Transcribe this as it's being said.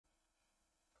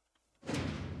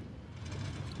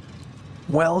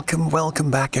Welcome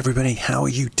back, everybody. How are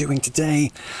you doing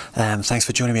today? Thanks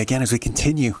for joining me again as we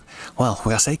continue. Well,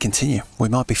 when I say continue, we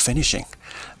might be finishing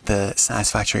the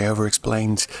Satisfactory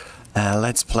Overexplained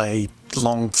Let's Play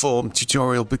long-form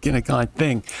tutorial beginner guide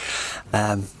thing.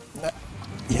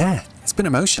 Yeah, it's been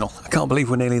emotional. I can't believe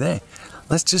we're nearly there.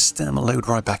 Let's just load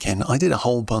right back in. I did a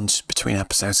whole bunch between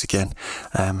episodes again,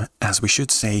 as we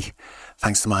should see,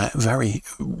 thanks to my very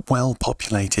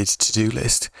well-populated to-do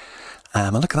list.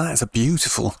 And look at that, it's a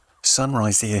beautiful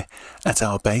sunrise here at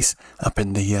our base up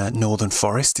in the Northern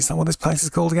Forest. Is that what this place is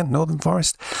called again? Northern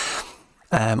Forest?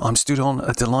 I'm stood on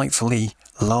a delightfully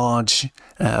large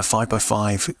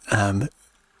 5x5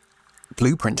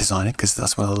 blueprint designer, because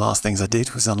that's one of the last things I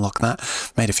did was unlock that.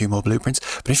 Made a few more blueprints.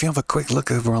 But if you have a quick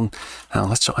look over on...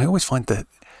 let's try, I always find that...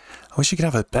 I wish you could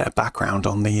have a better background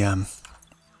on the...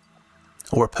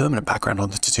 or a permanent background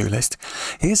on the to-do list.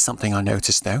 Here's something I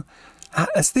noticed though.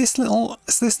 Has this little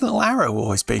arrow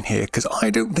always been here? Because I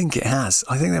don't think it has.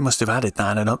 I think they must have added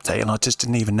that in an update and I just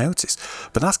didn't even notice.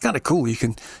 But that's kind of cool. You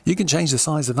can change the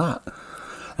size of that.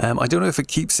 I don't know if it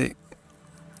keeps it...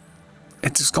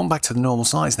 It's just gone back to the normal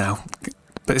size now.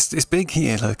 But it's big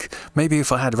here, look. Maybe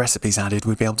if I had recipes added,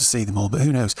 we'd be able to see them all. But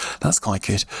who knows? That's quite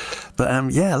good.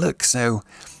 But yeah, look. So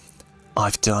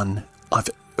I've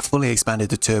fully expanded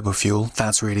the turbo fuel.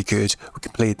 That's really good. We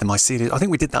completed the mycelium. I think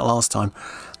we did that last time.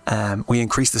 We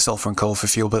increased the sulfur and coal for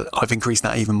fuel, but I've increased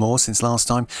that even more since last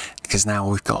time because now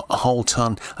we've got a whole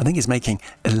ton. I think it's making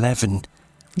 11,000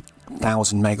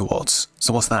 megawatts.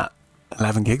 So what's that?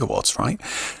 11 gigawatts, right?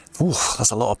 Ooh,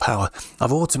 that's a lot of power.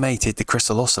 I've automated the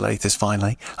crystal oscillators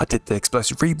finally. I did the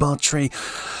explosive rebar tree.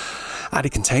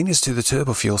 Added containers to the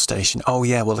turbo fuel station. Oh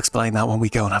yeah, we'll explain that when we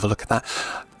go and have a look at that.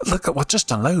 Look at what, just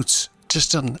done loads.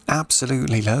 Just done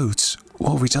absolutely loads.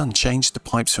 What have we done? Changed the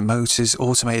pipes for motors,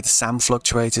 automated the SAM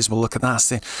fluctuators. We'll look at that.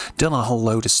 So, done a whole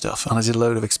load of stuff, and I did a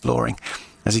load of exploring.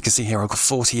 As you can see here, I've got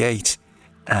 48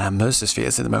 Mercer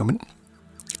spheres at the moment.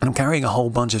 And I'm carrying a whole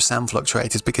bunch of SAM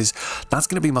fluctuators because that's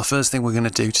going to be my first thing we're going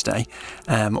to do today.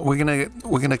 We're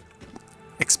gonna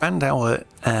expand our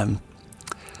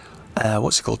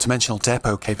what's it called, dimensional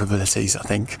depot capabilities, I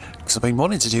think, because I've been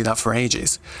wanting to do that for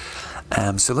ages.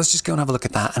 So let's just go and have a look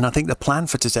at that. And I think the plan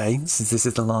for today, since this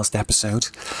is the last episode,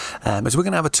 is we're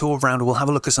going to have a tour around. We'll have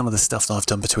a look at some of the stuff that I've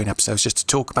done between episodes just to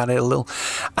talk about it a little.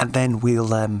 And then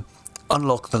we'll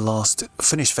unlock the last,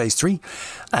 finish phase 3,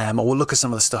 or we'll look at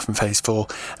some of the stuff in phase 4.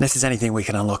 And if there's anything we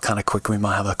can unlock kind of quick, we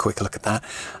might have a quick look at that.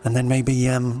 And then maybe,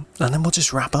 and then we'll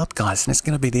just wrap up, guys. And it's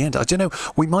going to be the end. I don't know,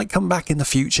 we might come back in the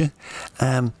future.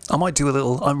 I might do a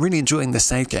little, I'm really enjoying this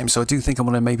save game. So I do think I'm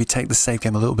going to maybe take the save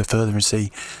game a little bit further and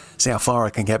see how far I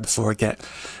can get before I get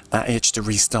that itch to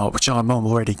restart, which I'm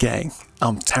already getting.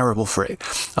 I'm terrible for it.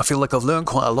 I feel like I've learned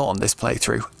quite a lot on this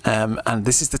playthrough, and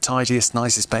this is the tidiest,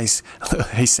 nicest base,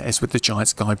 he says, with the giant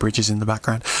sky bridges in the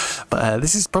background. But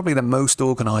this is probably the most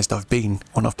organised I've been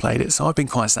when I've played it, so I've been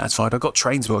quite satisfied. I've got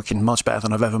trains working much better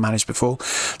than I've ever managed before,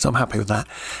 so I'm happy with that.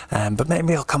 But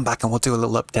maybe I'll come back and we'll do a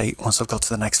little update once I've got to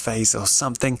the next phase or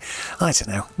something. I don't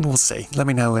know. We'll see. Let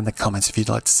me know in the comments if you'd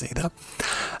like to see that.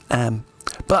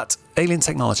 But alien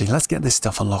technology, let's get this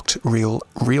stuff unlocked real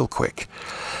quick.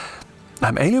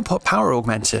 Alien power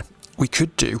augmenter, we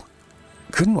could do,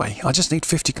 couldn't we? I just need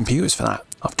 50 computers for that.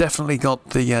 I've definitely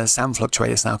got the SAM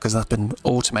fluctuators now because that's been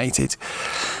automated.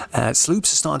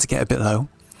 Sloops are starting to get a bit low.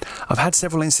 I've had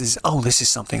several instances. Oh, this is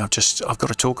something I've got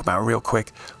to talk about real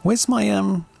quick. Where's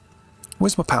my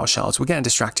power shards? We're getting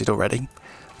distracted already,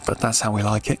 but that's how we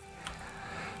like it.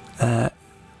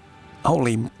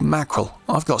 Holy mackerel,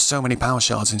 I've got so many power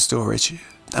shards in storage.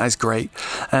 That is great.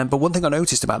 But one thing I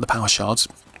noticed about the power shards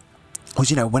was,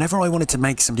 you know, whenever I wanted to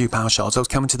make some new power shards, I was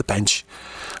coming to the bench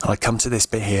and I'd come to this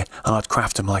bit here and I'd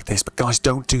craft them like this. But guys,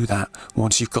 don't do that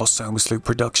once you've got Somas Loop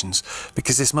Productions,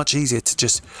 because it's much easier to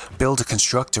just build a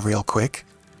constructor real quick,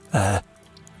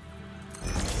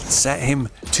 set him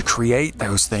to create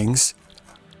those things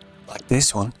like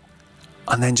this one,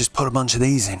 and then just put a bunch of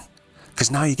these in. Because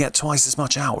now you get twice as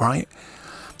much out, right?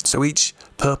 So each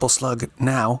purple slug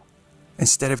now,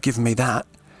 instead of giving me that,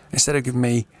 instead of giving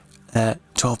me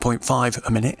 12.5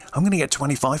 a minute, I'm going to get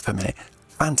 25 per minute.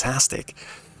 Fantastic.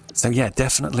 So yeah,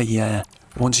 definitely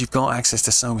once you've got access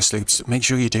to Somas Loops, make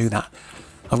sure you do that.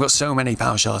 I've got so many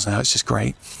power shards now, it's just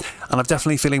great. And I'm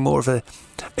definitely feeling more of a...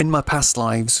 In my past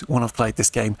lives, when I've played this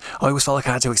game, I always felt like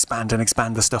I had to expand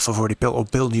the stuff I've already built, or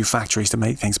build new factories to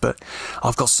make things. But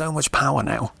I've got so much power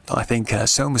now that I think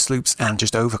Somas Loops and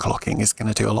just overclocking is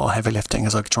going to do a lot of heavy lifting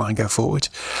as I try and go forward.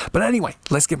 But anyway,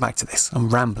 let's get back to this. I'm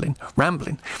rambling.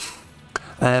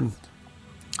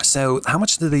 So how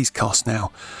much do these cost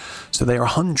now? So they are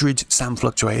 100 SAM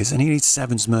fluctuators, and he needs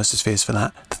 7 Mercer spheres for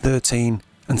that. 13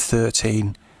 and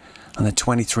 13, and then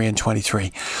 23 and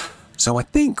 23. So I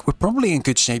think we're probably in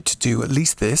good shape to do at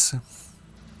least this.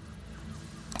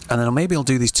 And then maybe I'll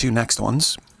do these 2 next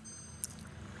ones.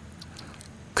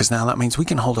 Because now that means we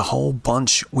can hold a whole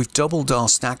bunch. We've doubled our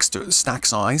stack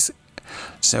size.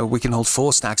 So we can hold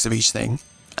 4 stacks of each thing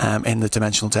in the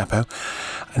dimensional depot.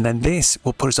 And then this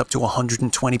will put us up to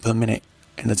 120 per minute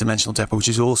in the dimensional depot, which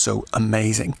is also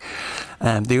amazing.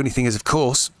 The only thing is, of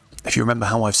course, if you remember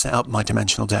how I've set up my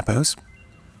dimensional depots.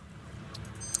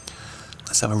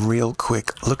 Let's have a real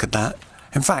quick look at that.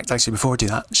 In fact, actually, before I do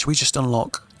that, should we just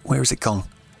unlock... Where has it gone?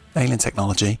 Alien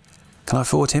technology. Can I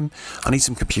afford him? I need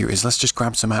some computers. Let's just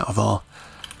grab some out of our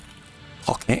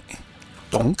pocket.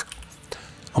 Donk.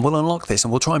 And we'll unlock this,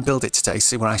 and we'll try and build it today,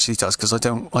 see what it actually does, because I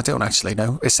don't actually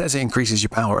know. It says it increases your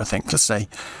power, I think. Let's say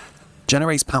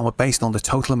generates power based on the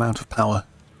total amount of power.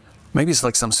 Maybe it's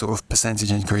like some sort of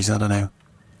percentage increase, I don't know.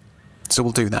 So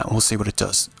we'll do that, and we'll see what it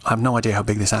does. I have no idea how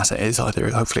big this asset is either.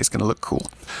 Hopefully it's going to look cool.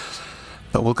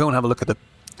 But we'll go and have a look at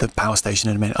the power station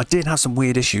in a minute. I did have some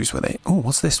weird issues with it. Oh,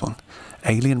 what's this one?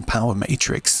 Alien power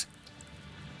matrix.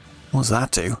 What does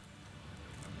that do?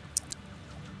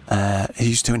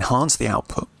 Used to enhance the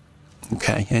output.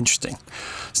 Okay, interesting.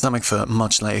 Something for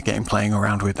much later game playing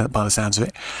around with by the sounds of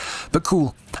it. But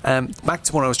cool. Back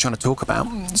to what I was trying to talk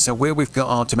about. So where we've got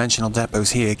our dimensional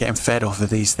depots here getting fed off of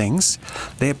these things,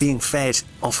 they're being fed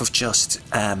off of just...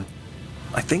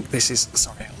 I think this is...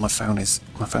 Sorry, my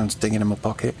phone's digging in my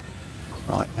pocket.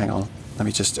 Right, hang on. Let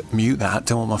me just mute that.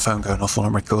 Don't want my phone going off while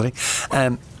I'm recording.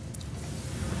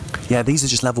 Yeah, these are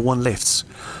just level 1 lifts.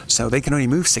 So they can only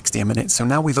move 60 a minute. So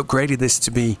now we've upgraded this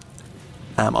to be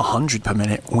 100 per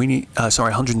minute. We need,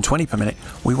 sorry, 120 per minute.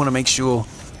 We want to make sure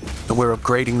that we're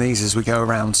upgrading these as we go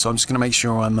around. So I'm just going to make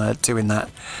sure I'm doing that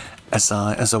as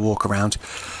I walk around.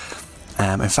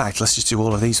 In fact, let's just do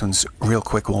all of these ones real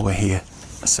quick while we're here.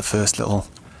 That's the first little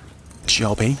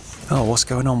jobby. Oh, what's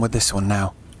going on with this one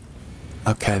now?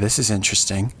 Okay, this is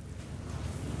interesting.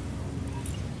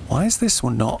 Why is this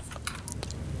one not...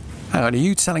 Hang on, are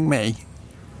you telling me?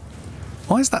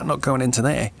 Why is that not going into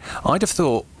there? I'd have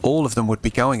thought all of them would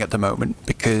be going at the moment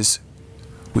because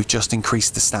we've just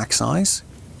increased the stack size.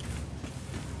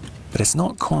 But it's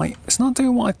not quite... It's not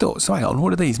doing what I thought. So hang on,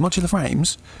 what are these? Modular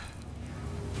frames?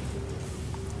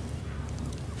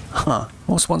 Huh,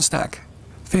 what's 1 stack?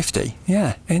 50.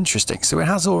 Yeah, interesting. So it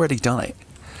has already done it.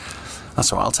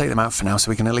 That's all right, I'll take them out for now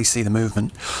so we can at least see the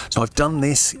movement. So I've done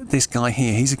this guy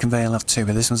here, he's a conveyor level 2,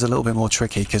 but this one's a little bit more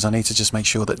tricky because I need to just make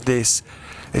sure that this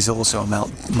is also a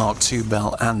Mark II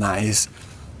belt, and that is.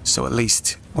 So at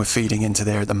least we're feeding into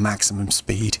there at the maximum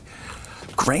speed.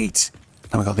 Great!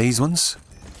 Then we've got these ones.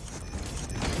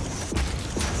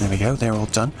 There we go, they're all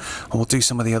done. And we'll do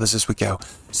some of the others as we go.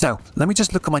 So, let me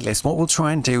just look at my list. What we'll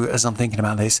try and do as I'm thinking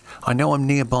about this, I know I'm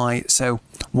nearby, so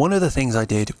one of the things I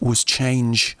did was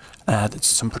change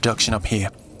some production up here.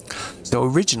 So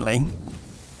originally,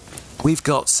 we've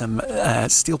got some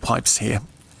steel pipes here.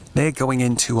 They're going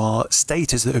into our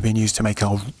stators that have been used to make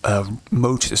our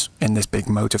motors in this big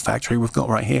motor factory we've got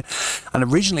right here. And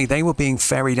originally, they were being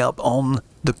ferried up on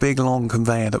the big long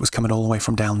conveyor that was coming all the way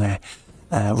from down there.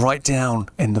 Right down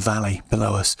in the valley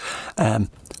below us.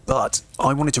 But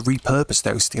I wanted to repurpose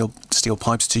those steel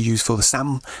pipes to use for the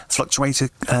SAM fluctuator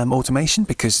automation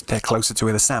because they're closer to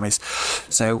where the SAM is.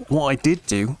 So what I did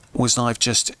do was I've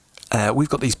just... we've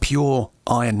got these pure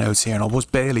iron nodes here, and I was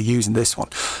barely using this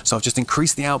one. So I've just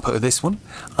increased the output of this one,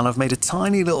 and I've made a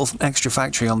tiny little extra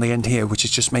factory on the end here, which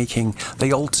is just making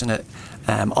the alternate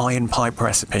iron pipe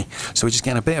recipe. So we're just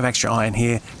getting a bit of extra iron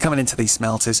here, coming into these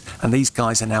smelters, and these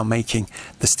guys are now making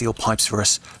the steel pipes for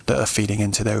us that are feeding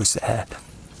into those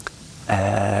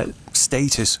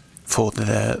stators for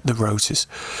the rotors.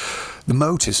 The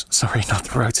motors, sorry, not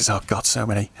the rotors. Oh God, so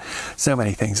many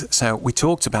things. So we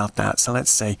talked about that. So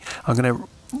let's see. I'm going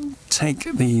to take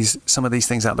some of these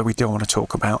things out that we don't want to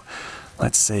talk about.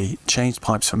 Let's see. Changed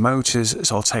pipes for motors.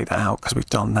 So I'll take that out because we've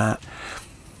done that.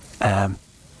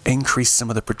 Increase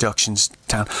some of the productions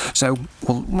down. So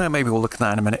maybe we'll look at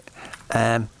that in a minute.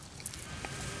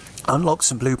 Unlock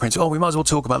some blueprints. Oh, we might as well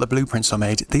talk about the blueprints I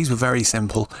made. These were very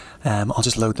simple. I'll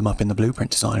just load them up in the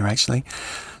blueprint designer actually,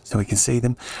 so we can see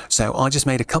them. So I just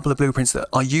made a couple of blueprints that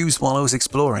I used while I was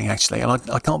exploring actually, and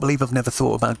I can't believe I've never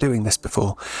thought about doing this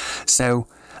before. So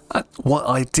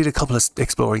I did a couple of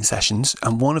exploring sessions,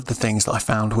 and one of the things that I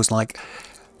found was like,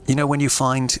 you know, when you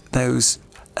find those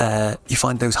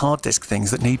those hard disk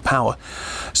things that need power.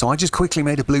 So I just quickly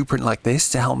made a blueprint like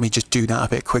this to help me just do that a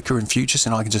bit quicker in future,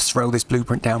 so I can just throw this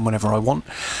blueprint down whenever I want.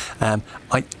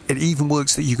 It even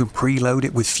works that you can preload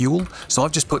it with fuel. So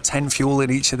I've just put 10 fuel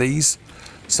in each of these.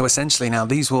 So essentially now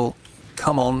these will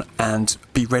come on and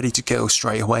be ready to go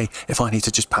straight away if I need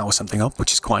to just power something up,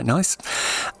 which is quite nice.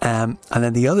 And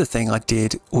then the other thing I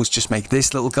did was just make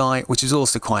this little guy, which is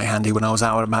also quite handy when I was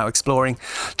out and about exploring,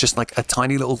 just like a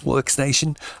tiny little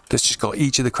workstation that's just got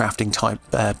each of the crafting type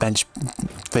bench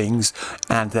things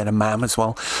and then a MAM as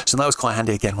well. So that was quite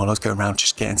handy again while I was going around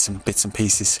just getting some bits and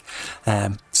pieces.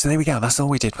 So there we go, that's all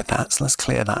we did with that. So let's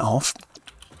clear that off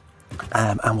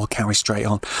and we'll carry straight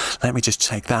on. Let me just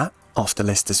take that off the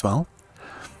list as well.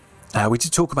 We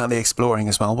did talk about the exploring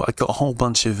as well, but I got a whole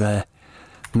bunch of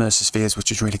Mercer spheres,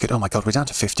 which is really good. Oh my god, we're down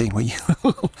to 15.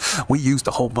 We used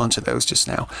a whole bunch of those just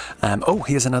now. Oh,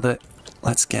 here's another.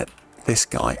 Let's get this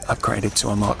guy upgraded to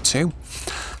a Mark II.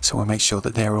 So we'll make sure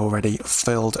that they're already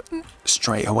filled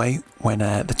straight away when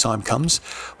the time comes.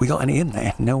 We got any in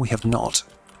there? No, we have not.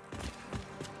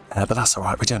 But that's all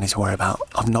right. We don't need to worry about.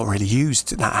 I've not really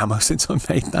used that ammo since I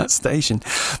made that station,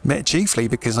 chiefly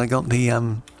because I got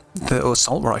the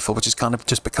assault rifle, which has kind of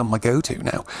just become my go-to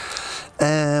now.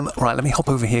 Right, let me hop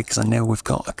over here because I know we've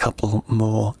got a couple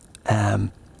more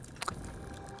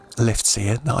lifts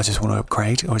here that I just want to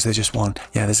upgrade. Or is there just one?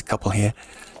 Yeah, there's a couple here.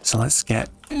 So let's get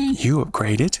you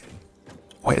upgraded.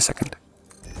 Wait a second.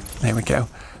 There we go.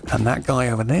 And that guy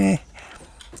over there.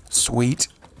 Sweet.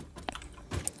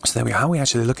 So there we are. How are we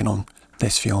actually looking on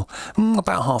this fuel?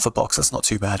 About half a box. That's not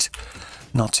too bad.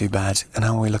 Not too bad. And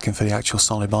how are we looking for the actual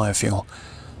solid biofuel?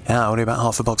 Yeah, only about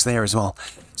half a box there as well.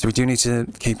 So we do need to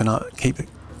keep an eye.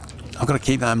 I've got to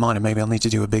keep that in mind, and maybe I'll need to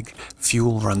do a big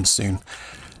fuel run soon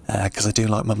because I do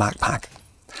like my backpack.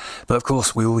 But of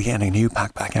course, we will be getting a new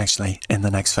backpack actually in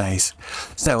the next phase.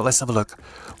 So let's have a look.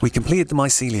 We completed the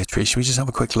mycelia tree. Should we just have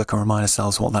a quick look and remind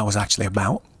ourselves what that was actually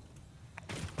about?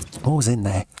 What was in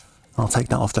there? I'll take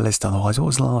that off the list otherwise. What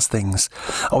was the last things?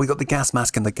 Oh, we got the gas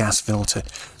mask and the gas filter.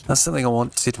 That's something I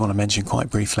did want to mention quite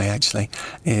briefly actually,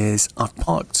 is I've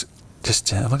parked just,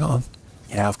 have I got a,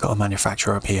 yeah, I've got a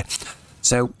manufacturer up here.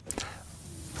 So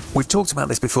we've talked about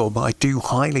this before, but I do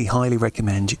highly, highly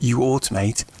recommend you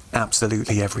automate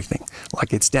absolutely everything.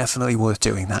 Like, it's definitely worth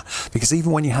doing that, because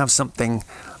even when you have something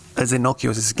as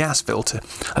innocuous as a gas filter,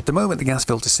 at the moment the gas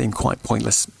filters seem quite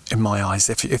pointless in my eyes.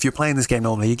 If you're playing this game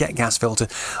normally, you get a gas filter,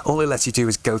 all it lets you do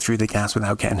is go through the gas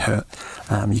without getting hurt.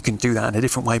 You can do that in a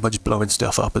different way by just blowing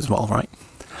stuff up as well, right?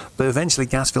 But eventually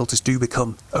gas filters do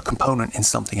become a component in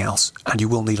something else, and you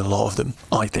will need a lot of them,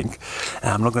 I think.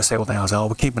 I'm not going to say what they are,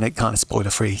 we're keeping it kind of spoiler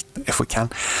free if we can.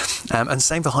 And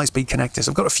same for high-speed connectors.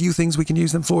 I've got a few things we can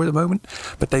use them for at the moment,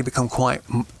 but they become quite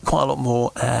a lot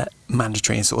more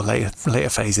mandatory in sort of later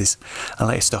phases and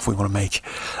later stuff we want to make.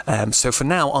 So for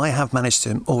now, I have managed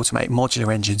to automate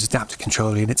modular engines, adaptive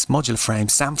control units, modular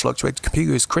frames, SAM fluctuators,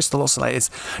 computers, crystal oscillators,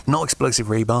 not explosive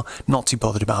rebar. Not too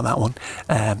bothered about that one,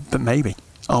 but maybe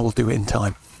I will do it in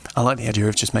time. I like the idea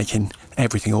of just making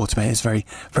everything automated. It's very,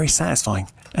 very satisfying,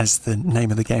 as the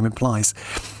name of the game implies.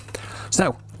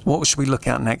 So what should we look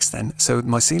at next then? So the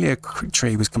mycelia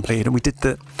tree was completed, and we did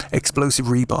the explosive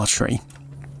rebar tree.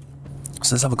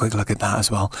 So let's have a quick look at that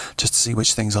as well, just to see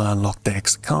which things I unlocked there,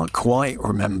 because I can't quite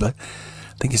remember.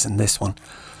 I think it's in this one.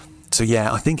 So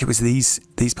yeah, I think it was these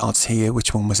parts here.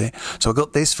 Which one was it? So I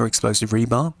got this for explosive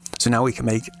rebar. So now we can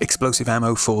make explosive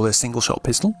ammo for the single shot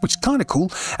pistol, which is kind of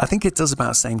cool. I think it does about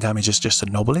the same damage as just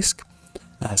an obelisk.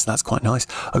 So that's quite nice.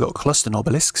 I got cluster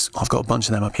obelisks. I've got a bunch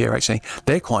of them up here actually.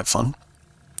 They're quite fun.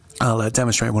 I'll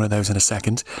demonstrate one of those in a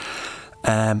second.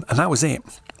 And that was it.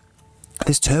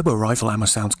 This turbo rifle ammo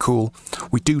sounds cool.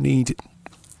 We do need...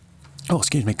 Oh,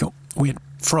 excuse me, got a weird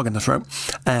frog in the throat.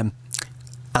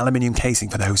 Aluminium casing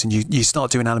for those, and you start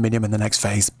doing aluminium in the next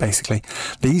phase, basically.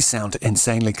 These sound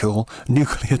insanely cool.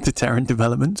 Nuclear deterrent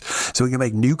development. So we can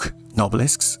make nuke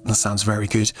obelisks. That sounds very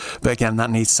good. But again, that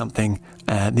needs something.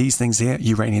 These things here,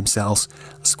 uranium cells.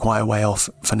 That's quite a way off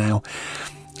for now.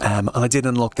 And I did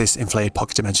unlock this inflated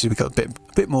pocket dimension. We got a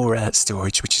bit more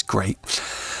storage, which is great.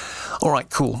 All right,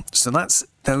 cool. So that's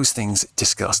those things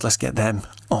discussed. Let's get them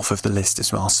off of the list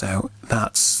as well. So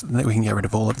we can get rid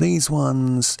of all of these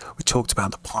ones. We talked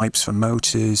about the pipes for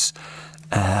motors.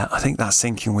 I think that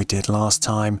syncing we did last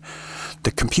time.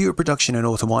 The computer production and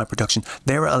auto wire production,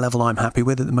 they're at a level I'm happy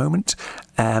with at the moment.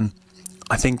 I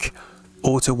think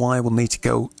auto wire will need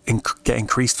to get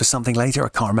increased for something later. I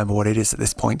can't remember what it is at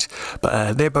this point,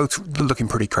 but they're both looking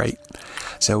pretty great.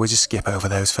 So we'll just skip over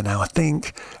those for now. I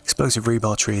think explosive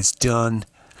rebar tree is done.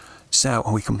 So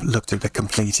we can look at the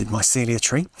completed mycelia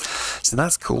tree. So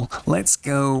that's cool. Let's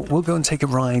go. We'll go and take a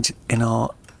ride in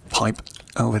our pipe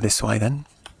over this way then.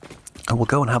 And we'll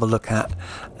go and have a look at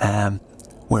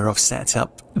where I've set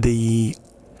up the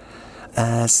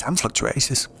sand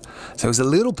fluctuators. So it was a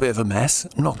little bit of a mess,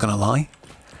 I'm not going to lie.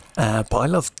 But I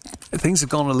love, things have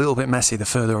gone a little bit messy the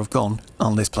further I've gone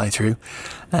on this playthrough.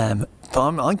 But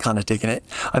I'm kind of digging it.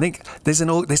 I think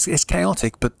it's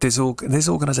chaotic, but there's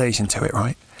organisation to it,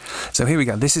 right? So here we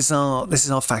go. This is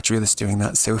our factory that's doing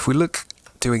that. So if we look,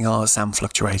 doing our sand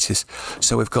fluctuators,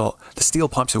 so we've got the steel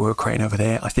pipes that we were creating over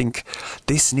there. I think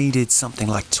this needed something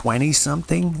like 20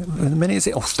 something a minute, is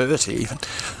it, or 30 even?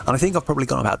 And I think I've probably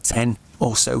got about 10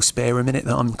 or so spare a minute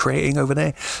that I'm creating over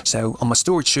there. So on my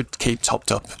storage should keep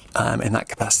topped up in that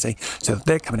capacity. So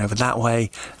they're coming over that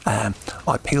way.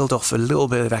 I peeled off a little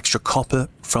bit of extra copper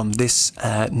from this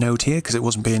node here because it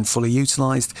wasn't being fully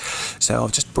utilised. So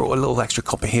I've just brought a little extra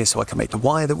copper here so I can make the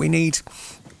wire that we need.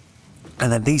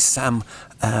 And then these SAM,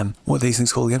 what are these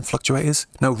things called again? Fluctuators?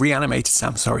 No, reanimated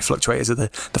SAM, sorry, fluctuators are the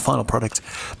final product.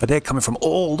 But they're coming from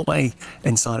all the way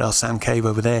inside our SAM cave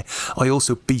over there. I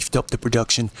also beefed up the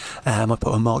production. I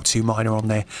put a Mark II miner on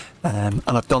there. And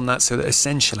I've done that so that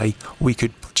essentially we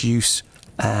could produce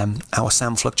our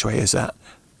SAM fluctuators at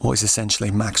what is essentially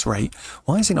max rate.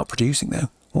 Why is it not producing though?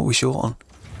 What are we short on?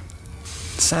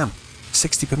 SAM,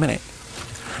 60 per minute.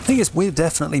 The thing is, we're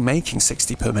definitely making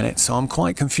 60 per minute, so I'm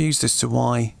quite confused as to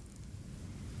why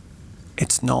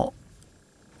it's not...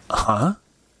 Huh?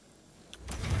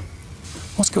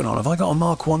 What's going on? Have I got a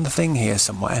Mark I thing here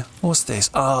somewhere? What's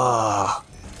this? Ah!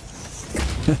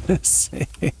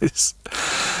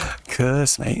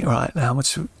 Curse me. Right, how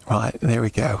much... Right, there we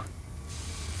go.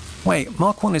 Wait,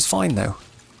 Mark I is fine, though.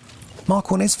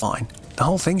 Mark I is fine. The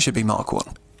whole thing should be Mark I.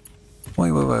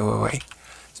 Wait.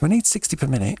 So we need 60 per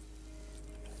minute.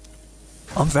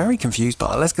 I'm very confused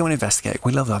by it. Let's go and investigate.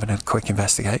 We love having a quick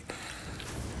investigate.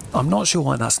 I'm not sure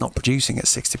why that's not producing at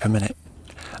 60 per minute.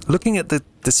 Looking at the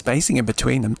spacing in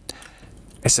between them,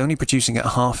 it's only producing at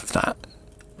half of that.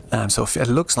 So it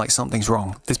looks like something's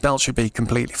wrong. This belt should be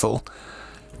completely full.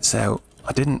 So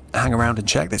I didn't hang around and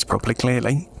check this properly,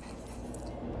 clearly.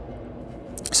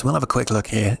 So we'll have a quick look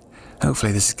here.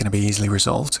 Hopefully this is going to be easily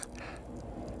resolved.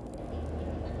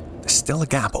 There's still a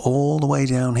gap all the way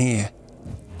down here.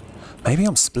 Maybe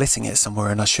I'm splitting it somewhere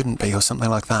and I shouldn't be, or something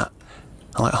like that.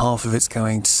 Like half of it's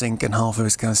going to sink and half of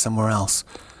it's going somewhere else.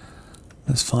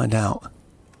 Let's find out.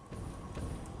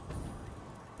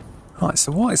 Right,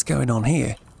 so what is going on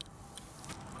here?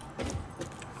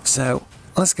 So,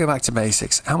 let's go back to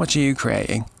basics. How much are you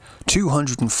creating?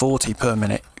 240 per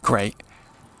minute. Great.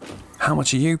 How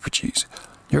much are you producing?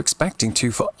 You're expecting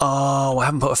oh, I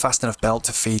haven't put a fast enough belt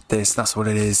to feed this. That's what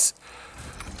it is.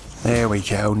 There we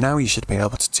go. Now you should be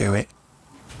able to do it.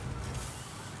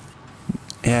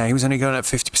 Yeah, he was only going at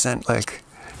 50%, like.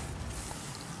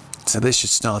 So this should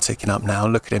start ticking up now.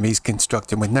 Look at him. He's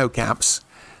constructing with no gaps.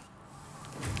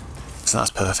 So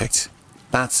that's perfect.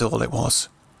 That's all it was.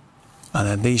 And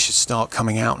then these should start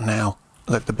coming out now.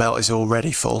 Look, the belt is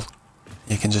already full.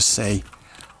 You can just see.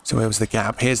 So where was the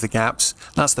gap? Here's the gaps.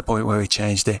 That's the point where we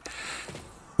changed it.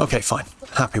 Okay, fine.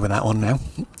 Happy with that one now.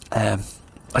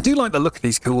 I do like the look of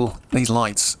these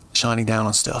lights shining down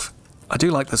on stuff. I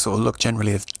do like the sort of look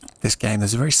generally of this game.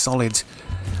 There's a very solid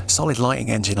lighting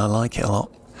engine. I like it a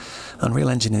lot. Unreal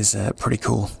Engine is pretty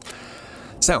cool.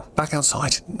 So, back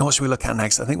outside. What should we look at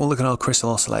next? I think we'll look at our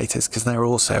crystal oscillators because they're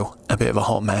also a bit of a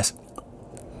hot mess.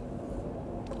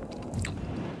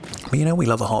 But you know, we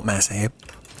love a hot mess here.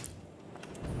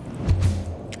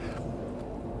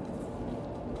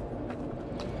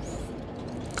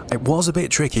 It was a bit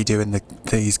tricky doing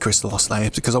these crystal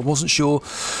oscillators because I wasn't sure,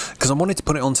 because I wanted to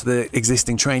put it onto the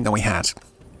existing train that we had.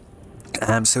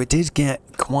 So it did get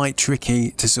quite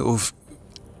tricky to sort of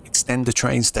extend the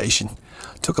train station.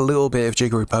 Took a little bit of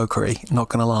jiggery pokery, not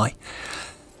gonna lie.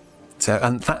 So,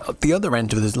 and the other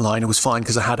end of the line was fine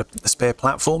because I had a spare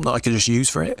platform that I could just use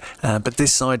for it. But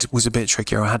this side was a bit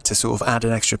trickier. I had to sort of add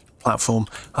an extra platform.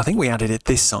 I think we added it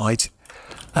this side.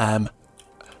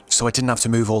 So I didn't have to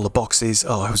move all the boxes.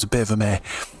 Oh, it was a bit of a mare.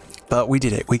 But we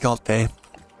did it. We got there.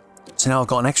 So now I've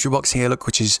got an extra box here, look,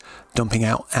 which is dumping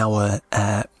out our,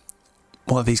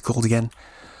 what are these called again?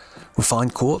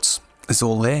 Refined quartz. It's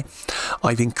all there.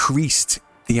 I've increased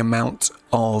the amount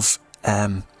of,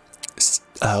 what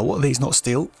are these? Not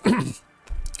steel.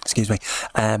 Excuse me.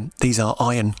 These are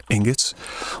iron ingots.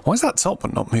 Why is that top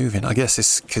one not moving? I guess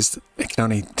it's because it can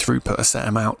only throughput a set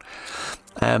amount.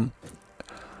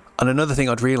 And another thing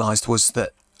I'd realised was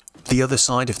that the other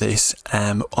side of this,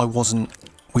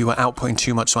 we were outputting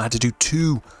too much, so I had to do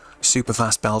two super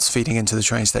fast belts feeding into the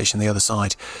train station the other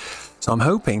side. So I'm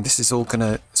hoping this is all going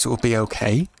to sort of be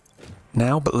okay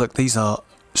now. But look, these are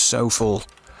so full.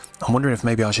 I'm wondering if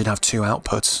maybe I should have 2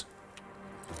 outputs.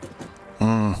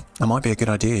 That might be a good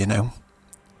idea, you know.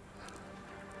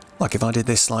 Like if I did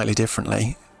this slightly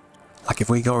differently. Like if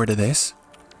we got rid of this,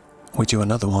 we do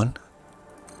another one.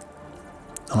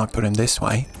 And I put him this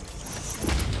way.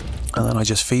 And then I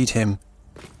just feed him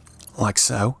like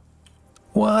so.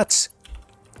 What?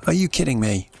 Are you kidding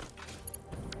me?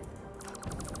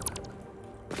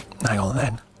 Hang on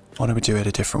then. Why don't we do it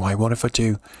a different way? What if I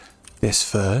do this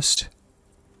first?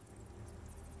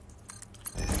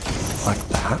 Like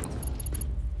that.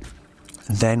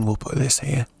 Then we'll put this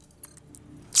here.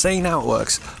 See, now it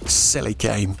works. Silly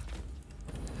game.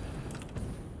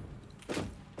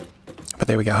 But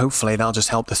there we go. Hopefully that'll just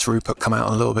help the throughput come out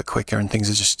a little bit quicker and things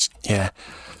are just, yeah.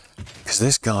 Because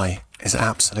this guy is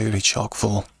absolutely chock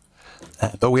full.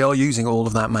 But we are using all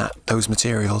of those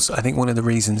materials. I think one of the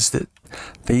reasons that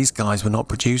these guys were not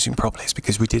producing properly is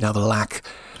because we did have a lack.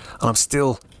 And I'm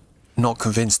still not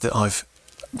convinced that I've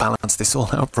balanced this all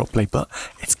out properly, but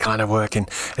it's kind of working.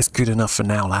 It's good enough for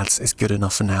now, lads. It's good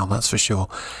enough for now, that's for sure.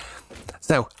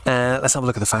 So, let's have a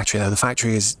look at the factory though. The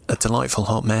factory is a delightful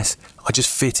hot mess. I just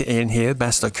fit it in here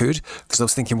best I could, because I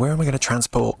was thinking, where am I going to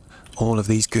transport all of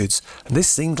these goods? And this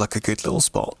seemed like a good little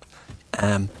spot.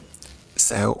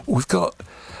 So, we've got,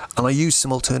 and I used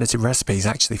some alternative recipes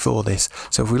actually for this.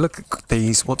 So if we look at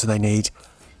these, what do they need?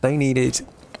 They needed,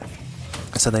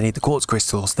 so they need the quartz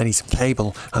crystals, they need some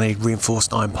cable, and they need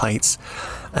reinforced iron plates.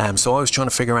 So I was trying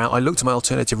to figure out, I looked at my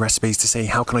alternative recipes to see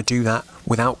how can I do that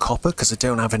without copper, because I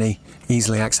don't have any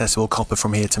easily accessible copper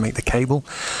from here to make the cable.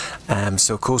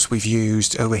 So of course we've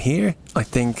used over here, I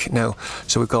think, no,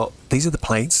 so we've got, these are the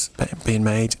plates being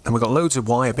made, and we've got loads of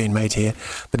wire being made here,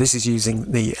 but this is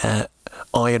using the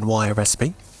iron wire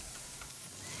recipe.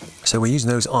 So we're using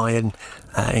those iron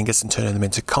ingots and turning them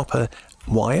into copper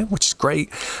wire, which is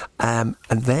great. And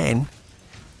then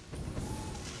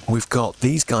we've got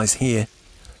these guys here.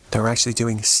 They're actually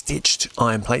doing stitched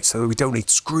iron plates, so we don't need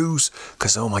screws,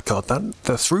 because oh my god,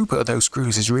 the throughput of those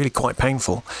screws is really quite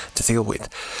painful to deal with.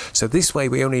 So this way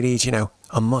we only need, you know,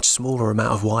 a much smaller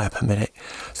amount of wire per minute,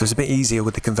 so it's a bit easier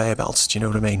with the conveyor belts, do you know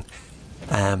what I mean?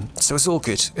 So it's all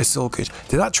good, it's all good.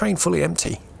 Did that train fully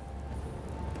empty?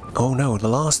 Oh no,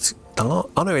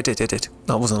 oh no, it did.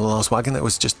 That wasn't the last wagon, that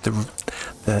was just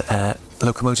the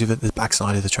locomotive at the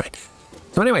backside of the train.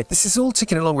 So anyway, this is all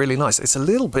ticking along really nice. It's a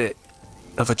little bit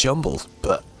of a jumble,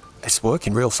 but it's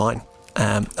working real fine.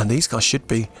 And these guys should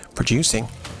be producing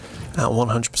at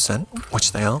 100%,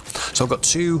 which they are. So I've got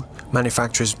 2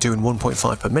 manufacturers doing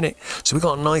 1.5 per minute. So we've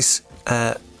got a nice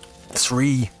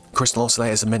 3 crystal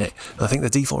oscillators a minute. And I think the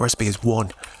default recipe is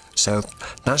 1. So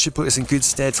that should put us in good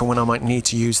stead for when I might need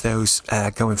to use those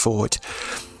going forward.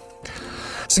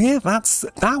 So yeah, that's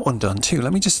that one done too.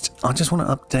 I just want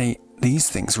to update these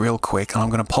things real quick, and I'm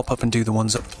going to pop up and do the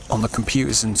ones up on the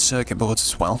computers and circuit boards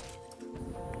as well.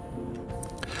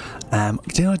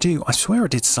 I swear I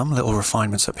did some little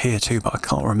refinements up here too, but I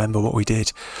can't remember what we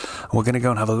did. We're going to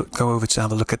go and go over to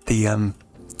have a look at the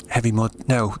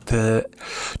the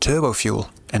turbo fuel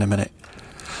in a minute.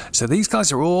 So these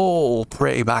guys are all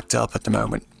pretty backed up at the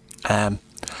moment.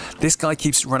 This guy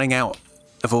keeps running out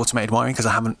of automated wiring because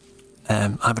I haven't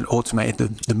automated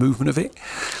the movement of it.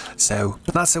 So,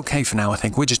 but that's okay for now, I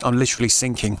think. I'm literally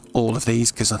syncing all of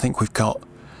these because I think we've got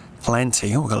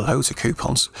plenty. Oh, we've got loads of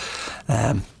coupons.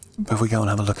 But if we go and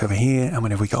have a look over here, how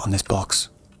many have we got on this box?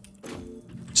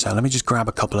 So let me just grab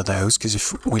a couple of those, because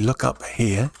if we look up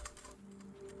here,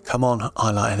 come on,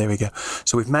 highlighter, there we go.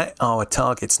 So we've met our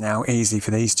targets now, easy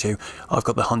for these two. I've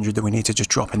got the 100 that we need to just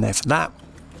drop in there for that.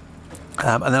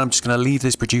 And then I'm just going to leave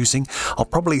this producing. I'll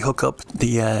probably hook up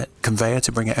the conveyor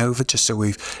to bring it over, just so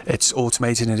it's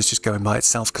automated and it's just going by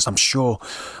itself, because I'm sure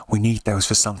we need those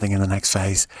for something in the next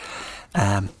phase.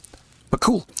 But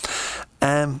cool.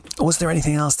 Was there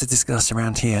anything else to discuss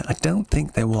around here? I don't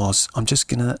think there was. I'm just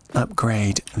going to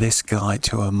upgrade this guy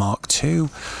to a Mark II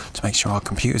to make sure our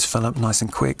computers fill up nice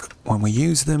and quick when we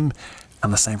use them,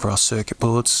 and the same for our circuit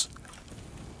boards.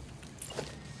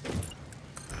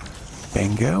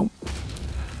 Bingo.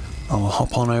 I'll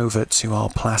hop on over to our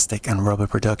plastic and rubber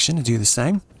production and do the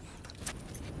same.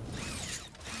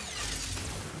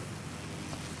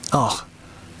 Oh,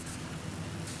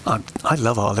 I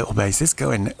love our little base. It's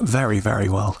going very, very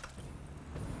well.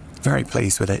 Very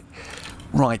pleased with it.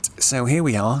 Right, so here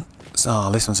we are. So,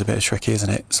 this one's a bit tricky, isn't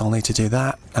it? So I'll need to do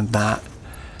that and that.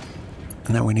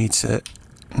 And then we need to...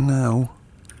 No.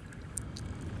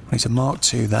 We need to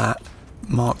Mark II that.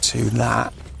 Mark II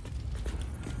that.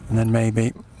 And then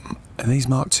maybe Are these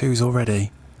Mark IIs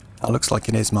already? That looks like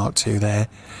it is Mark II there.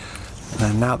 And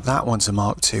then now that one's a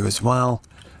Mark II as well.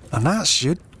 And that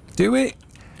should do it.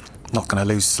 Not going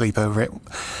to lose sleep over it.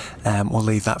 We'll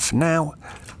leave that for now.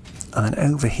 And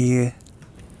then over here.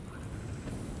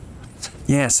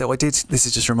 Yeah, so I did, this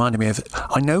is just reminding me of,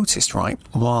 I noticed, right,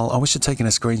 while I wish I'd taken a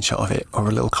screenshot of it or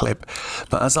a little clip,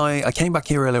 but as I came back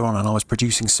here earlier on and I was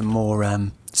producing some more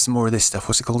of this stuff,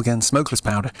 what's it called again? Smokeless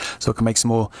powder, so I can make some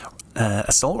more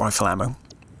assault rifle ammo.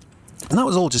 And that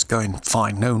was all just going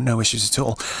fine, no issues at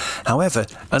all. However,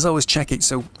 as I was checking,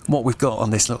 so what we've got on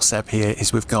this little setup here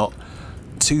is we've got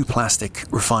 2 plastic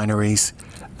refineries,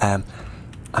 and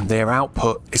their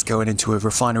output is going into a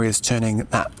refinery that's turning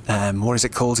that, what is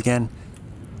it called again?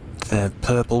 The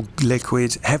purple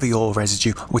liquid heavy oil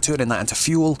residue. We're turning that into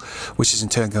fuel, which is in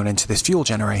turn going into this fuel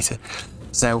generator.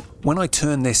 So when I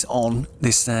turn this on,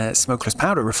 this smokeless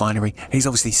powder refinery, he's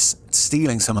obviously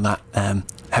stealing some of that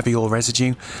heavy oil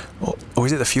residue, or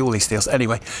is it the fuel he steals?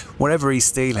 Anyway, whatever he's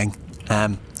stealing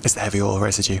is the heavy oil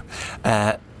residue.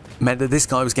 Meant that this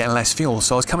guy was getting less fuel,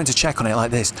 so I was coming to check on it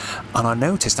like this, and I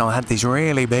noticed I had these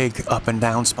really big up and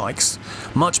down spikes,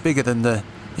 much bigger than the,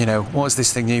 you know, what is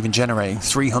this thing even generating?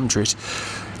 300,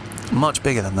 much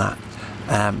bigger than that.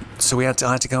 So I had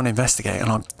to go and investigate,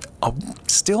 and I'm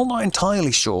still not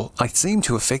entirely sure. I seem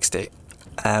to have fixed it,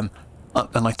 and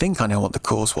I think I know what the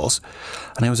cause was,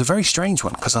 and it was a very strange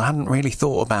one because I hadn't really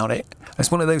thought about it. It's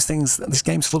one of those things, this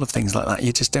game's full of things like that,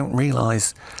 you just don't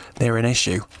realise they're an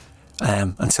issue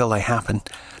until they happen.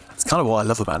 It's kind of what I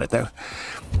love about it though.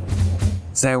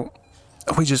 So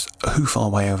if we just hoof our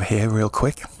way over here real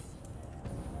quick.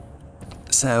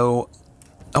 So,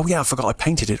 oh yeah, I forgot I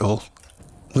painted it all.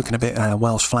 Looking a bit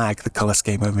Welsh flag, the colour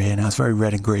scheme over here now. It's very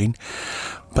red and green.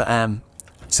 But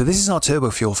so this is our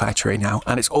turbo fuel factory now,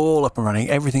 and it's all up and running.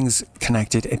 Everything's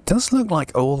connected. It does look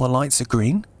like all the lights are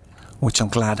green, which I'm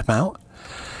glad about.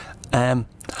 But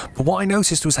what I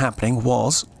noticed was happening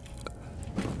was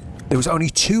there was only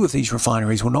 2 of these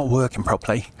refineries were not working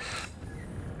properly.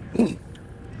 And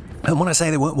when I say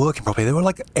they weren't working properly, they were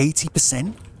like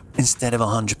 80% instead of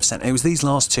 100%. It was these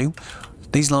last two.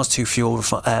 These last 2 fuel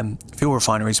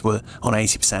refineries were on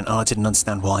 80%, and I didn't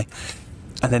understand why.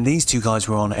 And then these 2 guys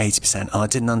were on 80%, and I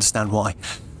didn't understand why.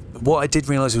 But what I did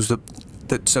realise was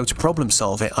that so to problem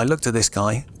solve it, I looked at this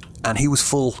guy, and he was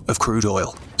full of crude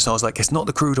oil. So I was like, it's not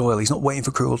the crude oil, he's not waiting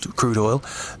for crude oil.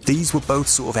 These were both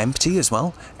sort of empty as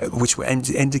well, which would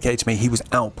indicate to me he was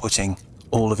outputting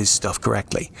all of his stuff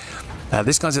correctly.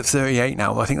 This guy's at 38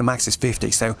 now, I think the max is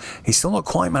 50, so he's still not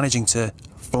quite managing to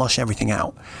flush everything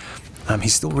out.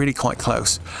 He's still really quite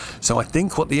close. So I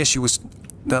think what the issue was,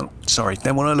 then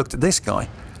when I looked at this guy,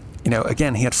 you know,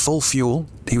 again, he had full fuel,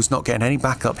 he was not getting any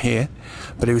backup here,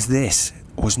 but it was this,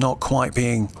 was not quite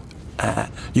being,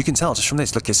 you can tell just from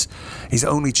this, look, he's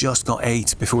only just got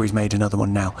 8 before he's made another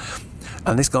one now.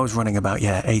 And this guy was running about,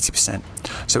 yeah, 80%.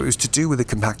 So it was to do with the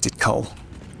compacted coal.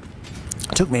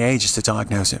 It took me ages to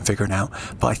diagnose it and figure it out,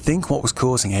 but I think what was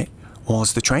causing it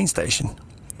was the train station.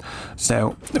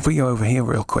 So if we go over here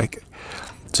real quick,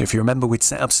 so if you remember, we'd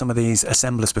set up some of these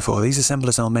assemblers before. These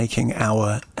assemblers are making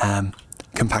our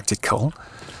compacted coal.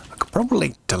 I could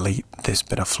probably delete this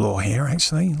bit of floor here,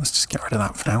 actually. Let's just get rid of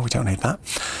that for now. We don't need that.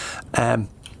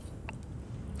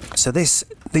 So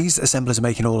these assemblers are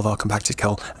making all of our compacted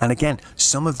coal. And again,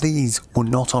 some of these were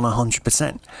not on 100%.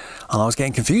 And I was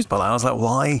getting confused by that. I was like,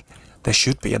 why? There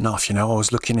should be enough, you know. I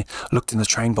was looked in the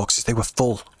train boxes, they were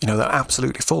full, you know, they're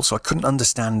absolutely full, so I couldn't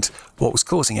understand what was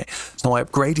causing it. So I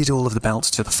upgraded all of the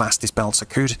belts to the fastest belts I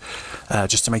could,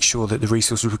 just to make sure that the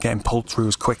resources were getting pulled through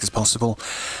as quick as possible.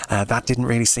 That didn't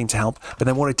really seem to help. But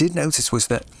then what I did notice was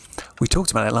that, we talked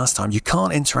about it last time, you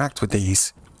can't interact with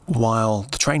these while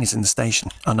the train is in the station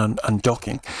and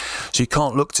undocking. So you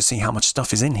can't look to see how much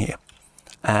stuff is in here.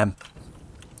 And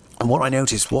what I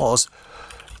noticed was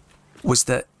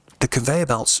that the conveyor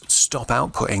belts stop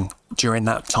outputting during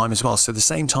that time as well. So the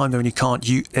same time that when you can't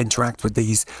interact with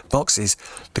these boxes,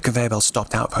 the conveyor belts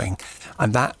stopped outputting.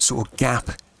 And that sort of gap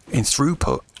in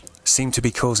throughput seemed to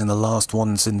be causing the last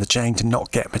ones in the chain to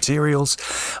not get materials.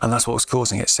 And that's what was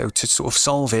causing it. So to sort of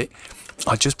solve it,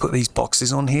 I just put these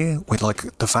boxes on here with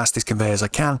like the fastest conveyors I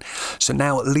can. So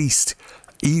now at least,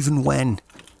 even when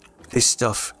this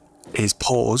stuff is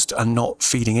paused and not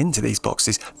feeding into these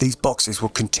boxes will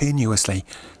continuously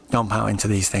dump out into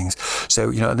these things. So,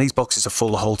 you know, and these boxes are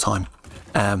full the whole time.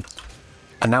 And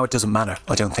now it doesn't matter,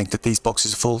 I don't think, that these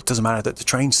boxes are full. It doesn't matter that the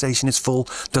train station is full.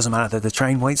 It doesn't matter that the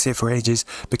train waits here for ages,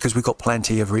 because we've got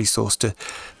plenty of resource to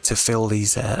fill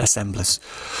these assemblers.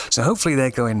 So hopefully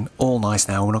they're going all nice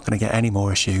now. We're not going to get any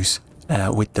more issues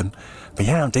with them. But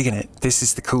yeah, I'm digging it. This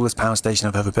is the coolest power station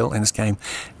I've ever built in this game.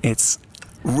 It's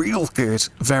real good,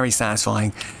 very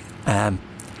satisfying. And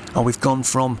we've gone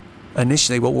from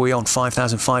initially, what were we on,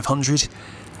 5,500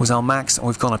 was our max, and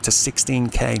we've gone up to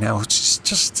 16k now, which is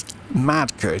just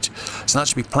mad good. So that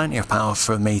should be plenty of power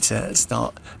for me to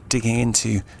start digging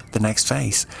into the next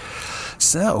phase.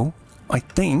 So I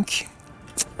think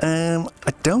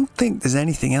I don't think there's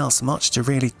anything else much to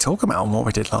really talk about on what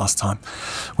we did last time.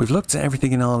 We've looked at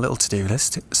everything in our little to-do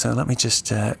list, so let me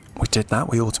just we did that.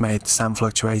 We automated the sand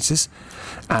fluctuators,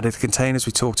 added the containers,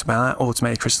 we talked about that,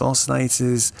 automated crystal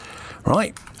oscillators.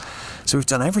 Right, so we've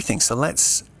done everything. So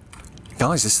let's,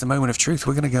 guys, this is the moment of truth.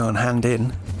 We're going to go and hand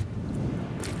in.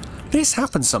 This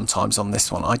happens sometimes on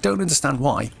this one. I don't understand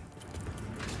why.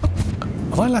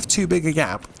 Have I left too big a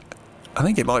gap? I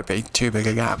think it might be too big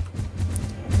a gap.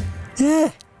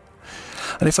 Yeah.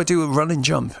 And if I do a run and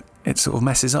jump, it sort of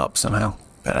messes up somehow.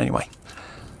 But anyway,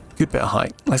 good bit of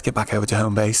height. Let's get back over to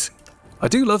home base. I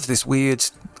do love this weird...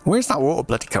 Where's that water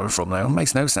bloody coming from now? It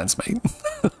makes no sense, mate.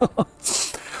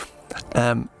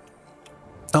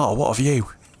 Oh, what a view.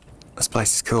 This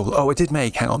place is cool. Oh, I did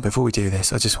make... Hang on, before we do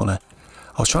this, I just want to...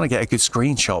 I was trying to get a good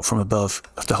screenshot from above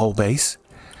of the whole base.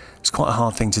 It's quite a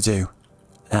hard thing to do.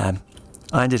 I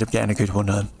ended up getting a good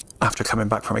one after coming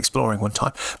back from exploring one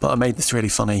time, but I made this really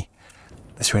funny,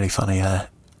 what are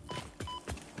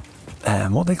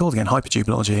they called again? Hypertube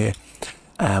launcher here,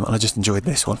 and I just enjoyed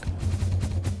this one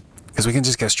because we can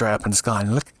just go straight up in the sky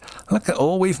and look at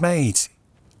all we've made.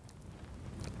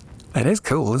 It is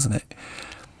cool, isn't it?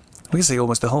 We can see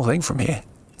almost the whole thing from here.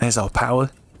 There's our power.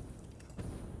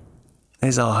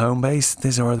 There's our home base.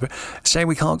 There's our other... Shame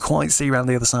we can't quite see around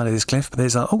the other side of this cliff, but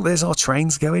there's our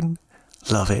trains going.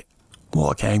 Love it.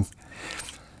 What a game.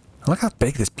 Look how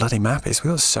big this bloody map is.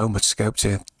 We've got so much scope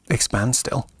to expand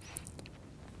still.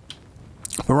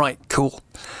 Right, cool.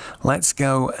 Let's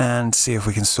go and see if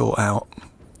we can sort out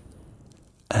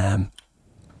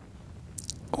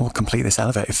or complete this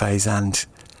elevator phase and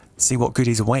see what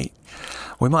goodies await.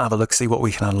 We might have a look, see what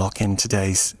we can unlock in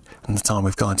the time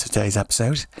we've got into today's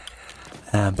episode.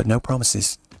 But no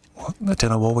promises. I don't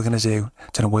know what we're going to do.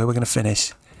 Don't know where we're going to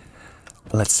finish.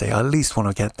 But let's see. I at least want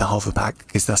to get the Hoverpack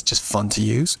because that's just fun to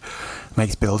use.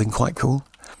 Makes building quite cool.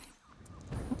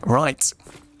 Right.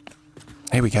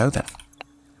 Here we go then.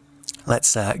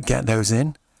 Let's get those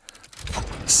in.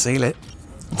 Seal it.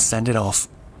 And send it off.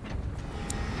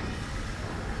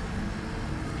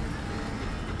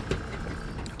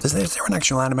 Is there an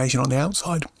actual animation on the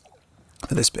outside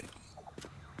for this bit?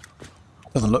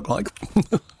 Doesn't look like.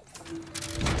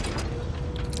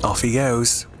 Off he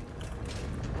goes.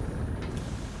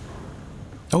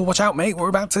 Oh, watch out, mate. We're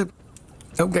about to...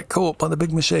 Don't get caught by the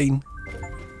big machine.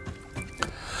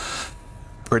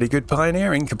 Pretty good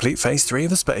pioneering. Complete phase 3 of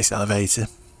the space elevator.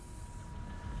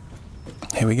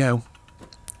 Here we go.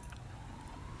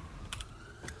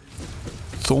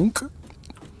 Thunk.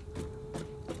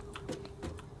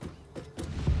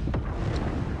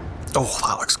 Oh,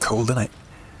 that looks cool, doesn't it?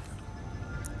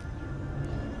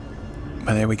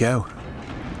 But there we go.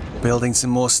 Building some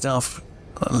more stuff.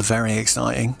 Very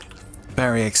exciting.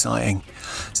 Very exciting.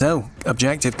 So,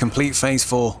 objective complete phase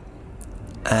 4.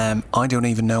 I don't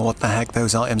even know what the heck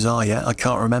those items are yet. I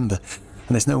can't remember.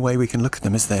 And there's no way we can look at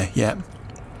them, is there? Yeah.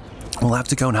 We'll have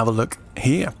to go and have a look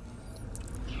here.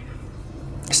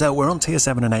 So, we're on tier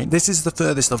 7 and 8. This is the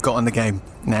furthest I've got in the game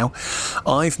now.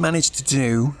 I've managed to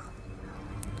do...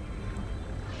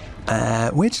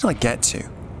 where did I get to?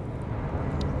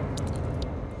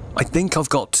 I think I've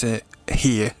got to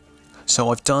here. So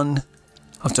I've done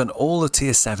all of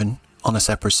tier 7 on a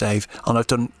separate save, and I've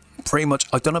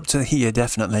done up to here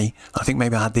definitely. I think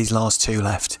maybe I had these last 2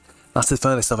 left. That's the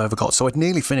furthest I've ever got. So I'd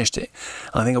nearly finished it.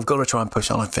 And I think I've got to try and push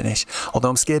on and finish. Although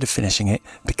I'm scared of finishing it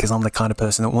because I'm the kind of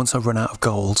person that once I've run out of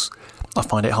goals, I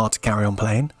find it hard to carry on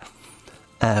playing.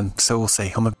 So we'll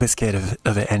see. I'm a bit scared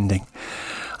of it ending.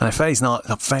 And phase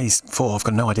 4, I've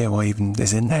got no idea what even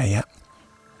is in there yet.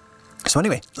 So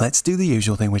anyway, let's do the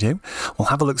usual thing we do. We'll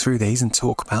have a look through these and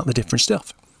talk about the different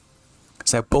stuff.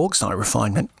 So bauxite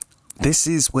refinement. This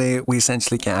is where we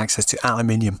essentially get access to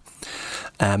aluminium.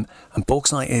 And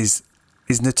bauxite is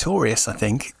notorious, I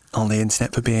think, on the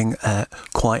internet for being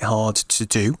quite hard to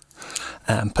do.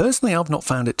 Personally, I've not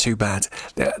found it too bad,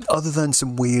 other than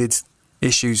some weird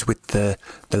issues with the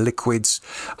liquids.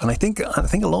 And I think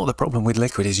a lot of the problem with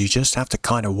liquid is you just have to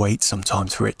kind of wait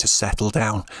sometimes for it to settle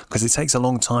down, because it takes a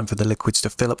long time for the liquids to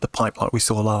fill up the pipe like we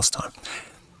saw last time.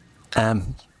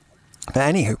 But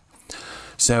anywho,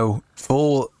 so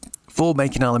for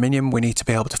making aluminium we need to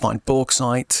be able to find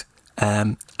bauxite,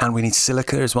 and we need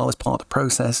silica as well as part of the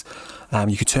process.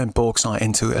 You can turn bauxite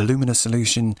into alumina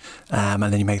solution, and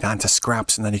then you make that into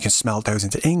scraps, and then you can smelt those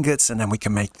into ingots, and then we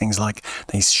can make things like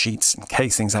these sheets and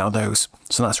casings out of those.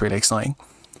 So that's really exciting.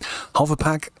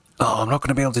 Hoverpack, I'm not going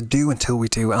to be able to do until we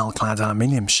do alclad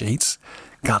aluminium sheets.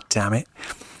 God damn it.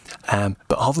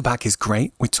 But Hoverpack is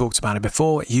great. We talked about it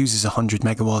before. It uses 100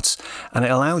 megawatts and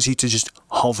it allows you to just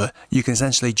hover. You can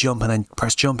essentially jump and then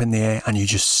press jump in the air and you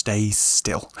just stay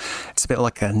still. It's a bit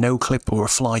like a no clip or a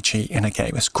fly cheat in a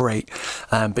game. It's great.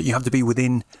 But you have to be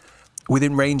within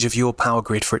range of your power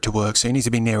grid for it to work. So you need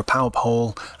to be near a power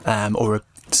pole or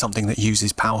something that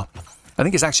uses power. I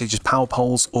think it's actually just power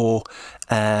poles or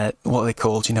what are they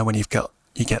called? You know, when you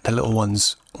get the little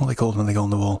ones, what are they called when they go on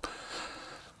the wall?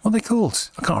 What are they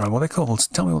called? I can't remember what they're called.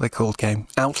 Tell me what they're called, game.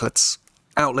 Outlets.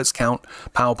 Outlets count.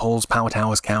 Power poles, power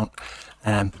towers count.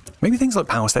 Maybe things like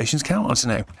power stations count. I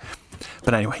don't know.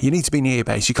 But anyway, you need to be near your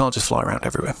base. You can't just fly around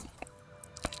everywhere.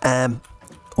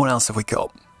 What else have we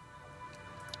got?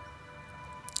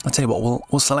 I'll tell you what,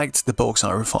 we'll select the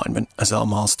bauxite refinement as our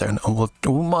milestone, and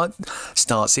we might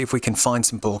start, see if we can find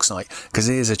some bauxite, because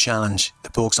it is a challenge. The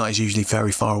bauxite is usually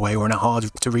very far away. We're in a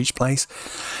hard to reach place.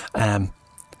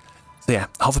 So yeah,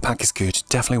 Hoverpack is good.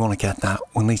 Definitely want to get that.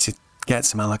 We'll need to get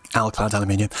some alclad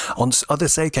aluminium. On other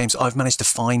save games, I've managed to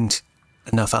find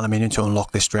enough aluminium to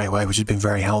unlock this straight away, which has been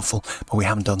very helpful, but we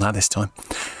haven't done that this time.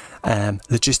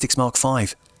 Logistics Mark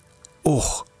 5.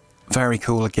 Oh, very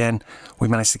cool again. We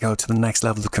managed to go to the next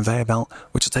level of conveyor belt,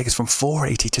 which will take us from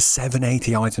 480 to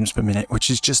 780 items per minute, which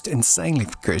is just insanely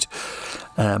good.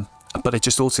 But it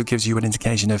just also gives you an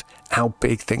indication of how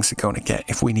big things are going to get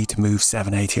if we need to move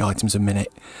 780 items a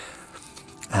minute.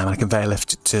 And a conveyor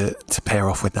lift to pair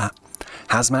off with that.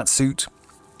 Hazmat suit.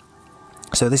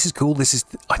 So this is cool.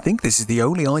 I think this is the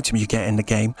only item you get in the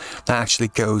game that actually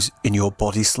goes in your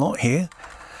body slot here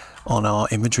on our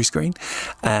inventory screen.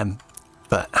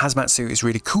 But hazmat suit is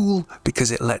really cool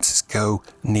because it lets us go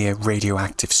near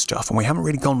radioactive stuff, and we haven't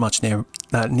really gone much near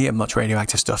much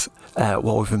radioactive stuff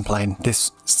while we've been playing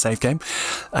this save game.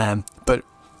 But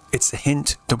it's a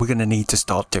hint that we're going to need to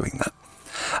start doing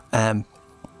that.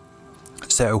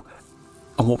 So,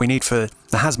 and what we need for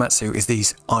the hazmat suit is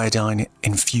these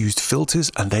iodine-infused filters,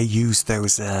 and they use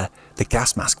those the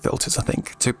gas mask filters, I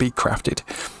think, to be crafted.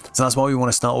 So that's why we want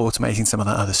to start automating some of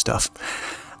that other stuff.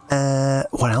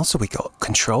 What else have we got?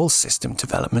 Control system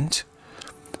development.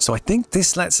 So I think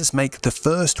this lets us make the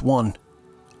first one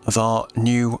of our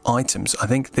new items. I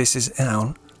think this is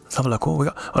down. Let's have a look. What we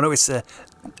got? Oh no, it's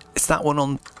that one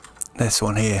on this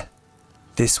one here.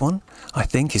 This one, I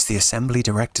think, is the assembly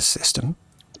director system.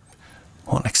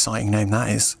 What an exciting name that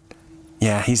is.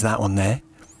 Yeah, he's that one there.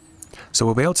 So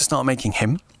we'll be able to start making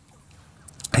him.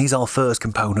 He's our first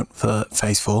component for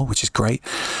phase 4, which is great.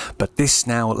 But this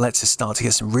now lets us start to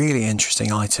get some really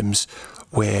interesting items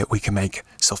where we can make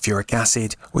sulfuric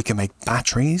acid, we can make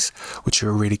batteries, which are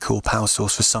a really cool power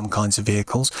source for some kinds of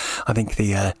vehicles. I think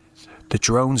the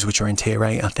drones, which are in tier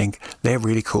 8, I think they're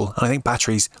really cool. And I think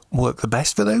batteries work the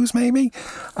best for those, maybe?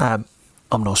 I'm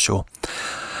not sure.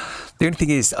 The only thing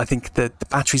is, I think that the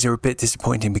batteries are a bit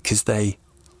disappointing because they're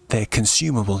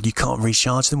consumable. You can't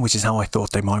recharge them, which is how I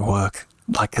thought they might work.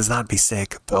 Like, because that'd be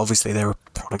sick. But obviously, they're a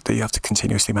product that you have to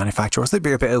continuously manufacture, or else they'd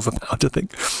be a bit overpowered, I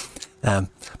think. But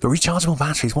rechargeable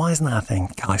batteries, why isn't that a thing?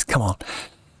 Guys, come on.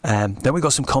 Then we've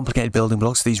got some complicated building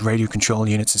blocks, these radio control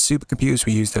units and supercomputers.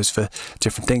 We use those for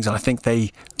different things, and I think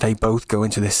they both go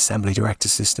into this assembly director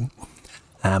system.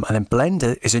 And then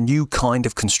Blender is a new kind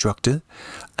of constructor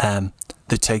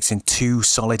that takes in 2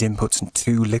 solid inputs and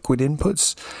 2 liquid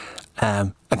inputs,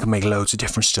 and can make loads of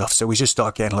different stuff. So we just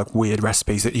start getting like weird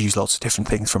recipes that use lots of different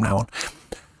things from now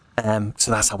on.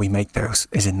 So that's how we make those,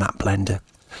 is in that Blender.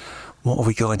 What have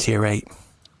we got in tier 8?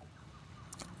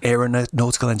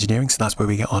 Aeronautical engineering, so that's where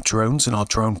we get our drones and our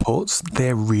drone ports.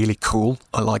 They're really cool.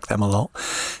 I like them a lot.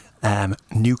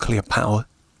 Nuclear power.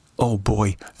 Oh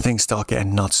boy, things start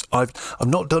getting nuts. I've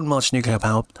not done much nuclear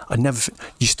power.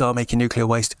 You start making nuclear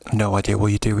waste. No idea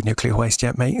what you do with nuclear waste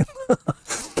yet, mate.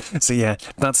 So yeah,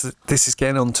 this is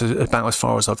getting on to about as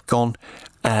far as I've gone.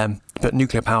 But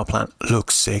nuclear power plant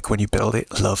looks sick when you build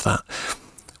it. Love that.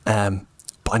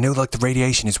 But I know like the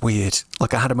radiation is weird.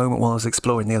 Like I had a moment while I was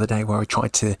exploring the other day where I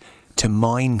tried to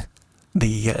mine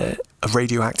a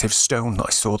radioactive stone that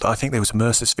I saw. I think there was a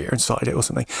Mercer-sphere inside it or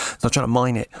something. So I was trying to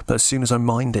mine it, but as soon as I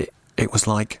mined it, it was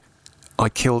like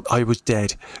I was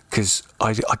dead because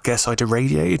I guess I'd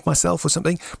irradiated myself or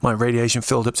something. My radiation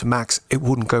filled up to max. It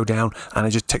wouldn't go down, and I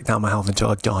just took down my health until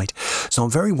I died. So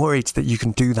I'm very worried that you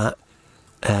can do that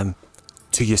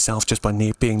to yourself just by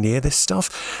being near this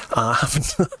stuff. I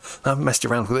haven't messed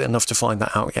around with it enough to find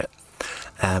that out yet.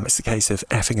 It's a case of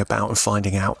effing about and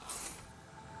finding out.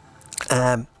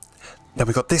 Then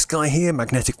we've got this guy here,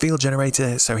 magnetic field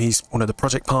generator. So he's one of the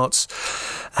project parts.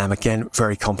 Again,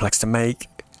 very complex to make.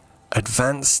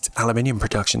 Advanced aluminium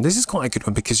production. This is quite a good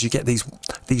one because you get these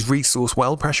resource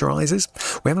well pressurizers.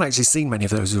 We haven't actually seen many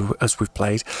of those as we've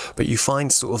played, but you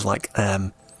find sort of like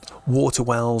water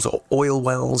wells or oil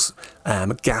wells,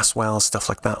 gas wells, stuff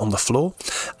like that on the floor,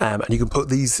 and you can put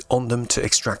these on them to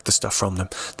extract the stuff from them.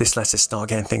 This lets us start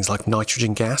getting things like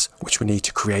nitrogen gas, which we need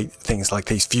to create things like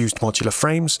these fused modular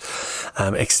frames,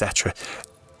 etc.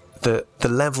 The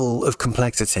level of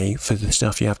complexity for the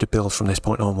stuff you have to build from this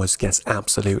point onwards gets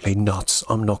absolutely nuts.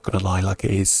 I'm not going to lie, like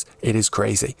it is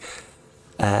crazy.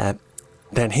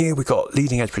 Then here we've got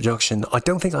leading edge production. I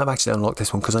don't think I've actually unlocked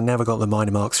this one because I never got the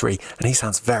miner Mark III, and he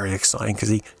sounds very exciting because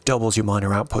he doubles your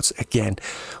miner outputs again,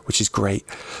 which is great.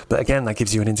 But again, that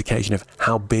gives you an indication of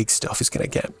how big stuff is going to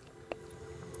get.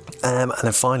 And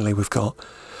then finally we've got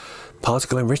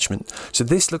particle enrichment. So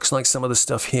this looks like some of the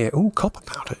stuff here. Oh, copper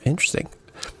powder, interesting.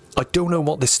 I don't know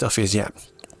what this stuff is yet.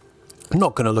 I'm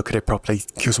not going to look at it properly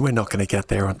because we're not going to get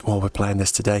there while we're playing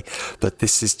this today. But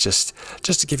this is just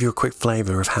to give you a quick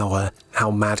flavour of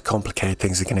how mad complicated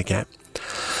things are going to get.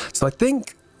 So I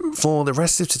think for the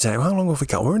rest of today, how long have we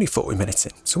got? We're only 40 minutes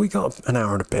in, so we got an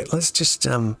hour and a bit. Let's just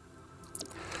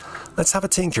let's have a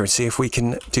tinker and see if we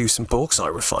can do some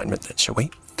bauxite refinement then, shall we?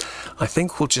 I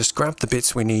think we'll just grab the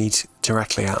bits we need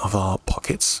directly out of our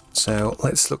pockets. So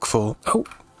let's look for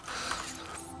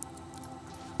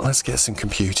let's get some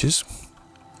computers.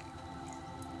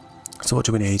 So what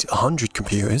do we need? 100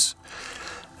 computers.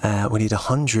 We need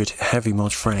 100 heavy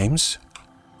mod frames.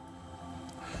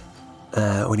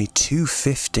 We need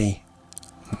 250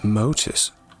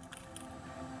 motors.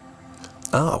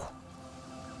 Oh.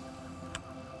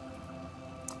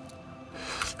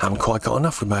 Haven't quite got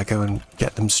enough. We might go and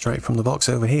get them straight from the box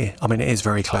over here. I mean, it is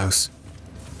very close.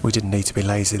 We didn't need to be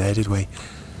lazy there, did we?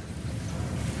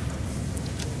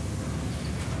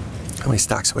 How many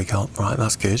stacks have we got? Right,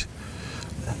 that's good.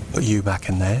 Put you back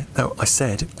in there. No, I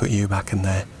said put you back in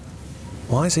there.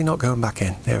 Why is he not going back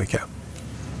in? There we go.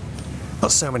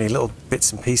 Got so many little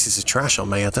bits and pieces of trash on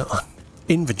me.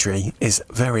 Inventory is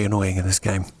very annoying in this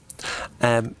game.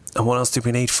 And what else did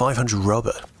we need? 500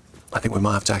 rubber. I think we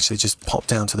might have to actually just pop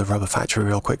down to the rubber factory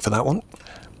real quick for that one.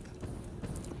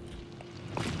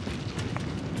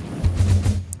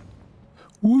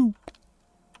 Woo!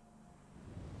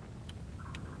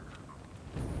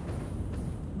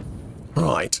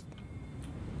 Right.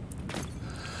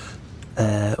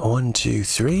 1, 2,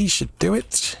 3 should do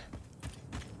it.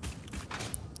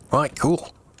 Right,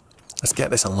 cool. Let's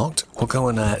get this unlocked. We'll go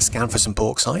and scan for some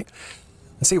bauxite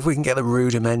and see if we can get the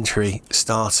rudimentary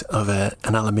start of an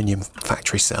aluminium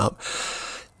factory set up.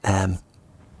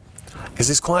 Because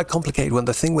it's quite a complicated one.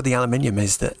 The thing with the aluminium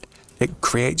is that it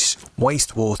creates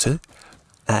wastewater.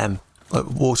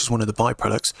 Water is one of the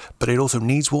byproducts, but it also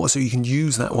needs water, so you can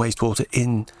use that wastewater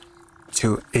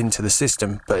into the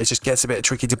system, but it just gets a bit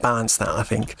tricky to balance that. I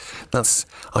think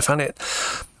I found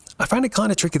it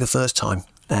kind of tricky the first time,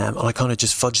 and I kind of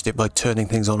just fudged it by turning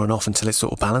things on and off until it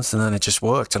sort of balanced, and then it just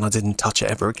worked and I didn't touch it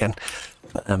ever again.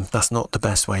 But, that's not the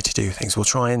best way to do things. We'll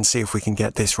try and see if we can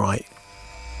get this right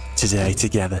today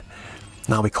together.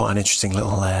 That'll be quite an interesting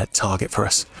little target for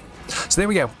us. So there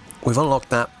we go, we've unlocked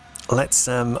that. Let's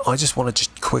I just want to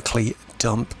just quickly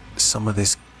dump some of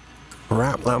this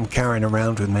crap that I'm carrying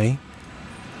around with me.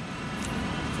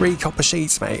 3 copper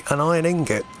sheets, mate, an iron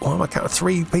ingot. What am I counting?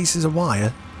 3 pieces of wire.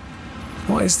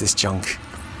 What is this junk?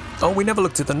 Oh, we never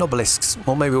looked at the nobelisks.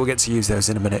 Well, maybe we'll get to use those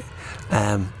in a minute.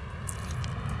 Let me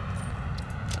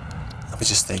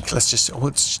just think.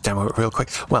 We'll just demo it real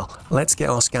quick. Well, let's get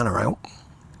our scanner out.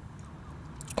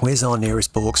 Where's our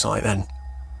nearest bauxite then?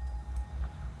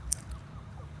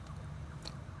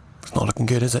 It's not looking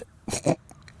good, is it?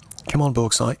 Come on,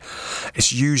 bauxite.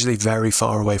 It's usually very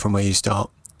far away from where you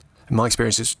start. In my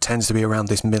experience, it tends to be around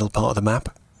this middle part of the map,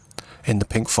 in the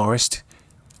pink forest,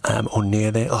 or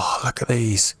near there. Oh, look at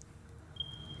these.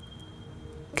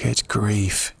 Good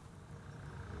grief.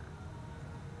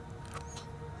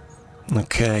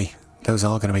 Okay, those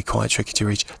are going to be quite tricky to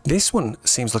reach. This one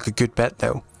seems like a good bet,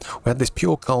 though. We had this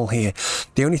pure coal here.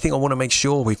 The only thing I want to make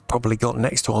sure we've probably got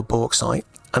next to our bauxite,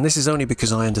 and this is only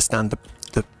because I understand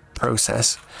the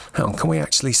process. Hang on, can we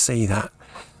actually see that?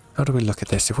 How do we look at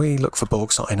this? If we look for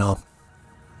bauxite in our...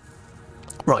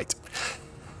 Right.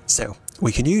 So,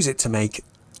 we can use it to make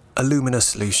alumina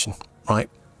solution, right?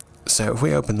 So, if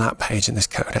we open that page in this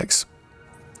codex.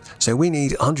 So, we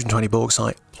need 120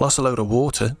 bauxite plus a load of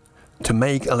water to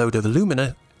make a load of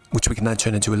alumina, which we can then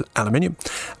turn into aluminium.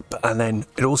 And then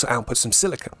it also outputs some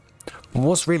silica, And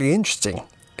what's really interesting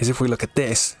is if we look at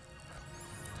this,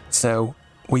 so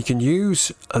we can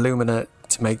use alumina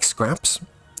to make scraps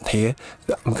here.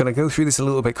 I'm going to go through this a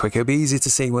little bit quicker. It'll be easier to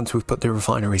see once we've put the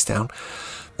refineries down.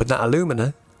 But that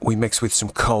alumina we mix with some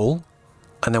coal,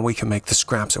 and then we can make the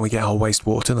scraps, and we get our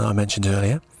wastewater that I mentioned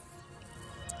earlier.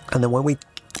 And then when we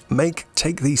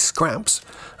take these scraps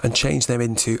and change them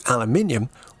into aluminium,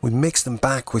 we mix them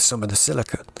back with some of the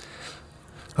silica.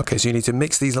 Okay, so you need to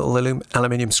mix these little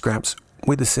aluminium scraps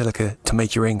with the silica to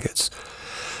make your ingots.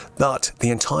 But the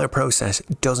entire process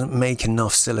doesn't make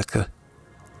enough silica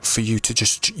for you to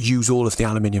just use all of the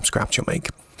aluminium scraps you'll make.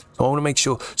 So I want to make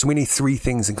sure, so we need three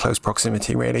things in close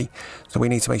proximity really. So we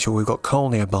need to make sure we've got coal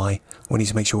nearby, we need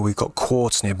to make sure we've got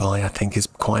quartz nearby, I think is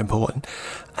quite important,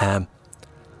 and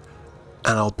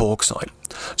our bauxite.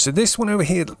 So this one over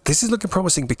here, this is looking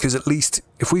promising because at least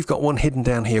if we've got one hidden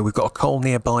down here, we've got a coal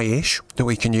nearby-ish that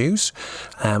we can use,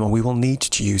 and we will need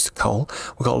to use the coal.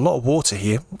 We've got a lot of water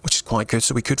here, which is quite good,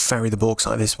 so we could ferry the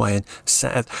bauxite this way and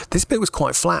set. This bit was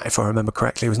quite flat, if I remember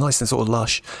correctly. It was nice and sort of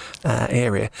lush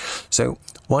area. So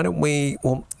why don't we,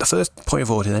 well, the first point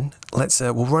of order then, let's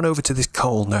we'll run over to this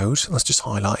coal node. Let's just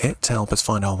highlight it to help us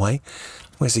find our way.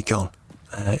 Where's he gone?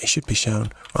 It should be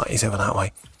shown. Right, he's over that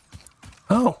way.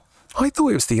 Oh, I thought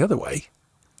it was the other way.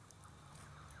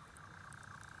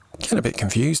 Getting a bit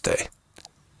confused there.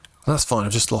 That's fine,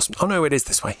 I've just lost... Oh no, it is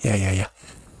this way. Yeah.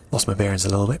 Lost my bearings a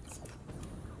little bit.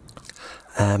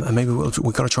 And maybe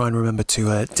we've got to try and remember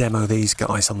to demo these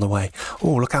guys on the way.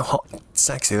 Oh, look how hot,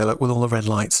 sexy they look with all the red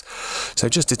lights. So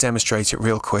just to demonstrate it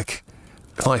real quick,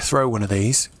 if I throw one of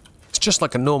these, it's just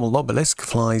like a normal obelisk,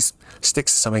 flies,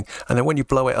 sticks to something, and then when you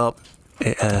blow it up,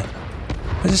 it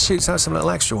just shoots out some little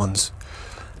extra ones.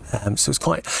 So it's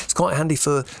quite handy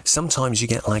for, sometimes you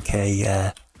get like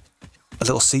a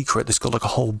little secret that's got like a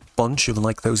whole bunch of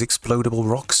like those explodable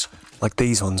rocks, like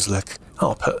these ones look.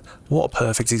 Oh, what a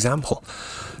perfect example.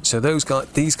 So these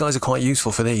guys are quite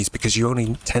useful for these because you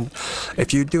only tend,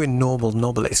 if you're doing normal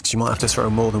obelisks, you might have to throw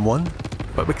more than one.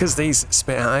 But because these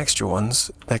spit out extra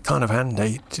ones, they're kind of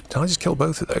handy. Did I just kill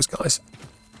both of those guys?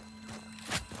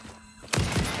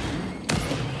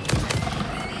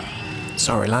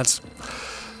 Sorry, lads.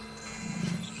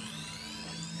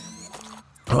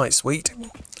 Right, sweet.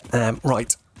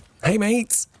 Right. Hey,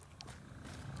 mates.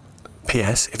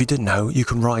 P.S. If you didn't know, you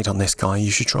can ride on this guy.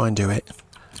 You should try and do it.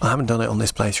 I haven't done it on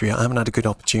this playthrough yet. I haven't had a good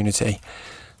opportunity,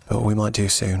 but we might do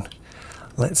soon.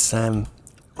 Let's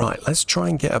right. Let's try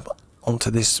and get up onto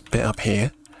this bit up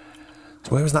here.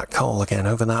 So where was that coal again?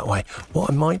 Over that way. What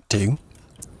I might do,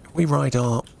 we ride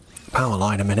our power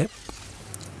line a minute.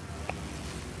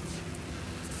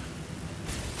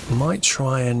 Might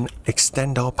try and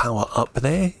extend our power up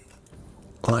there,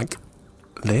 like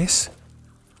this.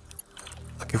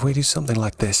 Like if we do something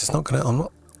like this, it's not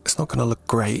gonna look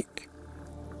great.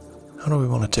 How do we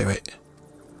want to do it?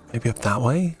 Maybe up that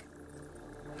way.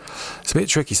 It's a bit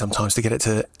tricky sometimes to get it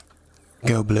to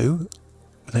go blue.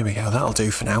 But there we go. That'll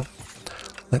do for now.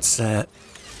 Let's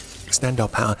extend our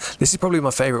power. This is probably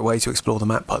my favourite way to explore the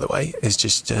map, by the way, is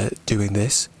just doing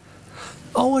this.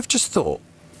 Oh, I've just thought.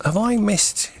 Have I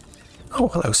missed... Oh,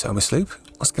 hello, Soma Sloop.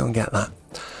 Let's go and get that.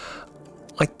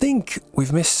 I think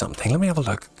we've missed something. Let me have a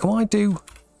look. Can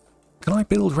I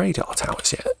build radar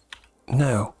towers yet?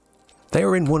 No. They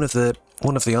were in one of the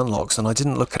unlocks, and I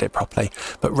didn't look at it properly.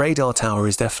 But radar tower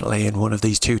is definitely in one of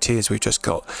these two tiers we've just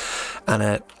got.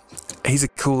 And he's a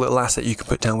cool little asset you can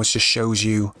put down, which just shows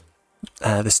you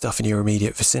the stuff in your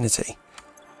immediate vicinity.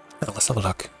 Now, let's have a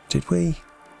look. Did we...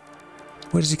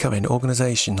 Where does he come in?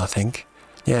 Organisation, I think.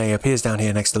 Yeah, he appears down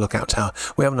here next to the lookout tower.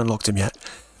 We haven't unlocked him yet.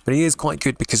 But he is quite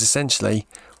good because essentially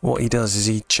what he does is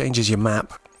he changes your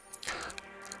map.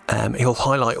 He'll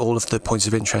highlight all of the points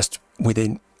of interest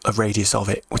within a radius of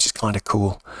it, which is kind of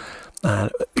cool.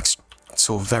 It's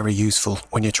sort of very useful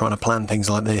when you're trying to plan things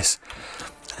like this.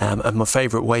 And my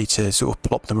favourite way to sort of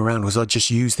plop them around was I'd just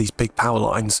use these big power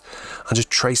lines and just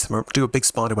trace them, do a big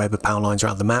spider web of power lines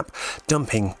around the map,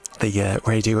 dumping the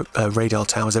radar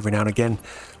towers every now and again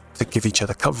to give each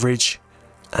other coverage,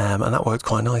 and that worked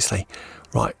quite nicely.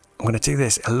 Right, I'm going to do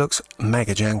this. It looks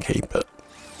mega janky, but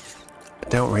I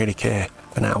don't really care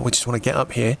for now. We just want to get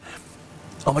up here.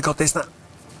 Oh my god, there's that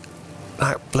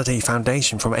bloody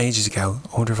foundation from ages ago.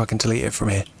 I wonder if I can delete it from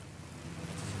here.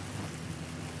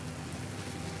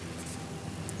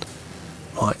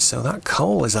 Right, so that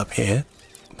coal is up here,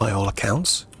 by all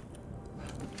accounts.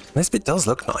 This bit does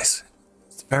look nice.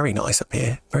 It's very nice up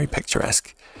here, very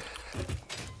picturesque.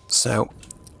 So,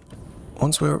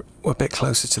 once we're a bit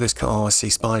closer to this car, oh, I see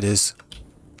spiders.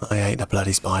 I hate the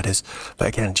bloody spiders. But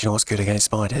again, do you know what's good against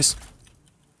spiders?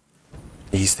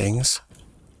 These things.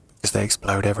 because they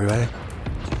explode everywhere.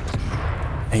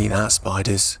 Eat that,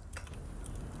 spiders.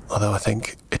 Although I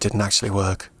think it didn't actually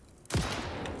work.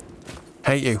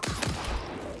 Hate you.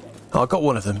 Oh, I got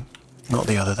one of them. Not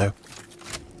the other, though.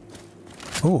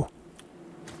 Ooh.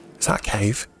 Is that a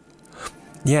cave?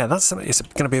 Yeah, it's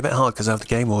going to be a bit hard because I have the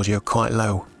game audio quite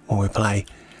low when we play.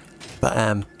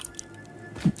 But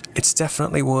it's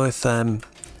definitely worth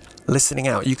listening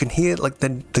out. You can hear like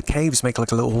the caves make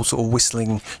like a little sort of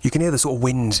whistling. You can hear the sort of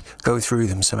wind go through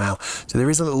them somehow. So there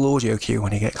is a little audio cue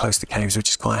when you get close to caves, which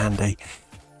is quite handy.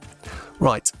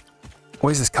 Right,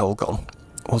 where's this coal gone?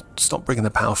 We'll stop bringing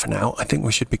the power for now. I think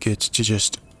we should be good to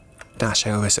just dash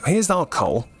over. So here's our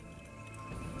coal.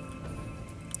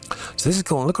 So this is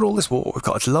cool. Look at all this water we've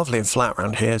got. It's lovely and flat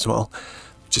around here as well.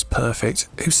 Just perfect.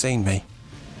 Who's seen me?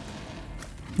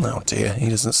 Oh dear, he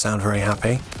doesn't sound very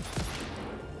happy.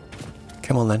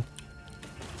 Come on then.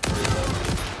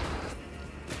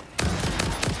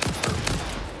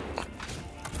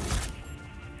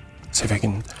 See if I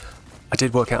can... I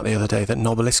did work out the other day that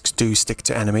nobelisks do stick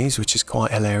to enemies, which is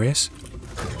quite hilarious.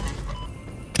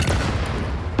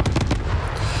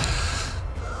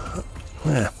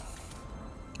 Yeah.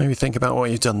 Maybe think about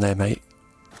what you've done there, mate.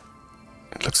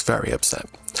 It looks very upset.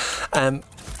 Right.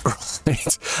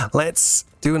 Let's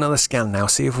do another scan now,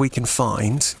 see if we can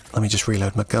find... Let me just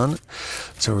reload my gun,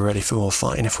 so we're ready for more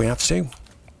fighting if we have to.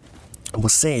 And we'll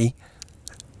see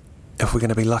if we're going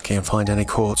to be lucky and find any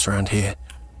quartz around here.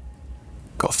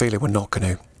 Got a feeling we're not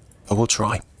going to, but we'll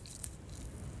try.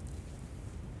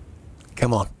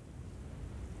 Come on.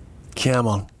 Come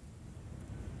on.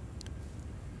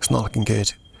 It's not looking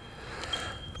good.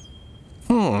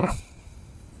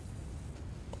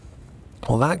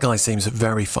 Well, that guy seems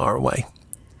very far away,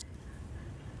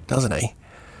 doesn't he?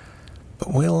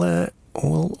 But we'll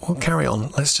carry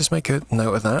on. Let's just make a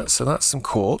note of that. So that's some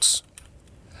quartz.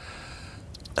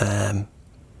 I'll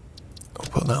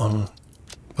put that on.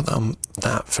 Put that on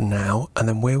that for now. And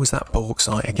then where was that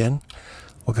bauxite again?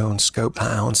 We'll go and scope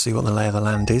that out and see what the lay of the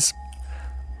land is.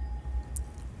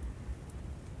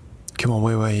 Come on,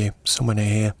 where were you? Somewhere near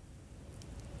here.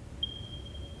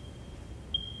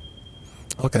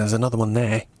 Okay, there's another one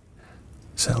there.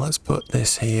 So let's put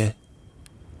this here.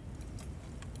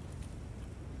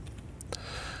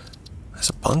 There's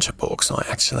a bunch of bauxite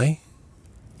actually.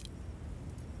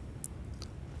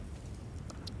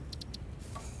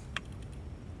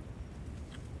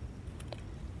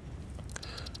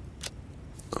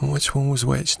 And which one was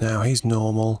which now? He's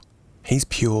normal. He's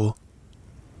pure.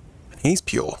 He's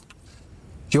pure.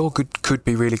 Pure could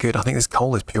be really good. I think this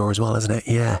coal is pure as well, isn't it?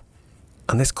 Yeah.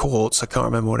 And this quartz, I can't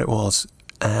remember what it was.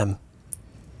 So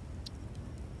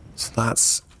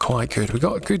that's quite good. We've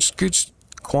got a good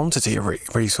quantity of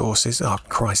resources. Oh,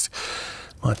 Christ.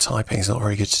 My typing is not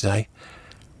very good today.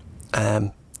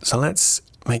 So let's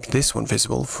make this one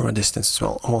visible from a distance as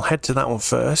well. And we'll head to that one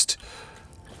first.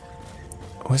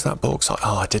 Where's that bauxite?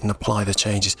 Oh, I didn't apply the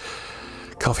changes.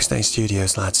 Coffee Stain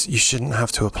Studios, lads. You shouldn't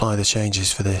have to apply the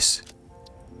changes for this.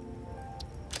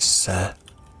 It's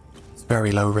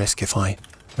very low risk if I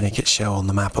make it show on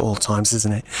the map at all times,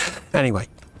 isn't it? Anyway,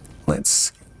 we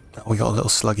got a little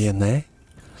sluggy in there.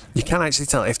 You can actually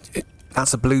tell if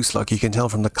that's a blue slug. You can tell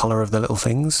from the colour of the little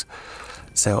things.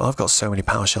 So I've got so many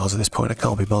power shells at this point I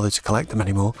can't be bothered to collect them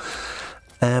anymore.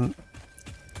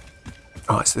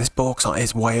 Right, so this bauxite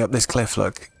is way up this cliff.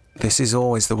 Look, this is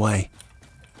always the way.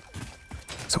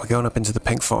 So we're going up into the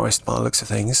pink forest by the looks of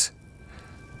things,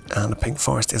 and the pink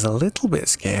forest is a little bit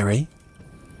scary.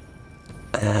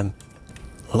 It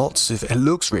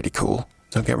looks really cool,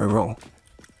 don't get me wrong,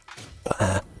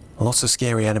 but lots of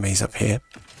scary enemies up here,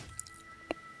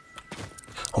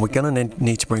 and we're gonna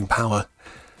need to bring power.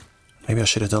 Maybe I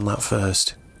should have done that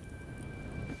first.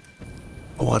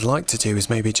 But what I'd like to do is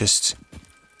maybe just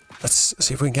let's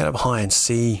see if we can get up high and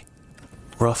see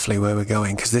roughly where we're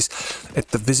going, because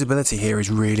the visibility here is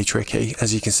really tricky.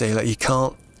 As you can see, like, you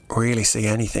can't really see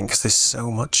anything because there's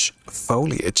so much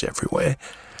foliage everywhere.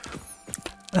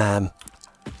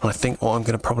 I think what I'm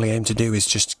going to probably aim to do is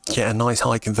just get a nice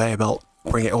high conveyor belt,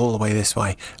 bring it all the way this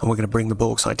way, and we're going to bring the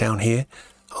bauxite down here.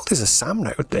 Oh, there's a Sam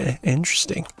node there.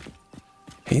 Interesting.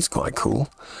 He's quite cool.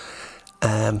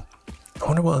 I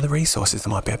wonder what other resources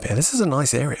there might be up here. This is a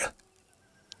nice area.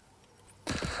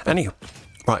 Anywho,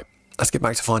 right, let's get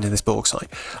back to finding this bauxite.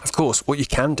 Of course, what you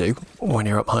can do when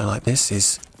you're up high like this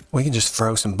is we can just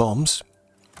throw some bombs.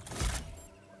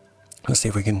 Let's see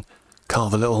if we can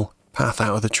carve a little path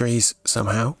out of the trees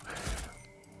somehow.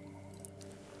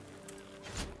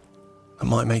 That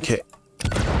might make it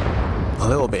a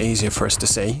little bit easier for us to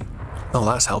see. Oh,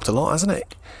 that's helped a lot, hasn't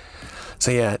it?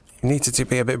 So yeah, You need to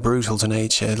be a bit brutal to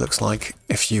nature, it looks like,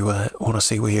 if you want to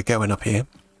see where you're going up here.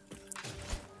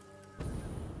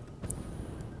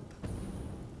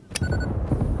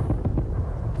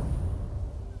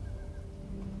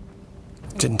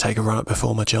 Didn't take a run up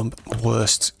before my jump.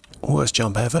 Worst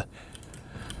jump ever.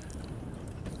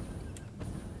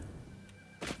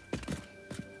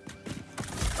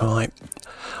 Right,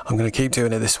 I'm going to keep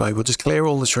doing it this way. We'll just clear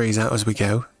all the trees out as we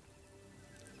go.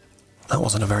 That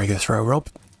wasn't a very good throw, Rob.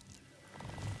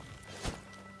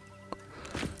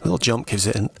 A little jump gives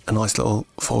it a nice little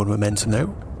forward momentum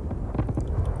though.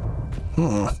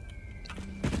 And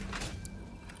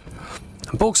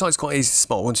bauxite's quite easy to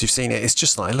spot once you've seen it. It's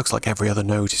just like, it looks like every other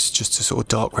node. It's just a sort of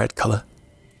dark red colour.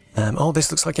 Oh, this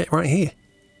looks like it right here.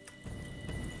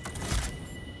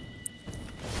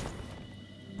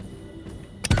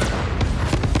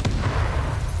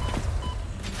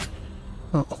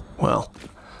 Oh, well,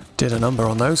 did a number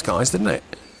on those guys, didn't it?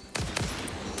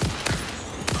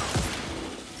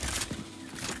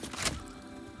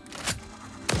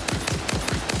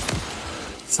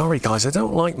 Sorry guys, I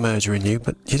don't like murdering you,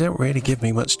 but you don't really give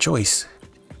me much choice.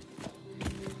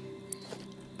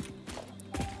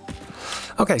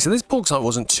 Okay, so this bauxite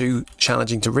wasn't too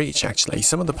challenging to reach actually.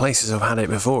 Some of the places I've had it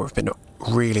before have been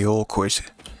really awkward.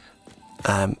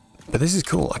 But this is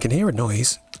cool. I can hear a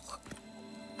noise.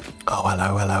 Oh,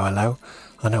 hello, hello, hello.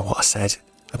 I know what I said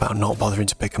about not bothering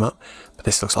to pick them up, but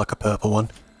this looks like a purple one.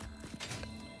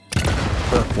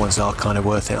 Purple ones are kind of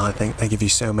worth it, I think. They give you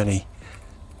so many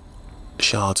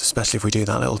shards, especially if we do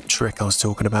that little trick I was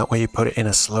talking about where you put it in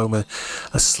a slow-mo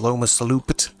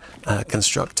saluped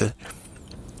constructor.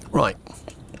 Right.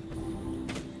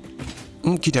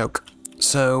 Okie doke.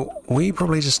 So we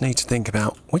probably just need to think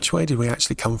about which way did we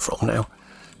actually come from now.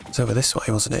 It's over this way,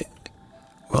 wasn't it?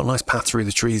 We've got a nice path through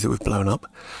the trees that we've blown up.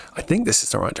 I think this is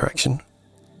the right direction.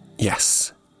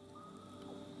 Yes.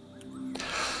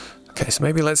 Okay, so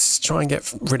maybe let's try and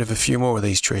get rid of a few more of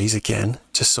these trees again,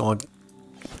 just so it's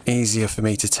easier for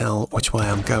me to tell which way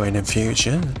I'm going in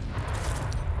future.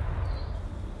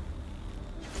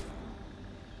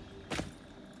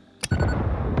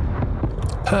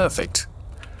 Perfect.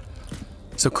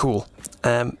 So cool.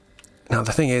 Now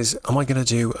the thing is, am I going to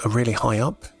do a really high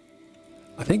up?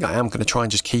 I think I am going to try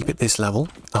and just keep it this level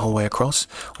the whole way across.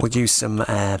 We'll use some, what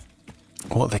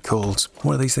are they called?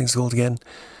 What are these things called again?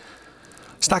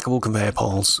 Stackable conveyor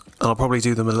poles. And I'll probably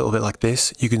do them a little bit like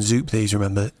this. You can zoop these,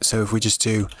 remember. So if we just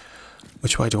do,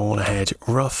 which way do I want to head?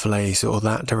 Roughly sort of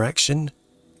that direction.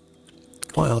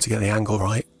 Quite hard to get the angle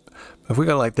right. But if we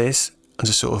go like this, and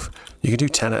just sort of, you can do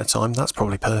 10 at a time. That's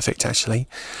probably perfect, actually.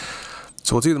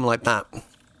 So we'll do them like that.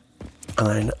 And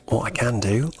then what I can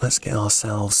do, let's get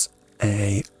ourselves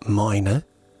a miner.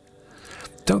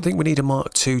 Don't think we need a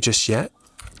Mark II just yet.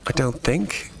 I don't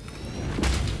think.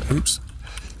 Oops.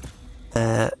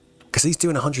 Because he's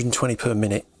doing 120 per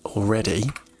minute already.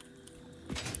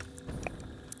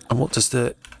 And what does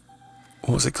the...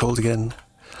 what's it called again?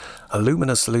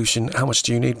 Alumina solution. How much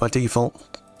do you need by default?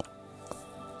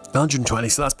 120,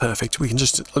 so that's perfect. We can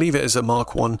just leave it as a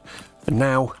Mark I for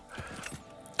now.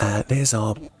 There's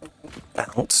our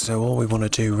belt. So all we want to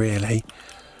do really...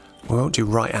 we won't do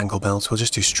right angle belts, we'll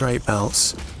just do straight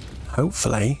belts.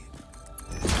 Hopefully,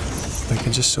 we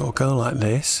can just sort of go like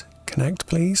this. Connect,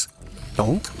 please.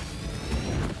 Donk.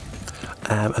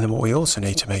 And then what we also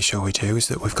need to make sure we do is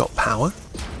that we've got power.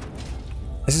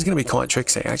 This is going to be quite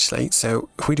tricksy, actually. So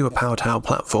if we do a power tower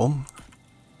platform...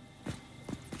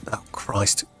 oh,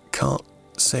 Christ. Can't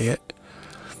see it.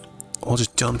 We'll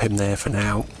just dump him there for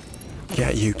now.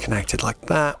 Get you connected like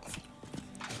that.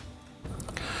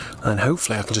 And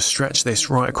hopefully I can just stretch this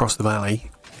right across the valley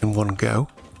in one go.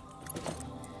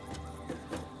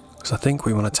 Because I think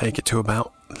we want to take it to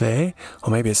about there. Or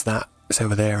maybe it's that. It's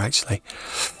over there, actually.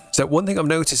 So one thing I've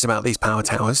noticed about these power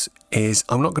towers is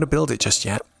I'm not going to build it just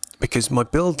yet. Because my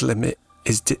build limit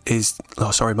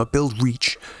my build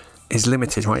reach is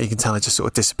limited, right? You can tell it just sort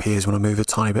of disappears when I move a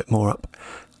tiny bit more up.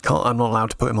 I'm not allowed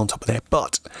to put him on top of there.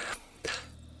 But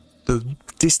the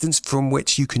distance from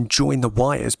which you can join the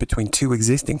wires between two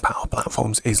existing power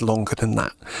platforms is longer than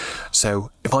that.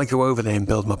 So if I go over there and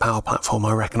build my power platform,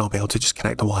 I reckon I'll be able to just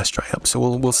connect the wire straight up. So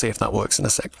we'll see if that works in a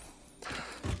sec.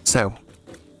 So,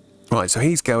 right, so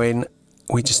he's going.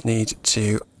 We just need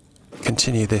to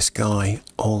continue this guy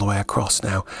all the way across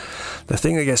now. The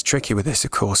thing that gets tricky with this,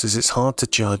 of course, is it's hard to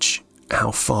judge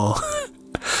how far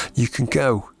you can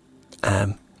go.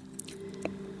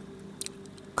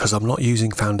 Because I'm not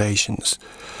using foundations,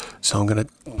 so I'm going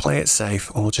to play it safe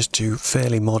and we'll just do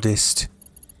fairly modest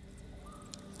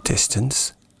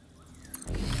distance.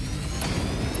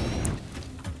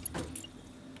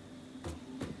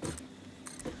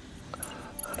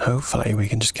 hopefully we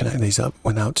can just connect these up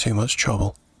without too much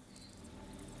trouble.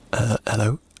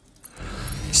 Hello?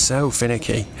 So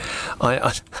finicky.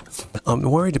 I'm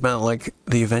worried about like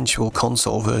the eventual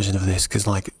console version of this, because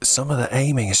like some of the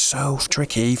aiming is so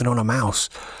tricky even on a mouse.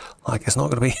 Like it's not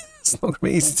gonna be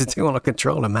easy to do on a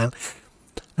controller, man.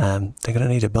 They're gonna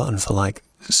need a button for like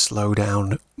slow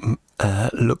down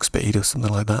look speed or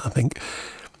something like that, I think.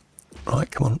 Right,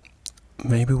 come on.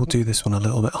 Maybe we'll do this one a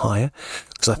little bit higher,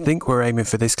 because I think we're aiming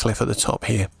for this cliff at the top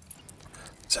here.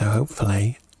 So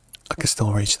hopefully I can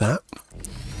still reach that.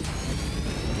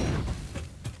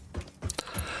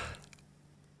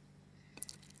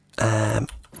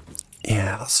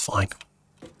 Yeah, that's fine.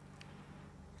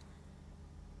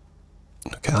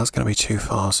 Okay, that's going to be too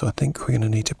far, so I think we're going to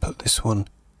need to put this one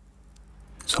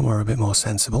somewhere a bit more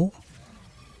sensible.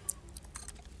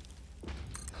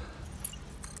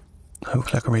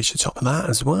 Hopefully I can reach the top of that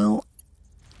as well.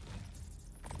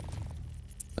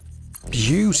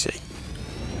 Beauty.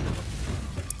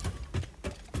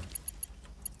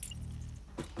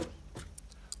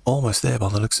 Almost there by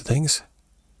the looks of things.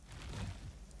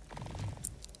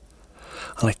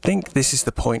 And I think this is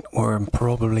the point where I'm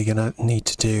probably going to need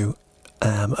to do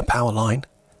a power line.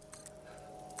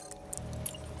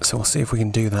 So we'll see if we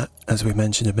can do that, as we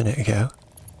mentioned a minute ago.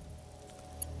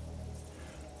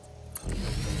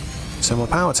 So my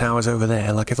power tower's over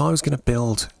there. Like if I was going to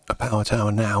build a power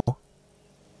tower now...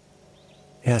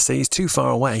 Yeah, see, it's too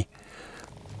far away.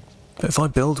 But if I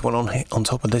build one on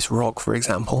top of this rock, for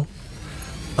example,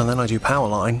 and then I do power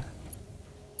line...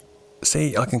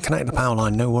 See, I can connect the power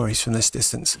line, no worries, from this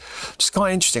distance. Which is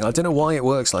quite interesting. I don't know why it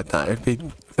works like that. It'd be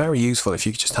very useful if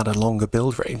you just had a longer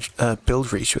build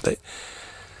reach with it.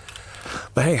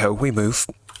 But hey ho, we move.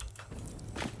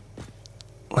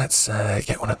 Let's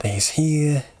get one of these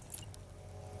here.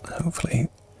 Hopefully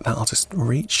that'll just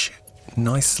reach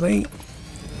nicely.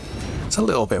 It's a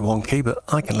little bit wonky, but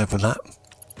I can live with that.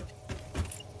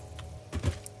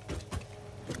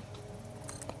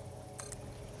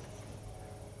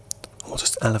 We'll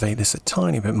just elevate this a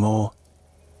tiny bit more.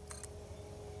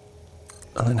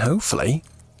 And then hopefully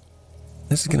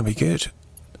this is going to be good.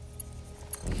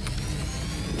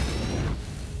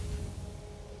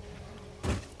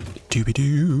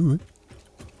 Doobie-doo.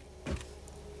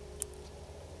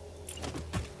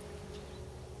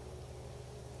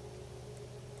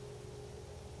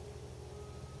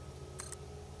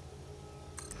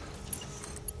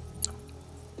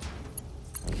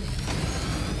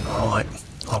 Right,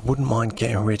 I wouldn't mind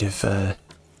getting rid of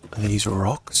these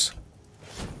rocks.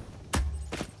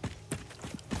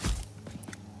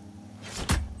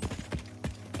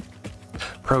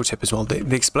 Pro tip as well,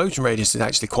 the explosion radius is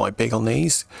actually quite big on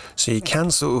these, so you can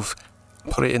sort of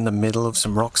put it in the middle of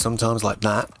some rocks sometimes like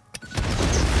that,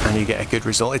 and you get a good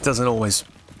result. It doesn't always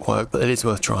work, but it is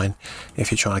worth trying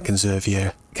if you're trying to conserve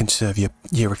your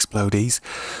explodies.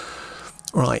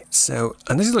 Right, so,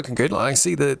 and this is looking good. Like, I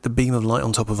see the beam of light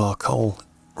on top of our coal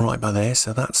right by there,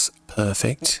 so that's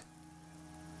perfect.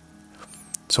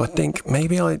 So I think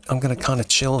maybe I'm going to kind of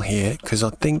chill here, because I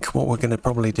think what we're going to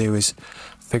probably do is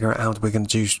figure out how we're going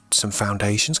to do some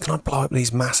foundations. Can I blow up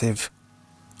these massive...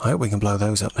 I hope we can blow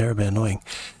those up. They're a bit annoying.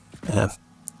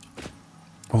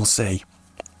 We'll see.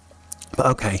 But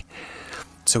okay,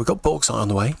 so we've got bauxite on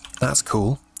the way. That's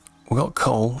cool. We've got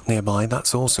coal nearby.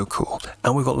 That's also cool.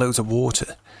 And we've got loads of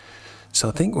water. So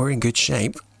I think we're in good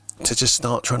shape to just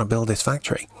start trying to build this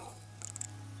factory.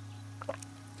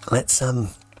 Let's...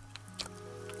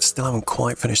 Still haven't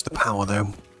quite finished the power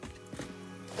though.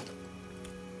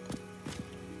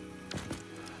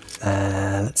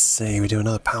 Let's see, we do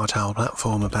another power tower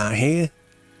platform about here.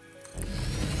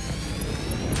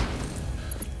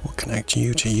 We'll connect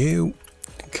you to you.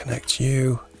 Connect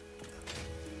you.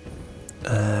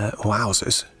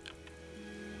 Wowzers.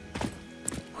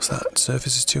 What's that?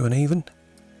 Surface is too uneven.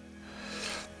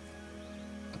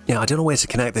 Yeah, I don't know where to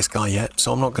connect this guy yet,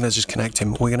 so I'm not going to just connect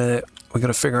him. We're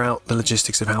gonna figure out the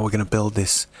logistics of how we're going to build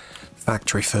this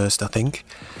factory first, I think.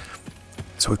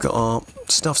 So we've got our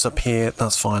stuffs up here,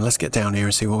 that's fine. Let's get down here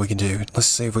and see what we can do. Let's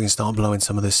see if we can start blowing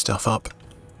some of this stuff up.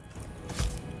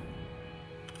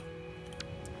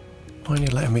 Why aren't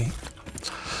you letting me?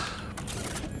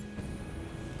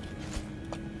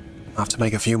 I have to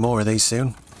make a few more of these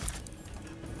soon.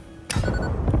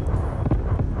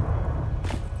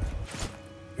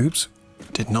 Oops,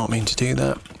 did not mean to do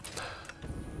that.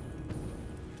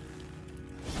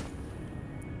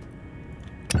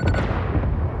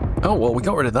 Oh, well, we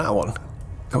got rid of that one.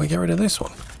 Can we get rid of this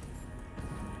one?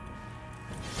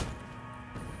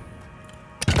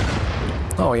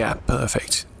 Oh, yeah,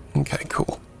 perfect. Okay,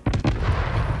 cool.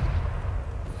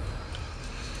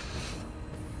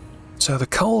 So the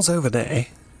coal's over there.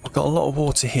 We've got a lot of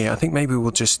water here. I think maybe we'll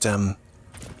just that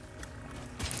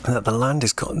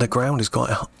the ground is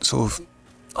quite sort of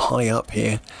high up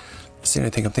here. That's the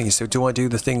only thing I'm thinking. So do I do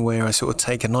the thing where I sort of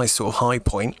take a nice sort of high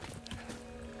point,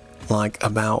 like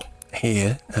about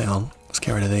here? Hang on, let's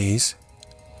get rid of these.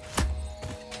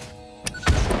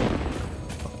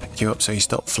 I'll pick you up so you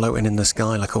stop floating in the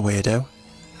sky like a weirdo.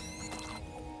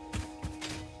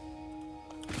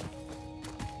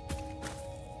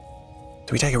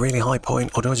 Do we take a really high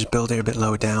point, or do I just build it a bit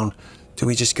lower down? Do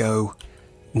we just go,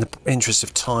 in the interest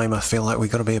of time, I feel like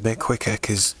we've got to be a bit quicker,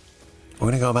 because we're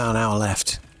going to go about an hour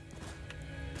left.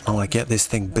 I want to get this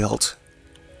thing built.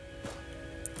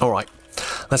 Alright,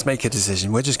 let's make a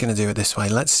decision. We're just going to do it this way.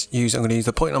 I'm going to use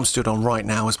the point I'm stood on right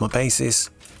now as my basis.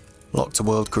 Lock to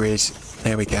world grid.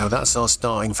 There we go. That's our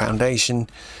starting foundation.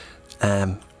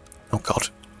 Oh god.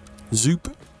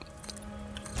 Zoop.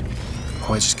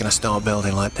 We're just going to start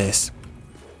building like this.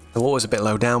 The water's a bit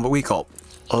low down, but we got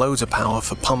loads of power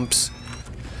for pumps.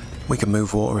 We can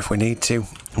move water if we need to.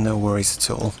 No worries at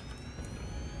all.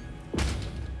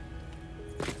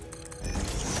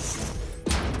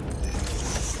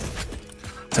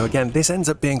 So again, this ends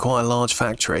up being quite a large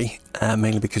factory,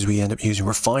 mainly because we end up using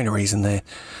refineries and they're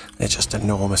just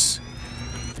enormous.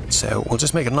 So we'll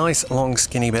just make a nice long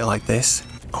skinny bit like this.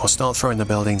 I'll start throwing the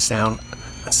buildings down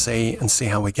and see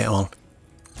how we get on.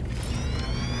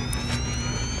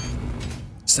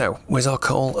 So, where's our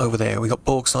coal? Over there. We got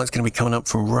bauxite's going to be coming down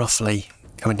from roughly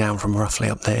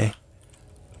up there.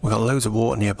 We've got loads of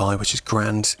water nearby, which is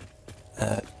grand.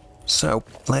 So,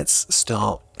 let's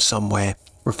start somewhere.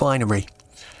 Refinery.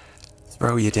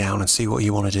 Throw you down and see what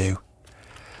you want to do.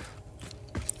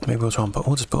 Maybe we'll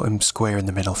just put him square in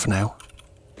the middle for now.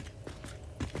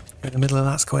 In the middle of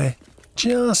that square?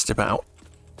 Just about.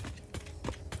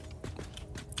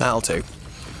 That'll do.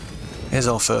 Here's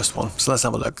our first one. So let's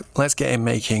have a look. Let's get him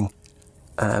making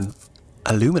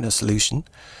alumina solution.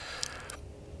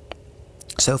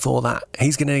 So for that,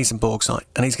 he's going to need some bauxite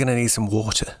and he's going to need some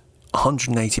water.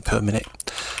 180 per minute.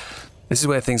 This is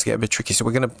where things get a bit tricky. So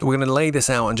we're going to lay this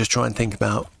out and just try and think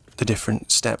about the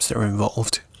different steps that are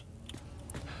involved.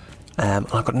 I've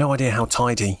got no idea how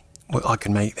tidy I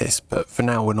can make this, but for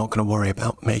now we're not going to worry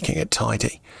about making it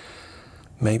tidy.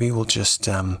 Maybe we'll just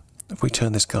if we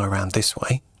turn this guy around this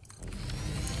way.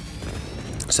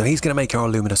 So he's going to make our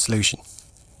alumina solution,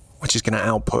 which is going to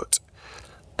output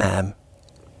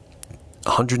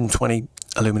 120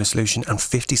 alumina solution and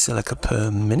 50 silica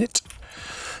per minute.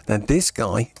 Then this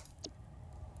guy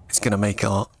is going to make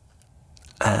our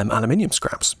aluminium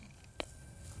scraps.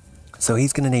 So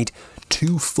he's going to need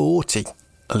 240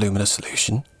 alumina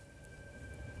solution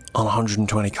on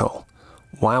 120 coal.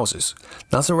 Wowzers.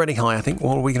 That's already high. I think,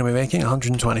 what are we going to be making?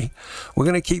 120. We're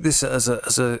going to keep this as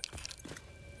a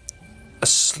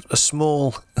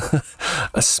small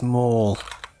a small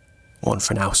one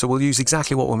for now. So we'll use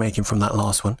exactly what we're making from that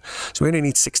last one. So we only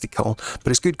need 60 coal, but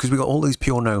it's good because we've got all these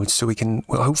pure nodes, so we can,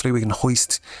 well, hopefully we can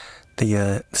hoist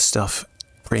the stuff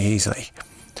pretty easily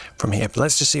from here. But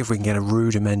let's just see if we can get a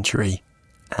rudimentary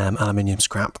aluminium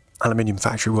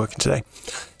factory working today.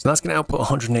 So that's going to output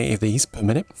 180 of these per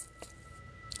minute.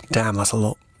 Damn, that's a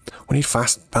lot. We need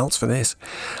fast belts for this.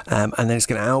 And then it's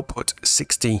going to output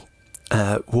 60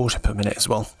 water per minute as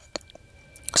well.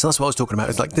 So that's what I was talking about.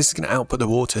 It's like this is going to output the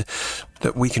water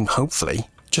that we can hopefully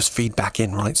just feed back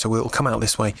in, right? So it'll come out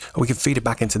this way, and we can feed it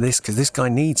back into this because this guy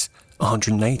needs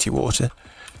 180 water.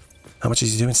 How much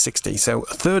is he doing? 60. So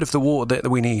a third of the water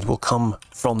that we need will come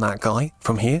from that guy,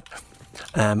 from here.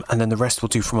 And then the rest we'll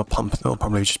do from a pump. That'll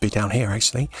probably just be down here,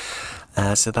 actually.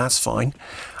 So that's fine.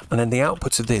 And then the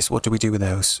outputs of this, what do we do with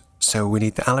those? So we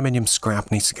need the aluminium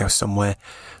scrap needs to go somewhere.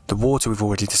 The water we've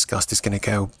already discussed is going to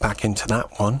go back into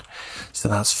that one. So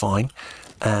that's fine.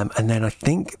 And then I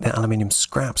think the aluminium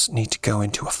scraps need to go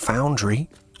into a foundry.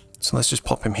 So let's just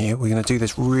pop him here. We're going to do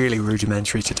this really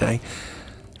rudimentary today.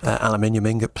 Aluminium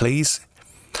ingot, please.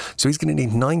 So he's going to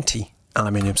need 90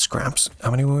 aluminium scraps. How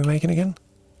many were we making again?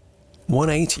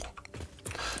 180.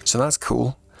 So that's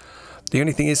cool. The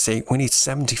only thing is, see, we need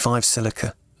 75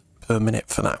 silica per minute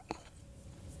for that.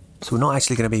 So we're not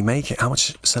actually going to be making... How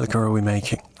much silica are we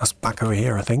making? That's back over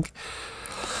here, I think.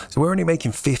 So we're only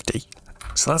making 50.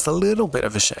 So that's a little bit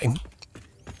of a shame.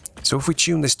 So if we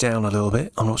tune this down a little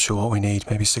bit, I'm not sure what we need.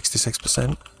 Maybe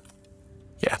 66%.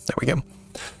 Yeah, there we go.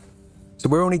 So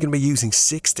we're only going to be using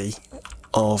 60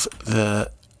 of the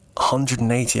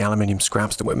 180 aluminium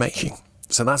scraps that we're making.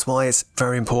 So that's why it's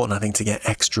very important, I think, to get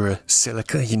extra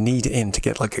silica. You need it in to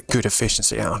get like a good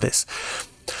efficiency out of this.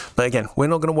 But again, we're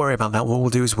not going to worry about that. What we'll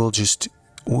do is we'll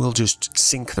we'll just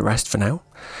sink the rest for now.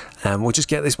 We'll just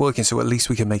get this working so at least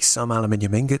we can make some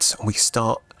aluminium ingots and we can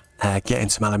start getting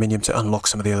some aluminium to unlock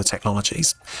some of the other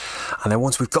technologies. And then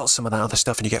once we've got some of that other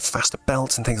stuff and you get faster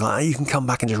belts and things like that, you can come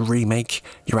back and just remake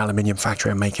your aluminium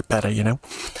factory and make it better, you know.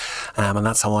 And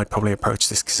that's how I'd probably approach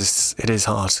this, because it is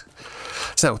hard.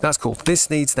 So that's cool. This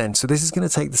needs then, so this is going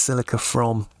to take the silica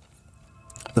from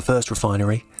the first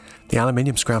refinery, the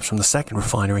aluminium scraps from the second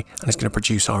refinery, and it's going to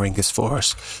produce our ingots for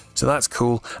us. So that's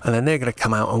cool. And then they're going to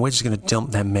come out and we're just going to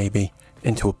dump them maybe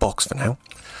into a box for now.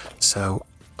 So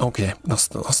okay,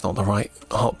 that's not the right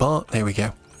hotbar. There we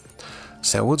go.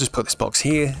 So we'll just put this box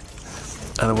here,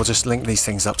 and then we'll just link these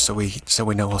things up so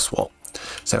we know what's what.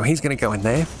 So he's going to go in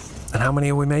there. And how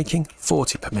many are we making?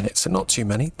 40 per minute. So not too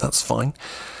many. That's fine.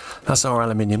 That's our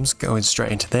aluminiums going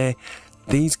straight into there.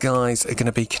 These guys are going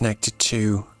to be connected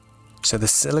to. So the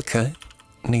silica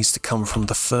needs to come from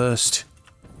the first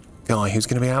guy who's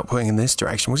going to be outputting in this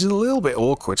direction, which is a little bit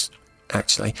awkward.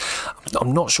 Actually,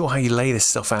 I'm not sure how you lay this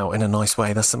stuff out in a nice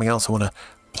way. That's something else I want to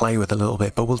play with a little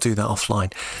bit, but we'll do that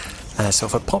offline. So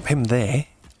if I pop him there,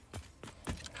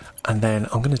 and then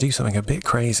I'm going to do something a bit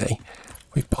crazy.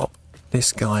 We pop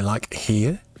this guy like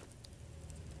here,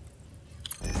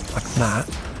 like that.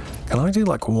 Can I do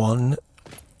like one?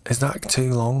 Is that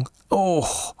too long?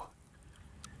 Oh,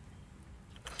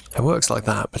 it works like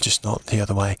that, but just not the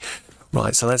other way.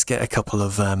 Right, so let's get a couple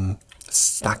of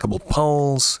stackable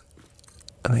poles.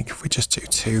 I think if we just do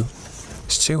 2,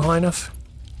 is 2 high enough?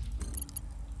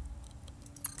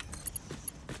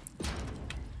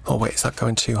 Oh wait, is that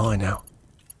going too high now?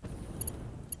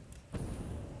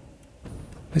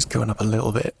 It's going up a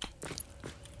little bit.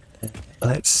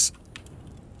 Let's...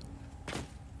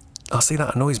 I'll see,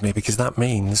 that annoys me because that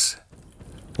means...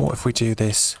 What if we do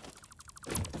this?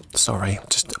 Sorry,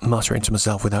 just muttering to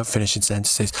myself without finishing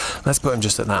sentences. Let's put him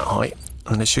just at that height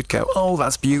and it should go. Oh,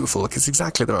 that's beautiful. Look, it's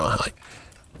exactly the right height.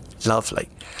 Lovely.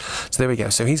 So there we go.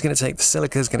 So he's going to take the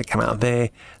silica, is going to come out of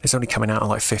there. It's only coming out at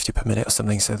like 50 per minute or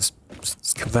something. So this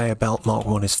conveyor belt Mark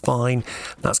 1 is fine.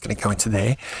 That's going to go into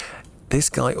there. This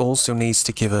guy also needs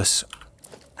to give us...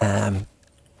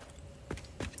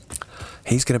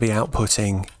 he's going to be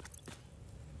outputting...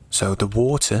 So the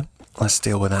water, let's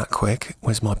deal with that quick.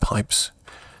 Where's my pipes?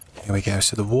 Here we go.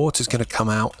 So the water's going to come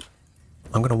out.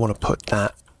 I'm going to want to put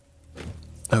that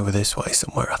over this way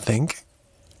somewhere, I think.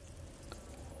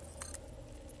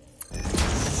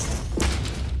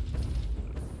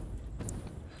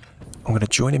 I'm going to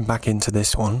join him back into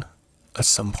this one at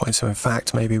some point. So in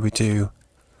fact, maybe we do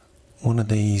one of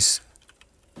these.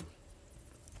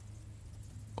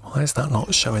 Why is that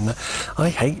not showing that? I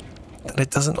hate that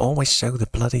it doesn't always show the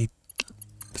bloody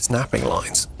snapping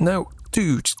lines. No,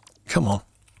 dude, come on.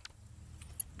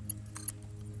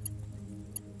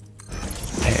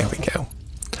 There we go.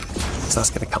 So that's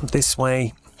going to come this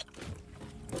way.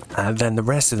 And then the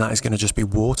rest of that is going to just be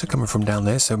water coming from down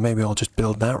there. So maybe I'll just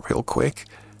build that real quick.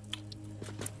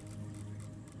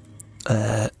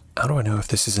 How do I know if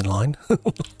this is in line?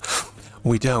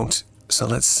 We don't. So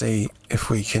let's see if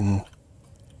we can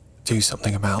do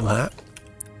something about that.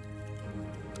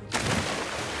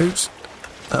 Oops.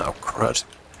 Oh, crud.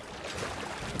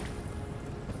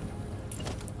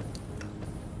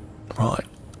 Right.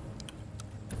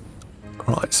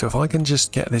 Right, so if I can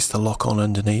just get this to lock on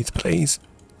underneath, please.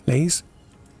 Please.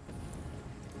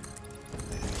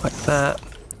 Like that.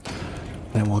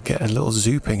 Then we'll get a little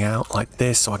zooping out like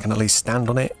this so I can at least stand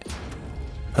on it.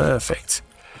 Perfect.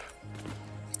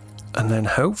 And then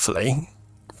hopefully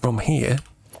from here,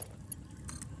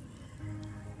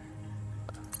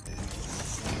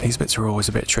 these bits are always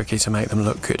a bit tricky to make them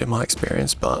look good in my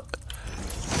experience, but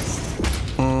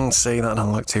see, that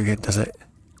doesn't look too good, does it?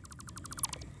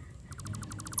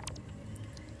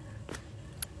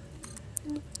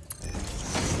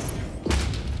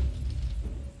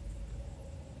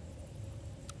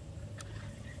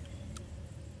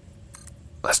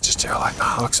 Let's just do it like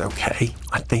that. Looks okay,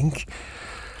 I think.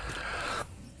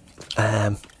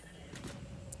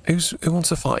 Who wants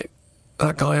to fight?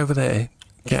 That guy over there?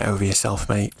 Get over yourself,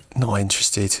 mate. Not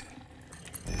interested.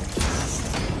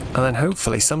 And then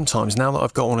hopefully sometimes, now that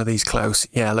I've got one of these close,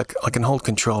 yeah, look, I can hold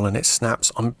control and it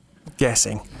snaps. I'm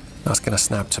guessing that's going to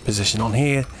snap to position on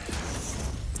here.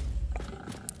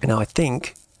 Now I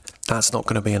think that's not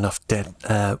going to be enough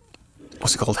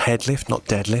what's it called? Head lift, not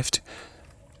deadlift.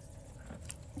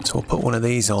 So we'll put one of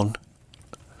these on.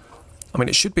 I mean,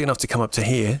 it should be enough to come up to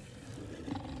here.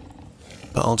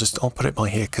 But I'll put it by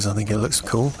here because I think it looks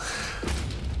cool.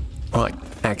 Right,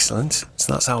 excellent.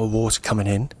 So that's our water coming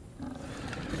in.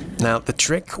 Now the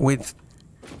trick with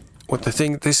the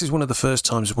thing, this is one of the first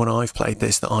times when I've played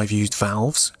this that I've used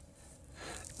valves.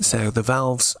 So the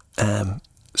valves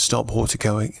stop water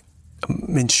going,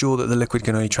 ensure that the liquid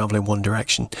can only travel in one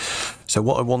direction. So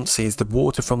what I want to see is the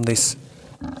water from this...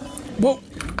 Whoa!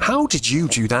 How did you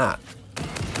do that?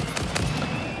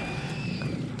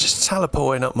 Just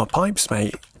teleporting up my pipes,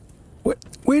 mate.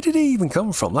 Where did he even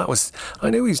come from? That was... I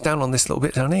knew he was down on this little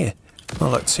bit down here. Oh,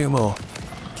 look, 2 more.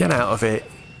 Get out of it.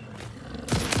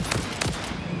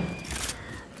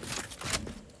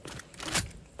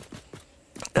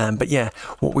 But yeah,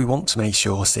 what we want to make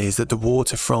sure is that the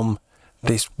water from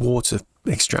this water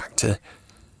extractor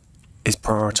is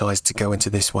prioritised to go into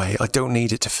this way. I don't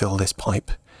need it to fill this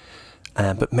pipe.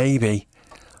 But maybe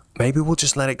we'll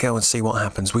just let it go and see what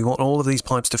happens. We want all of these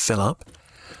pipes to fill up.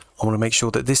 I want to make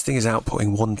sure that this thing is outputting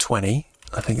 120.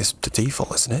 I think it's the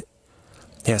default, isn't it?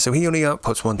 Yeah, so he only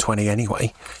outputs 120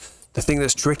 anyway. The thing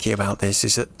that's tricky about this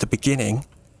is at the beginning,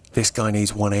 this guy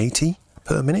needs 180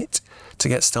 per minute to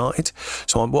get started.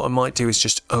 So what I might do is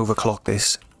just overclock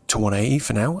this to 180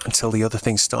 for now until the other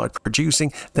thing started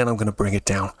producing. Then I'm going to bring it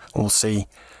down and we'll see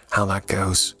how that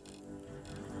goes.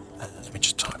 Let me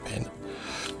just type in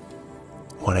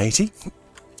 180.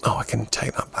 Oh, I can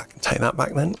take that back and take that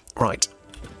back then. Right.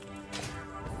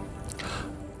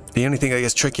 The only thing that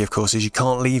gets tricky, of course, is you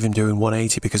can't leave him doing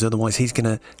 180 because otherwise he's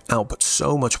going to output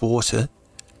so much water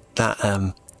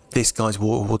that this guy's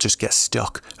water will just get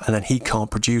stuck and then he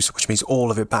can't produce, which means all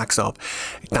of it backs up.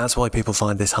 That's why people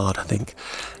find this hard, I think.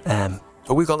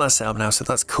 But we've got that set up now, so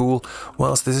that's cool. What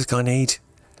else does this guy need?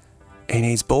 He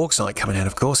needs bauxite coming in,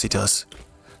 of course he does.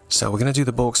 So we're going to do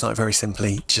the bauxite very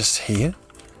simply just here.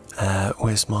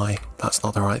 Where's my... That's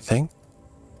not the right thing.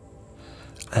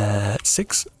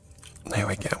 6. There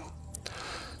we go.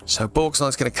 So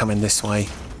bauxite's going to come in this way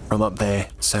from up there.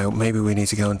 So maybe we need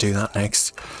to go and do that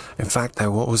next. In fact, though,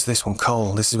 what was this one?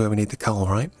 Coal. This is where we need the coal,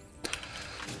 right?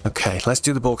 Okay, let's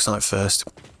do the bauxite first.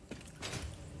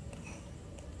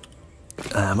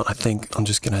 I think I'm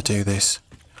just going to do this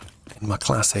in my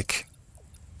classic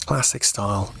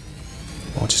style.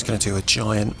 We're just going to do a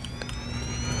giant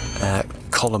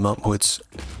column upwards.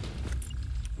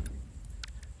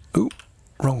 Ooh,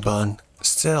 wrong button.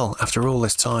 Still, after all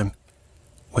this time,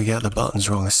 we get the buttons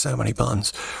wrong. There's so many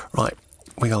buttons. Right,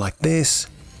 we go like this.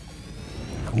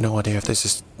 I have no idea if this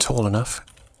is tall enough.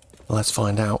 Let's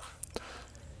find out.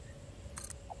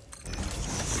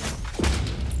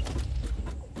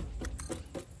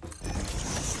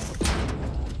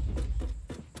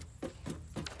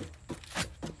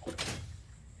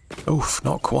 Oof,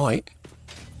 not quite.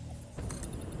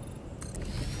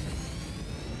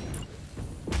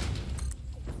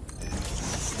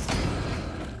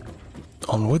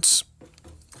 Onwards.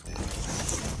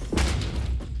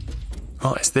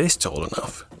 Right, is this tall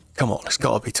enough? Come on, it's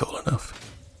got to be tall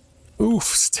enough. Oof,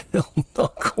 still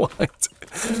not quite.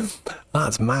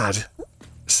 That's mad.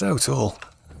 So tall.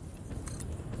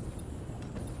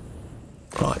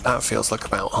 Right, that feels like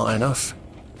about high enough.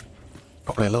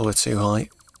 Probably a little bit too high.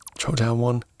 Drop down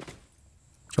one.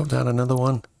 Drop down another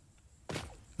one.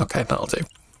 Okay, that'll do.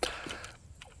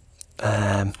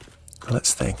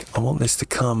 Let's think. I want this to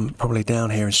come probably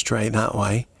down here and straight that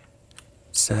way.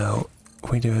 So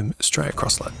we do him straight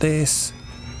across like this.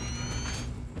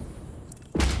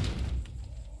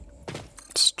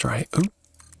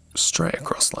 Straight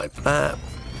across like that.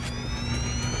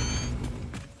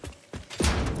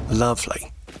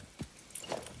 Lovely.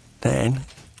 Then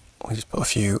we just put a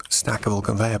few stackable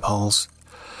conveyor poles.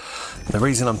 The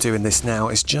reason I'm doing this now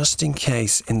is just in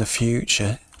case in the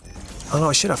future... Oh no,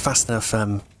 I should have fast enough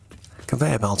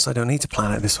conveyor belts. I don't need to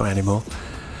plan it this way anymore.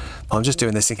 But I'm just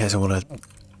doing this in case I want to,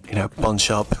 you know,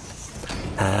 bunch up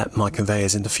my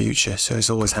conveyors in the future. So it's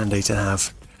always handy to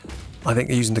have. I think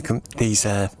using these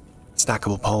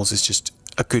stackable poles is just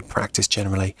a good practice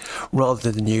generally,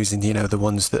 rather than using, you know, the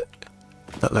ones that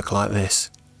look like this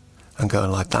and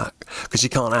going like that, because you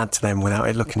can't add to them without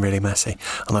it looking really messy.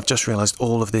 And I've just realised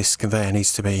all of this conveyor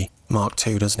needs to be Mark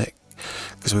II, doesn't it?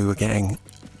 Because we were getting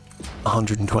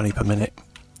 120 per minute.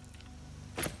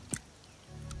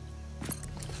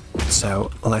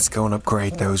 So let's go and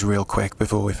upgrade those real quick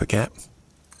before we forget.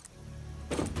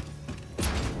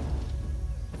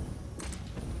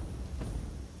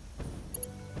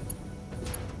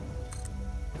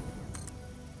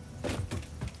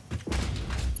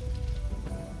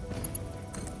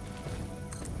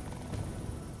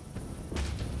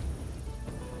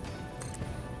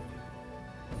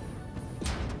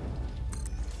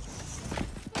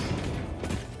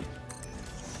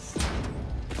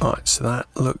 Right, so that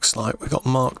looks like we've got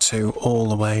Mark II all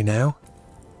the way now.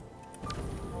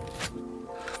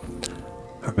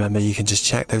 Remember, you can just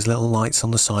check those little lights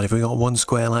on the side. If we've got one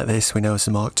square like this, we know it's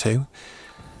a Mark II.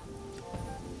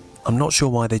 I'm not sure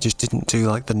why they just didn't do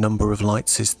like the number of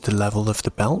lights is the level of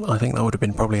the belt. I think that would have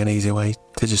been probably an easier way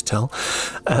to just tell.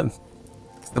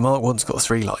 The Mark 1's got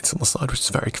 3 lights on the side, which is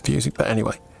very confusing. But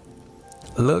anyway,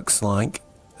 looks like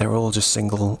they're all just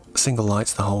single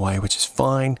lights the whole way, which is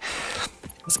fine.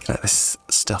 Let's get this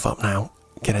stuff up now.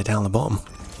 Get it down the bottom.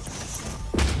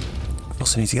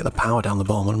 Also need to get the power down the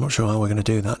bottom. I'm not sure how we're going to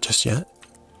do that just yet.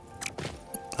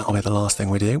 That'll be the last thing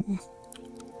we do.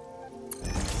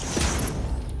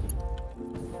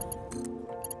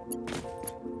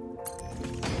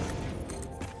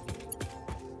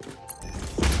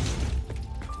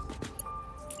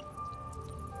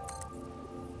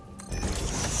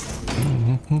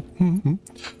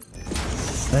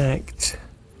 Perfect.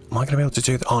 Am I going to be able to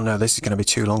do that? Oh no, this is going to be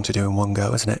too long to do in one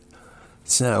go, isn't it?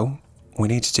 So, we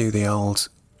need to do the old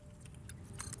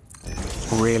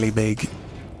really big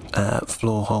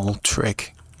floor hole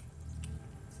trick.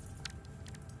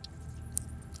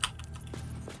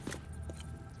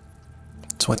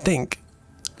 So I think,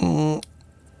 I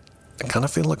kind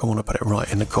of feel like I want to put it right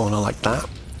in the corner like that.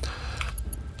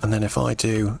 And then if I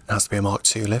do, it has to be a Mark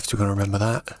II lift, we're going to remember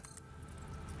that.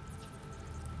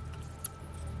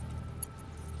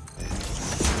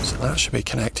 So that should be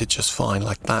connected just fine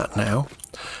like that now.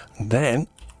 And then,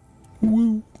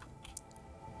 woo,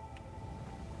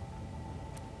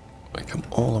 we come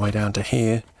all the way down to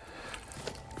here.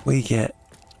 We get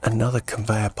another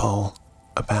conveyor pole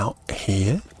about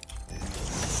here.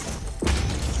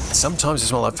 Sometimes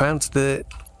as well, I found that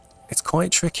it's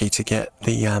quite tricky to get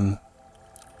the,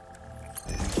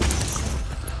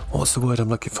 what's the word I'm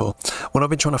looking for? When I've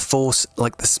been trying to force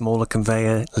like the smaller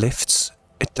conveyor lifts,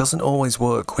 it doesn't always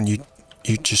work when you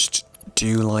just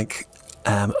do like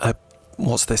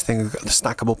what's this thing, the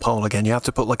stackable pole again. You have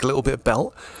to put like a little bit of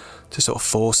belt to sort of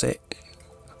force it.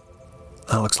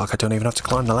 That looks like I don't even have to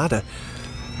climb the ladder.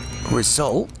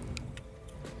 Result,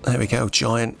 there we go,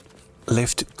 giant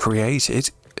lift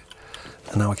created.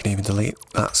 And now we can even delete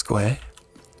that square.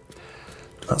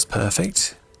 That's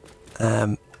perfect.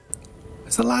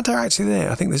 Is the ladder actually there?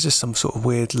 I think there's just some sort of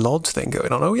weird LOD thing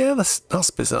going on. Oh yeah,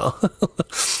 that's bizarre.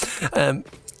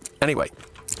 Anyway,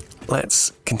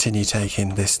 let's continue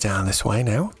taking this down this way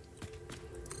now.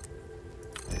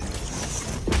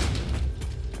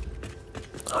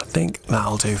 I think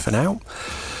that'll do for now.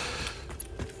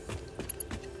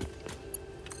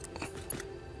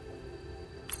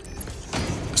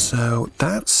 So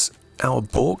that's our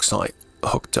bauxite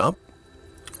hooked up.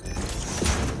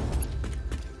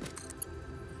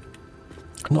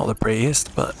 Not the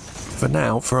prettiest, but for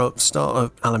now, for a start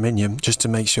of aluminium, just to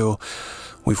make sure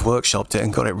we've workshopped it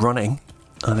and got it running,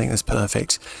 I think that's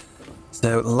perfect.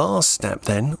 So last step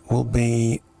then will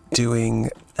be doing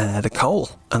the coal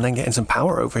and then getting some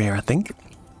power over here, I think.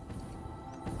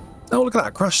 Oh, look at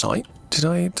that crash site. Did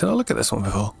I look at this one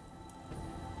before?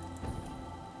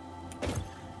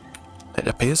 It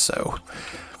appears so.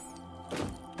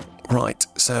 Right,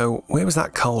 so where was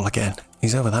that coal again?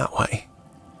 He's over that way.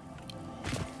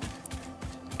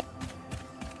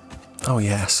 Oh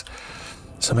yes.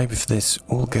 So maybe for this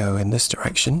we'll go in this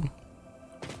direction.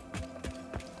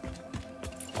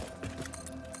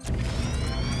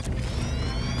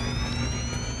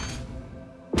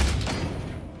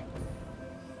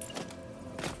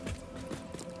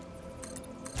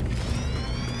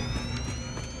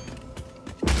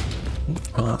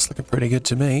 Well, that's looking pretty good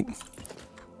to me.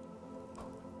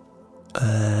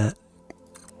 I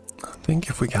think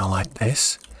if we go like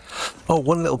this. Oh,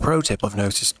 one little pro tip I've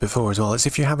noticed before as well is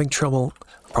if you're having trouble,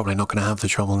 I'm probably not going to have the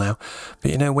trouble now,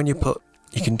 but you know when you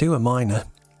can do a miner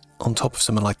on top of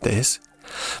something like this,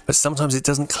 but sometimes it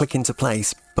doesn't click into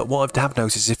place. But what I have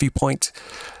noticed is if you point,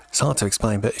 it's hard to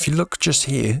explain, but if you look just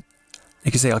here,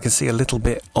 you can see I can see a little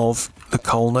bit of the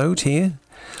coal node here.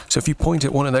 So if you point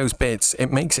at one of those bits,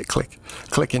 it makes it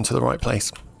click into the right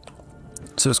place.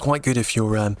 So it's quite good if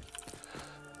you're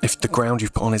if the ground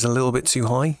you've put on is a little bit too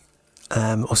high.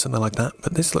 Or something like that,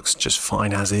 but this looks just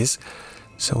fine as is.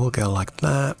 So we'll go like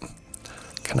that,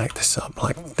 connect this up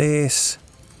like this.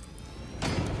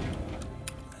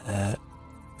 That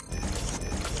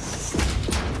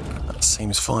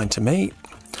seems fine to me.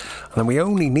 And then we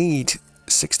only need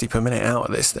 60 per minute out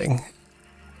of this thing.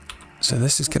 So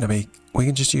this is going to be, we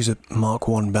can just use a Mark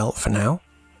I belt for now.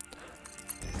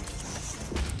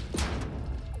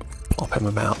 Plop him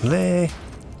about there.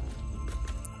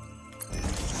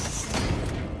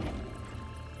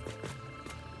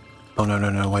 Oh,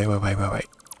 no, wait. We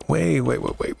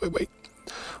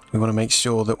want to make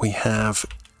sure that we have,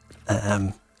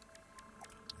 let's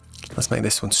make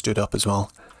this one stood up as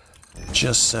well.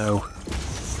 Just so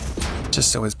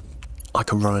as I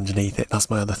can run underneath it. That's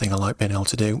my other thing I like being able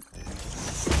to do.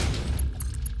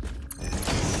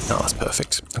 Oh, that's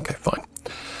perfect. Okay, fine.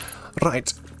 Right.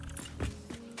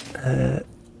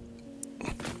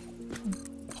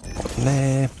 One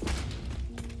there.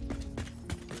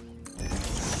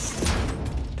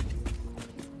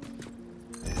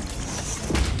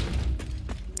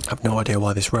 I have no idea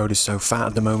why this road is so fat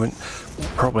at the moment.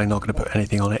 Probably not going to put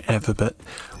anything on it ever, but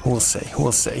we'll see.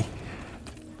 We'll see.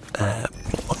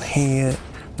 One here.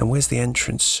 Now, where's the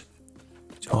entrance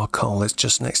to our coal? It's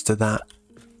just next to that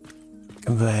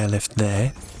conveyor lift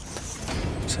there.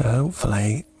 So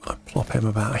hopefully I plop him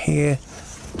about here.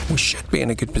 We should be in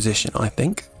a good position, I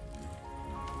think.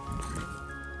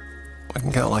 I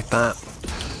can go like that.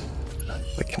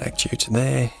 We connect you to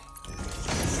there.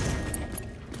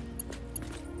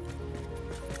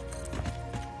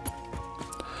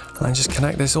 And then just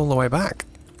connect this all the way back.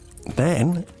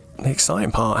 Then the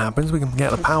exciting part happens. We can get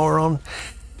the power on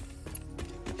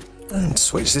and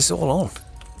switch this all on.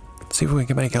 See if we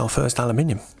can make our first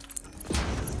aluminium.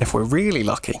 If we're really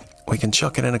lucky, we can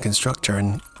chuck it in a constructor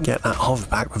and get that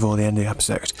Hoverpack before the end of the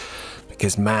episode.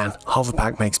 Because man,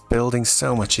 Hoverpack makes building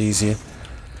so much easier.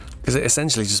 Because it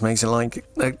essentially just makes it like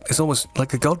it's almost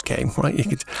like a god game, right? You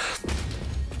could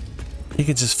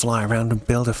just fly around and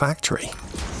build a factory.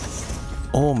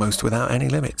 Almost without any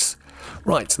limits.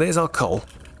 Right, so there's our coal.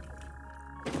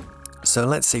 So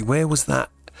let's see, where was that?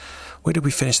 Where did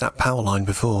we finish that power line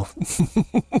before?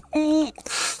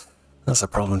 That's a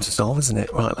problem to solve, isn't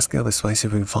it? Right, let's go this way, see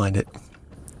if we can find it.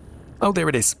 Oh, there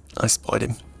it is. I spotted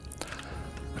him.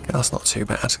 Okay, that's not too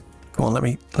bad. Come on, let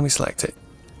me select it.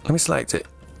 Let me select it.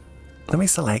 Let me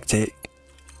select it.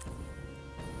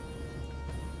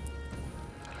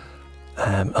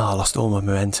 Oh, I lost all my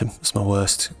momentum. That's my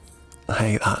worst. I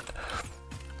hate that.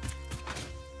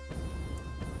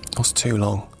 That's too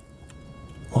long.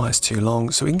 Why it's too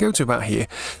long? So we can go to about here.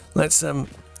 Let's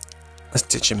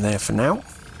ditch him there for now.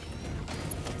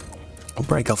 I'll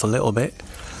break off a little bit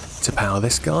to power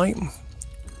this guy.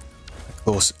 Of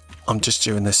course, I'm just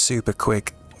doing this super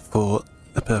quick for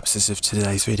the purposes of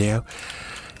today's video.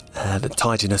 The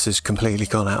tidiness has completely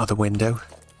gone out of the window.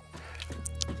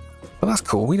 But that's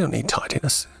cool, we don't need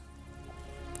tidiness.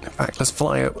 In fact, let's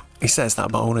fly up. He says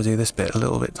that, but I want to do this bit a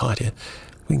little bit tidier.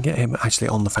 We can get him actually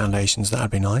on the foundations, that'd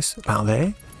be nice. About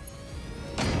there.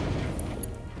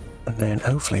 And then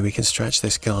hopefully we can stretch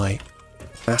this guy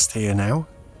past here now.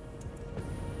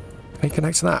 Can he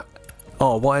connect to that?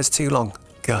 Oh, wire's too long.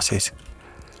 Got it.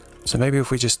 So maybe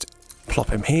if we just plop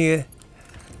him here,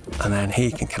 and then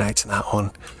he can connect to that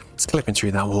one. It's clipping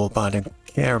through that wall, but I don't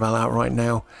care about that right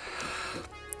now.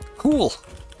 Cool.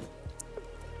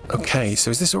 Okay, so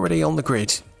is this already on the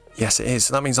grid? Yes, it is.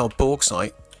 So that means our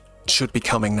bauxite should be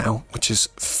coming now, which is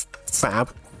fab.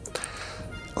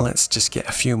 Let's just get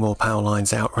a few more power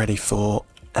lines out ready for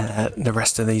the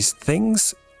rest of these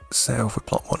things. So if we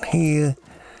plop one here,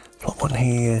 plop one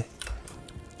here.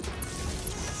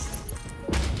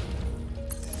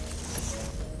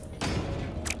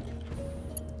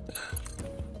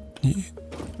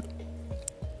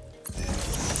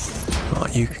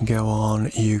 Right, you can go on,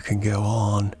 you can go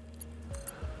on.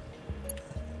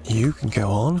 You can go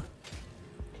on.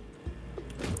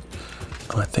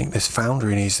 I think this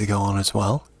foundry needs to go on as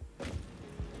well.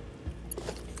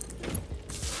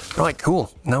 Right,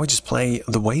 cool. Now we just play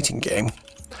the waiting game.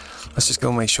 Let's just go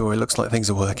and make sure it looks like things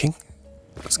are working.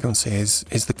 Let's go and see,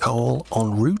 is the coal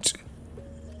en route?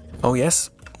 Oh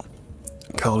yes,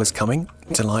 coal is coming.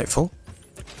 Delightful.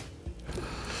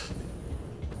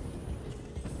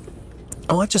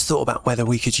 Oh, I just thought about whether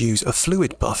we could use a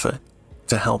fluid buffer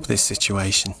to help this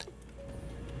situation.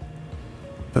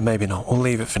 But maybe not. We'll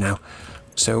leave it for now.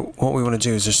 So what we want to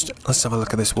do is just, let's have a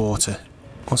look at this water.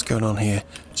 What's going on here?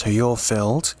 So you're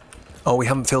filled. Oh, we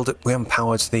haven't filled it. We haven't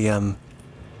powered the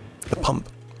pump.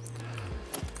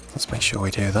 Let's make sure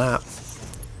we do that.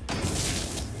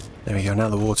 There we go. Now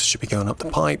the water should be going up the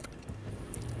pipe.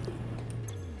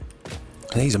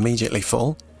 And he's immediately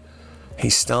full.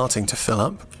 He's starting to fill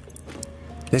up.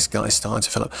 This guy's starting to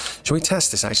fill up. Shall we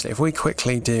test this actually? If we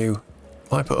quickly do,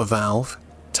 if I put a valve,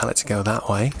 tell it to go that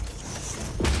way.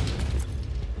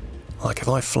 Like if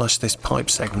I flush this pipe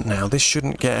segment now, this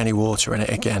shouldn't get any water in it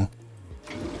again.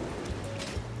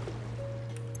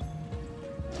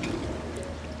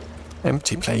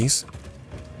 Empty, please.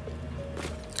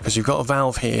 Because you've got a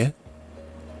valve here,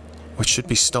 which should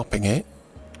be stopping it.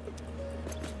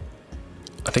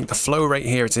 I think the flow rate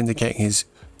here it's indicating is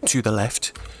to the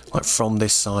left, like from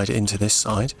this side into this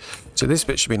side. So this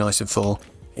bit should be nice and full.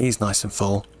 He's nice and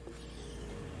full.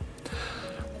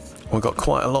 We've got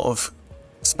quite a lot of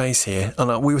space here,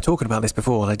 and we were talking about this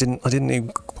before, and I didn't even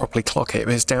properly clock it,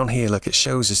 but it's down here. Look, it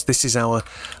shows us this is our,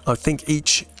 I think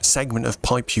each segment of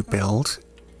pipe you build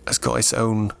has got its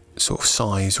own sort of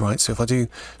size, right? So if I do,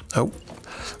 oh,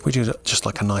 we do just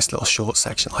like a nice little short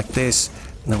section like this,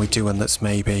 and then we do one that's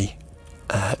maybe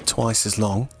twice as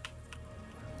long.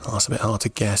 Oh, it's a bit hard to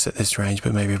guess at this range,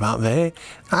 but maybe about there.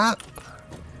 Ah!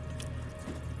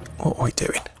 What are we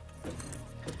doing?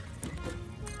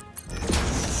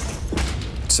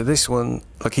 So this one,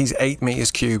 look, he's 8 meters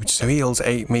cubed, so he holds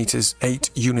 8 meters, 8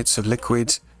 units of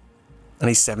liquid, and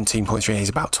he's 17.3. He's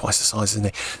about twice the size, isn't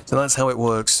he? So that's how it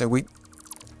works. So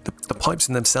the pipes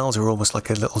in themselves are almost like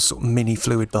a little sort of mini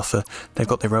fluid buffer. They've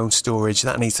got their own storage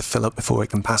that needs to fill up before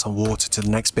it can pass on water to the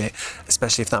next bit,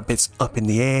 especially if that bit's up in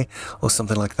the air or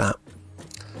something like that.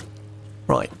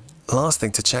 Right, last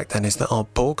thing to check then is that our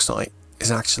bauxite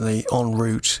is actually en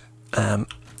route.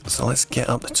 So let's get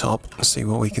up the top and see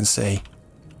what we can see.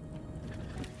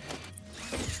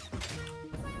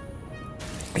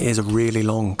 It is a really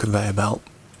long conveyor belt,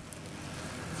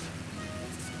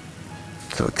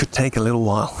 so it could take a little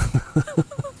while.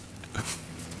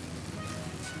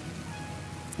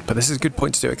 But this is a good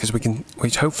point to do it, because we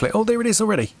hopefully, oh, there it is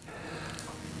already.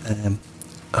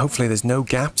 Hopefully there's no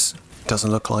gaps.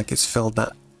 Doesn't look like it's filled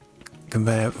that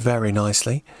conveyor very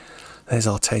nicely. There's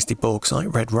our tasty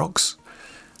bauxite, red rocks.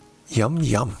 Yum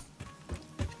yum.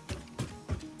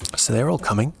 So they're all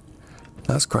coming.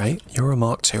 That's great. You're a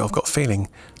Mark II. I've got a feeling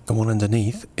the one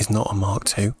underneath is not a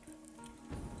Mark II.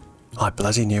 I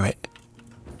bloody knew it.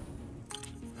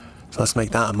 So let's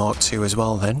make that a Mark II as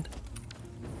well then,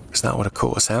 because that would have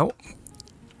caught us out.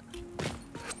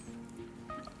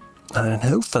 And then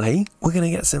hopefully we're going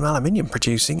to get some aluminium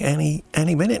producing any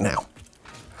minute now.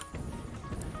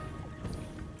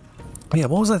 Yeah,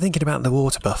 what was I thinking about the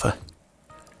water buffer?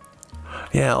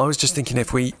 Yeah, I was just thinking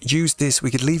if we use this,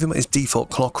 we could leave him at his default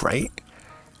clock rate.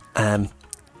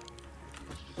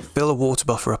 Fill a water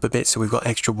buffer up a bit so we've got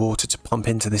extra water to pump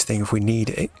into this thing if we need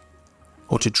it,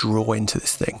 or to draw into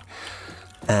this thing.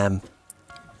 And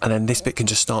then this bit can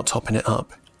just start topping it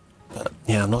up. But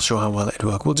yeah, I'm not sure how well it'd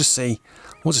work. We'll just see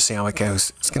how it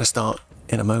goes. It's going to start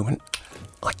in a moment.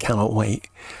 I cannot wait.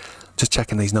 Just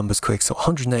checking these numbers quick. So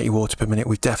 180 water per minute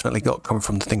we've definitely got coming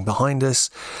from the thing behind us.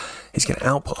 He's going to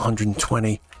output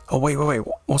 120. Oh, wait.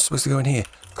 What's supposed to go in here?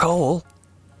 Coal?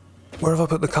 Where have I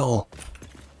put the coal?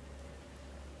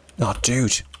 Oh,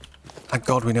 dude. Thank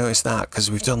God we noticed that, because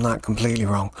we've done that completely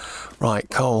wrong. Right,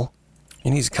 coal.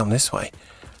 You need to come this way.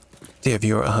 Dear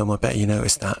viewer at home, I bet you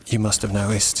noticed that. You must have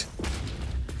noticed.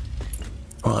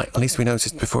 Right, at least we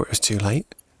noticed before it was too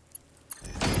late.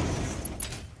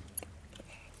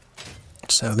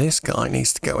 So this guy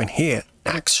needs to go in here,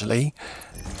 actually.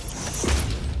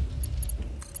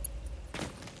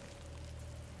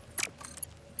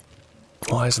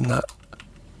 Why isn't that...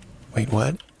 Wait,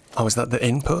 what? Oh, is that the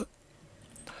input?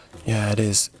 Yeah, it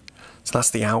is. So that's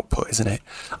the output, isn't it?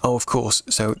 Oh, of course.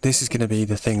 So this is going to be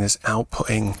the thing that's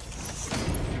outputting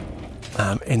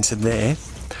into there.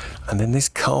 And then this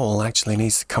coal actually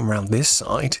needs to come around this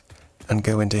side and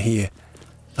go into here.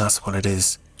 That's what it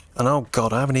is. And oh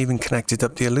god, I haven't even connected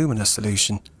up the alumina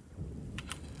solution.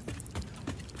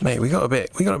 Mate, we got a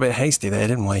bit hasty there,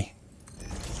 didn't we?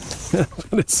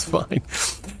 But it's fine.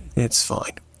 It's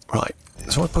fine. Right.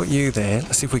 So I put you there.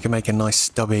 Let's see if we can make a nice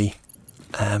stubby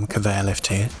conveyor lift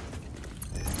here.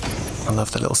 I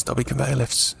love the little stubby conveyor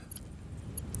lifts.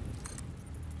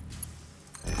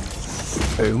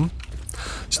 Boom.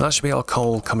 So that should be our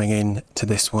coal coming in to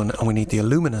this one, and we need the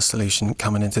alumina solution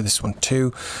coming into this one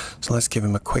too. So let's give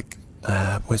him a quick...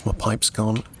 where's my pipes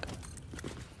gone?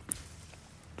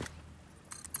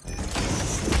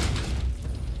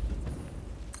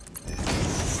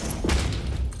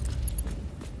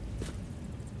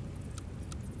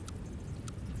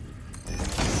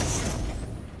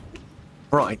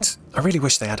 Right, I really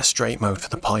wish they had a straight mode for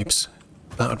the pipes.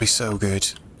 That would be so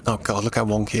good. Oh god, look how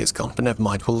wonky it's gone. But never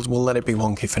mind, we'll let it be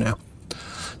wonky for now.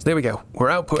 So there we go. We're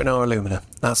outputting our alumina.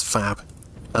 That's fab.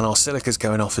 And our silica's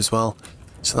going off as well.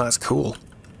 So that's cool.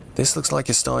 This looks like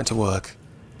it's starting to work.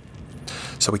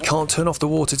 So we can't turn off the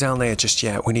water down there just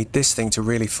yet. We need this thing to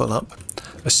really fill up.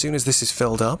 As soon as this is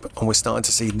filled up, and we're starting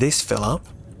to see this fill up.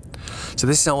 So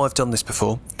this is how I've done this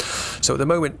before. So at the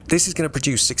moment, this is going to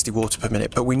produce 60 water per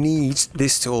minute, but we need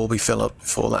this to all be filled up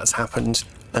before that's happened.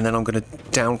 And then I'm going to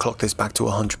downclock this back to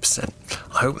 100%.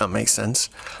 I hope that makes sense.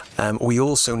 We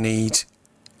also need...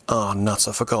 Oh, nuts,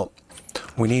 I forgot.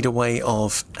 We need a way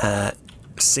of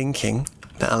sinking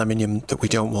the aluminium that we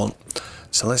don't want.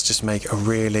 So let's just make a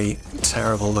really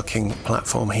terrible looking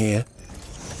platform here.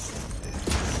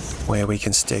 where we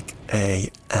can stick a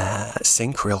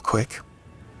sink real quick.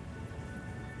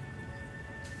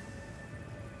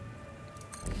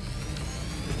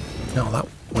 No, that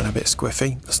went a bit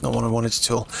squiffy. That's not what I wanted at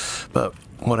all, but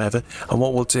whatever. And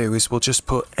what we'll do is we'll just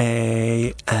put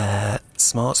a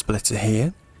smart splitter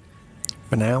here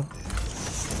for now.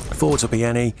 Forwards will be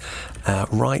any,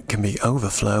 right can be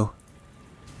overflow,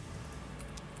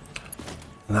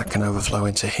 and that can overflow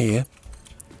into here.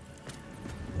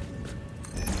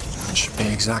 Should be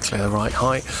exactly the right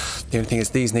height. The only thing is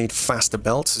these need faster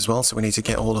belts as well, so we need to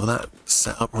get all of that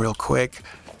set up real quick.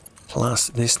 Plus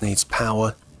this needs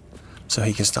power, so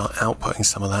he can start outputting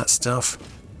some of that stuff.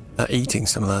 Eating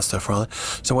some of that stuff rather.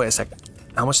 So wait a sec,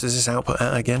 how much does this output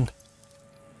at again?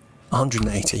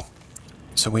 180.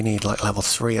 So we need like level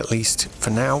 3 at least for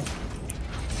now.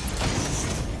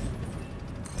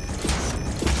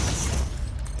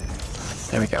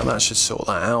 There we go, that should sort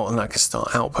that out, and that can start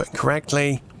outputting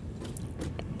correctly.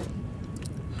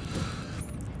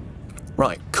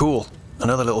 Right, cool.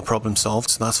 Another little problem solved,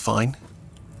 so that's fine.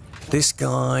 This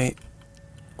guy,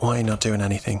 why are you not doing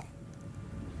anything?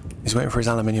 He's waiting for his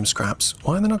aluminium scraps.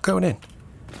 Why are they not going in?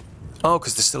 Oh,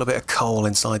 because there's still a bit of coal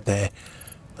inside there.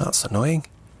 That's annoying.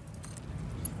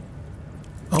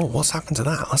 Oh, what's happened to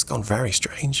that? That's gone very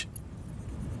strange.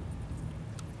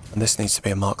 And this needs to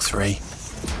be a Mark III.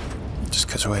 Just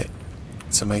because we're...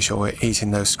 to make sure we're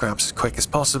eating those scraps as quick as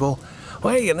possible.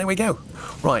 Wait, and there we go.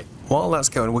 Right, while that's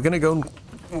going, we're going to go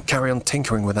and carry on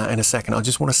tinkering with that in a second. I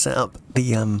just want to set up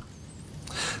the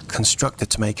constructor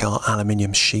to make our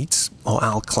aluminium sheets, or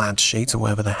al-clad sheets, or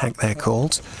whatever the heck they're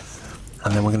called.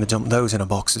 And then we're going to dump those in a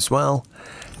box as well.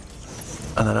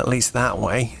 And then at least that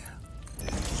way,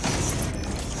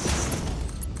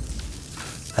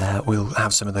 we'll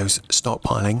have some of those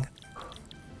stockpiling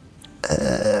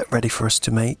ready for us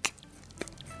to make.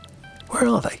 Where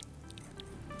are they?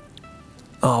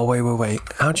 Oh, wait.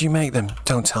 How do you make them?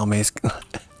 Don't tell me.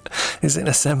 Is it an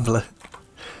assembler?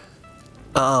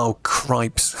 Oh,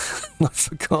 cripes. I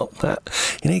forgot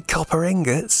that. You need copper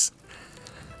ingots.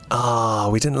 Ah,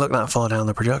 we didn't look that far down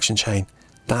the production chain.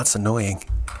 That's annoying.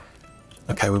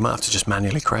 Okay, we might have to just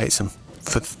manually create some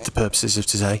for the purposes of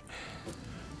today.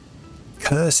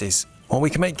 Curses. Well,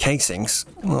 we can make casings.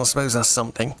 Well, I suppose that's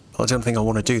something. I don't think I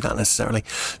want to do that necessarily.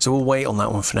 So we'll wait on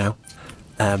that one for now.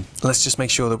 Let's just make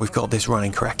sure that we've got this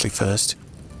running correctly first,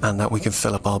 and that we can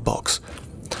fill up our box.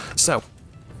 So,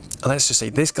 let's just see.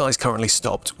 This guy's currently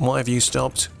stopped. Why have you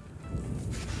stopped?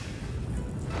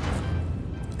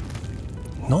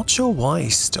 Not sure why he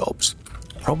stopped.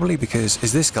 Probably because...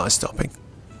 is this guy stopping?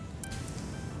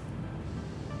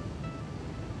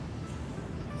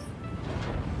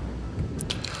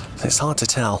 It's hard to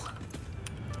tell.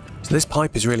 So this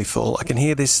pipe is really full. I can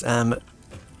hear this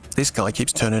this guy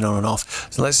keeps turning on and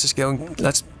off. So let's just go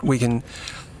and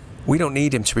we don't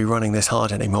need him to be running this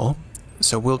hard anymore.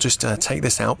 So we'll just take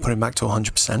this out, put him back to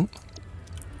 100%.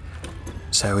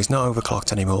 So he's not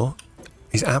overclocked anymore.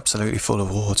 He's absolutely full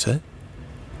of water.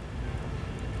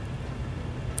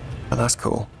 But that's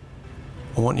cool.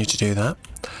 I want you to do that.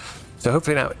 So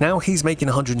hopefully now he's making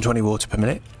 120 water per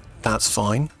minute. That's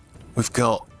fine. We've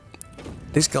got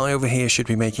this guy over here should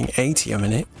be making 80 a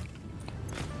minute.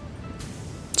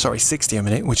 Sorry, 60 a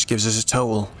minute, which gives us a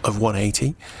total of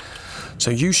 180. So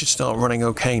you should start running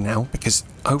okay now, because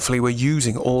hopefully we're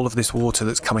using all of this water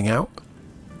that's coming out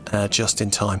just in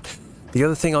time. The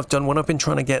other thing I've done when I've been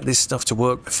trying to get this stuff to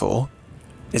work before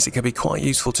is it can be quite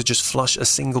useful to just flush a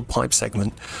single pipe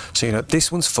segment. So, you know,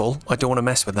 this one's full, I don't want to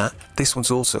mess with that. This one's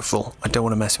also full, I don't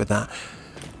want to mess with that.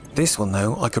 This one,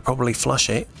 though, I could probably flush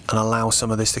it and allow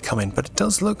some of this to come in. But it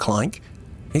does look like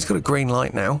he's got a green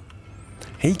light now.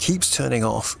 He keeps turning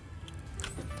off.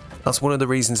 That's one of the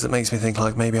reasons that makes me think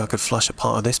like maybe I could flush a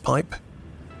part of this pipe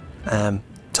to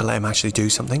let him actually do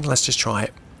something. Let's just try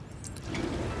it.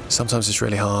 Sometimes it's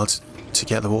really hard to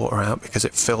get the water out because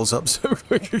it fills up so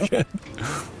quick again.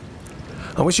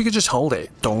 I wish you could just hold it.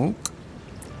 Donk.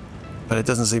 But it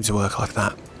doesn't seem to work like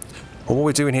that. Well, what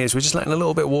we're doing here is we're just letting a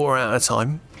little bit of water out at a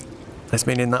time. That's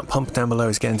meaning that pump down below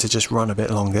is getting to just run a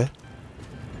bit longer.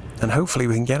 And hopefully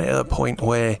we can get it at a point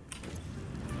where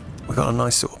we've got a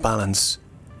nice sort of balance.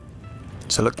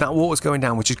 So look, that water's going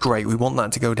down, which is great. We want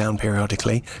that to go down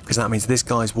periodically, because that means this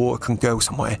guy's water can go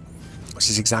somewhere, which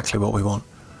is exactly what we want.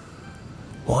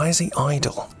 Why is he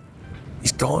idle?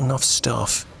 He's got enough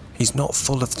stuff. He's not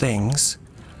full of things.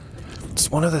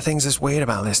 It's one of the things that's weird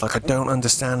about this. Like, I don't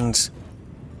understand.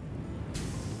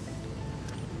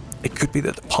 It could be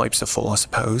that the pipes are full, I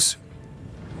suppose.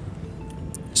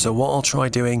 So what I'll try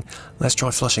doing, let's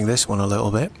try flushing this one a little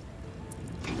bit.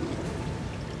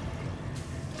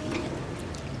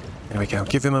 There we go.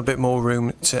 Give him a bit more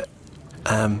room to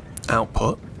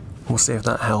output. We'll see if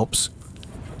that helps.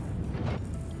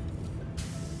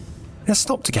 It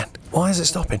stopped again. Why is it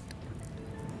stopping?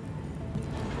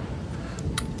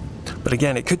 But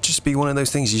again, it could just be one of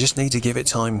those things you just need to give it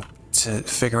time to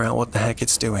figure out what the heck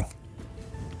it's doing.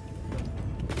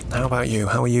 How about you?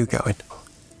 How are you going?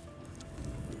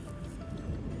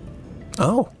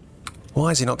 Oh!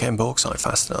 Why is he not getting bauxite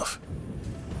fast enough?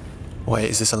 Wait,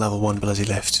 is this a level 1 bloody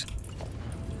lift?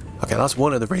 Okay, that's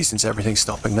one of the reasons everything's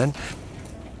stopping then.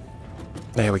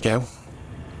 There we go.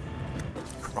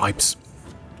 Cripes.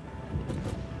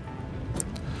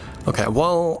 Okay,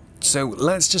 well, so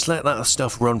let's just let that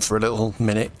stuff run for a little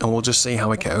minute and we'll just see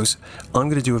how it goes. I'm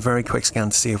going to do a very quick scan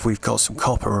to see if we've got some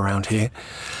copper around here.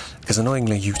 Because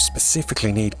annoyingly, you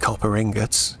specifically need copper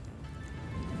ingots.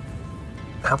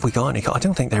 Have we got any? I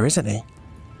don't think there is any.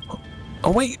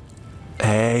 Oh, wait.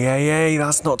 Hey,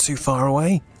 that's not too far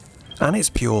away. And it's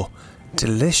pure.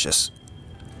 Delicious.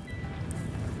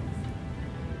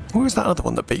 Where was that other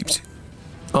one that beeped?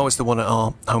 Oh, it's the one at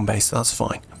our home base. That's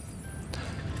fine.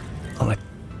 Oh,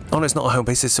 no, it's not a home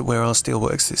base. It's where our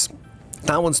steelworks is.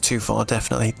 That one's too far,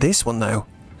 definitely. This one, though,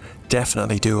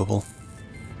 definitely doable.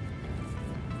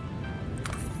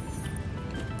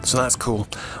 So that's cool.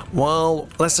 Well,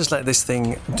 let's just let this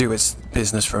thing do its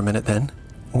business for a minute then.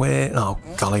 Where? Oh,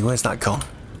 golly, where's that gone?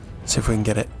 See if we can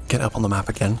get it up on the map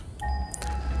again.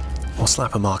 We'll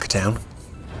slap a marker down.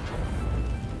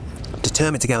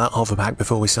 Determined to get that Hoverpack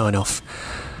before we sign off.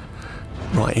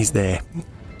 Right, he's there.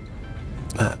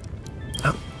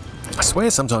 I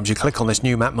swear sometimes you click on this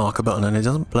new map marker button and it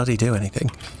doesn't bloody do anything.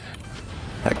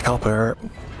 That copper.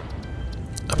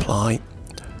 Apply.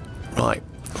 Right,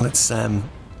 let's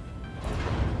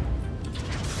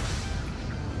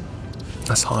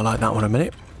highlight that one a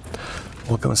minute.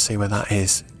 We'll go and see where that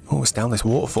is. Oh, it's down this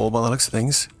waterfall by the looks of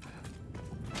things.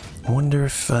 I wonder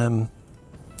if that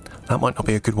might not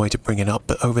be a good way to bring it up,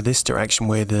 but over this direction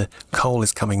where the coal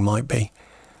is coming might be.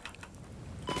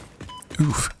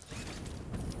 Oof.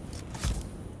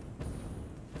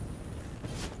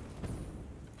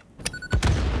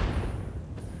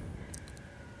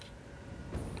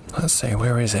 Let's see,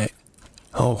 where is it?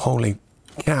 Oh, holy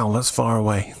cow, that's far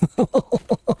away.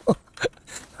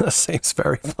 That seems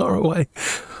very far away.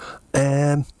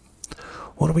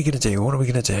 What are we going to do? What are we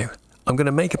going to do? I'm going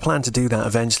to make a plan to do that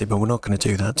eventually, but we're not going to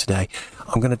do that today.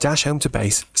 I'm going to dash home to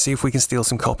base, see if we can steal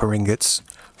some copper ingots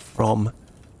from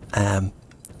our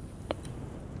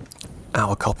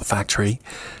copper factory,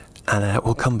 and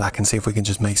we'll come back and see if we can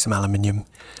just make some aluminium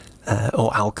or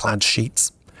alclad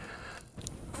sheets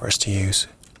for us to use.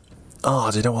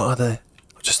 Oh, do you know what other?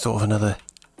 I just thought of another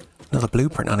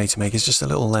blueprint I need to make. It's just a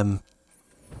little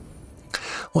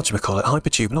what do we call it?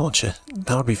 Hypertube launcher.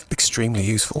 That would be extremely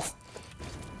useful.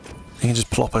 You can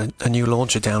just plop a new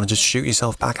launcher down and just shoot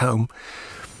yourself back home.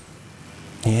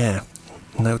 Yeah.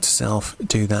 Note to self,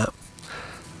 do that.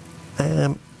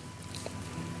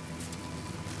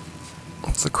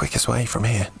 What's the quickest way from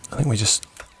here? I think we just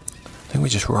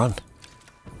run.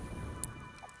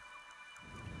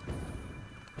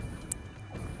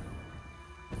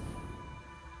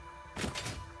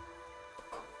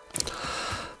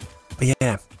 But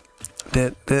yeah,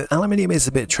 the aluminium is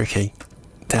a bit tricky.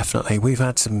 Definitely, we've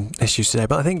had some issues today,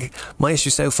 but I think my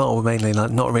issues so far were mainly like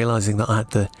not realising that I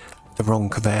had the wrong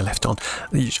conveyor left on.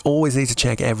 You always need to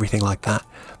check everything like that.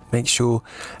 Make sure,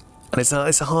 and it's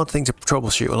a hard thing to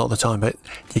troubleshoot a lot of the time, but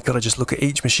you've got to just look at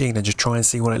each machine and just try and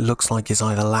see what it looks like is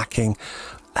either lacking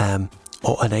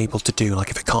or unable to do.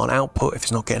 Like if it can't output, if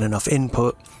it's not getting enough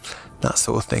input, that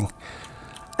sort of thing.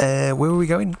 Where are we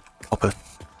going? Copper.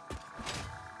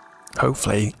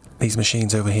 Hopefully these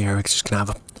machines over here are just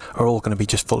gonna are all going to be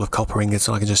just full of copper ingots,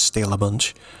 so I can just steal a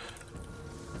bunch.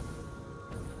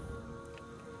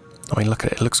 I mean, look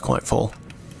at it, it looks quite full.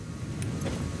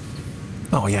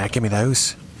 Oh yeah, give me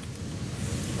those.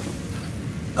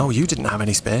 Oh, you didn't have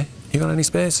any spare. You got any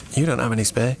spares? You don't have any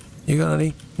spare. You got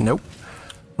any? Nope.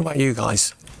 What about you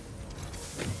guys?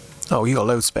 Oh, you got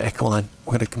loads spare. Come on then.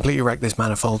 We're going to completely wreck this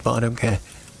manifold, but I don't care.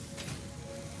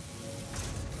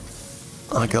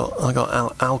 I got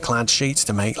alclad sheets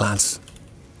to make, lads.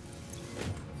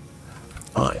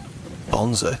 Right,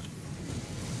 Bonza.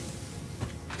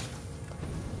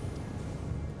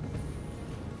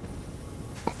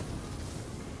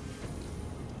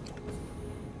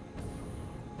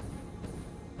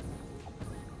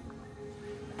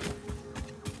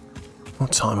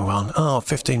 What time are we on? Oh,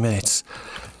 15 minutes.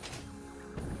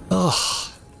 Oh.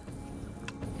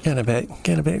 Getting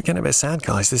a bit sad,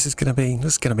 guys. This is gonna be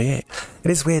it. It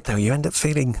is weird though. You end up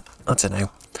feeling, I don't know.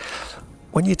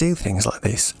 when you do things like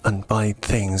this, and by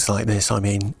things like this I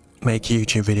mean make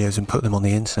YouTube videos and put them on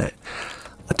the internet,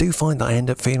 I do find that I end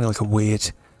up feeling like a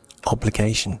weird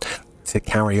obligation to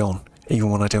carry on, even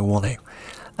when I don't want to.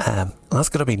 That's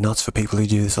got to be nuts for people who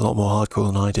do this a lot more hardcore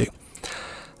than I do.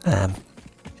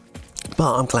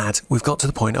 But I'm glad we've got to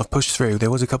the point. I've pushed through. There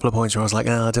was a couple of points where I was like,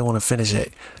 I don't want to finish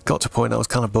it. Got to a point I was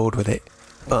kind of bored with it.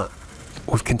 But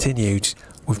we've continued.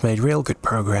 We've made real good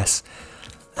progress.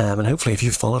 And hopefully if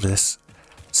you've followed us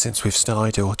since we've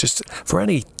started, or just for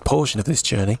any portion of this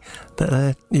journey,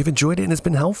 that you've enjoyed it and it's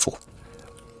been helpful.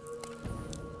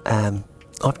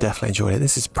 I've definitely enjoyed it.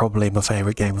 This is probably my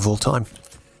favourite game of all time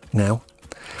now.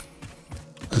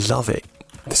 Love it,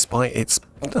 despite its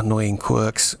annoying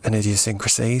quirks and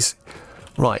idiosyncrasies.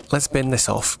 Right, let's bin this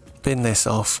off. Bin this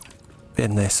off.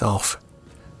 Bin this off.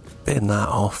 Bin that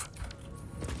off.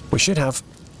 We should have...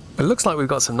 It looks like we've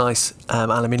got some nice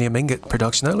aluminium ingot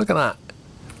production. Oh, look at that.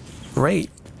 Great.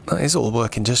 That is all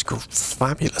working just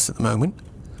fabulous at the moment.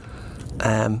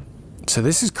 So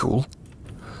this is cool.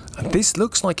 And this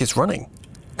looks like it's running.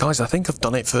 Guys, I think I've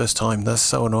done it first time. That's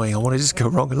so annoying. I want to just go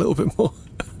wrong a little bit more.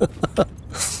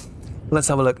 Let's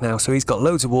have a look now. So he's got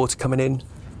loads of water coming in.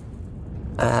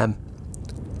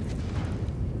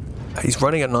 He's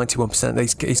running at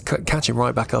 91%. He's catching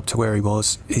right back up to where he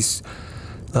was.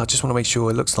 I just want to make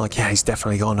sure it looks like, yeah, he's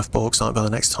definitely got enough bauxite by the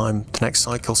next time the next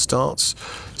cycle starts.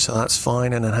 So that's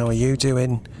fine. And then how are you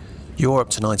doing? You're up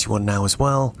to 91 now as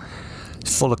well.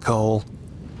 It's full of coal.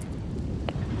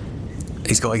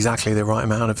 He's got exactly the right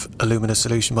amount of alumina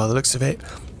solution by the looks of it.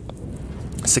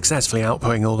 Successfully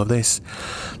outputting all of this.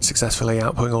 Successfully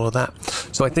outputting all of that.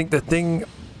 So I think the things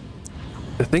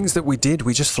that we did,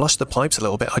 we just flushed the pipes a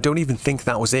little bit. I don't even think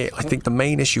that was it. I think the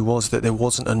main issue was that there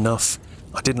wasn't enough.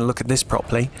 I didn't look at this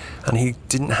properly, and he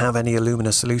didn't have any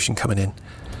alumina solution coming in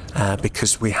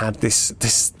because we had this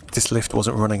lift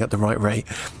wasn't running at the right rate.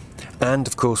 And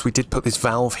of course we did put this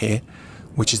valve here,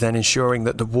 which is then ensuring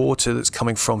that the water that's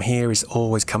coming from here is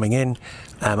always coming in,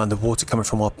 and the water coming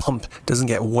from our pump doesn't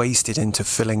get wasted into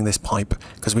filling this pipe,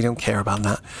 because we don't care about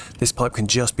that. This pipe can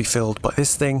just be filled by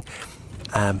this thing.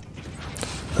 And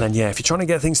then, yeah, if you're trying to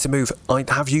get things to move, I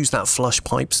have used that flush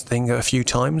pipes thing a few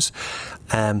times,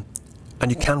 and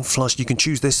you can flush, you can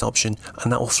choose this option,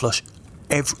 and that will flush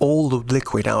all the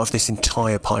liquid out of this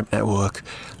entire pipe network,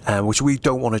 which we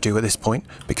don't want to do at this point,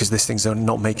 because this thing's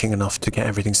not making enough to get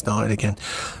everything started again.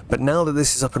 But now that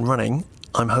this is up and running,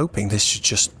 I'm hoping this should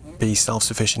just be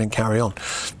self-sufficient and carry on.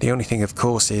 The only thing, of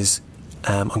course, is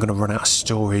I'm going to run out of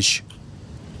storage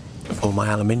for my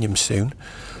aluminium soon,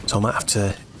 so I might have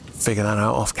to figure that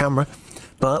out off camera.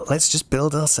 But let's just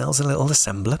build ourselves a little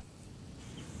assembler.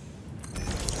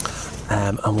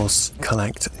 And we'll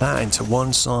collect that into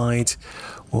one side.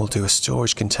 We'll do a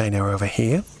storage container over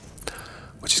here,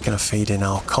 which is going to feed in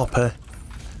our copper.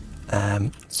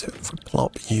 So if we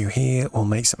plop you here, we'll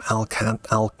make some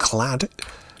alclad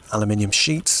aluminium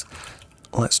sheets.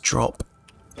 Let's drop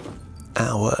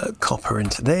our copper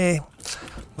into there.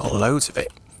 Got loads of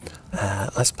it.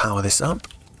 Let's power this up,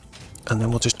 and then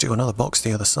we'll just do another box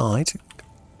the other side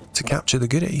to capture the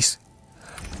goodies.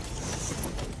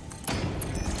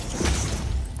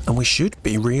 And we should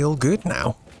be real good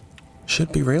now.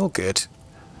 Should be real good.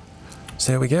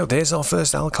 So there we go. There's our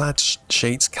first alclad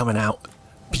sheets coming out.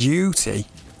 Beauty.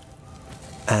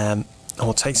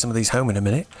 I'll take some of these home in a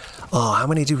minute. Oh, how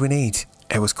many did we need?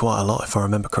 It was quite a lot if I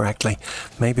remember correctly.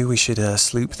 Maybe we should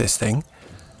sloop this thing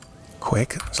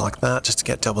quick. It's like that, just to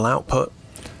get double output.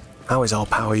 How is our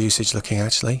power usage looking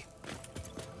actually?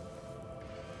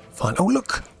 Fine. Oh,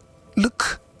 look.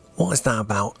 Look. What is that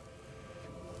about?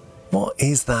 What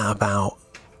is that about?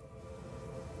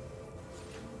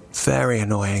 Very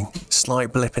annoying.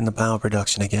 Slight blip in the power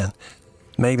production again.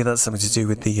 Maybe that's something to do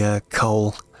with the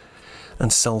coal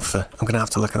and sulfur. I'm going to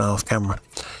have to look at that off camera.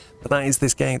 But that is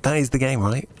this game. That is the game,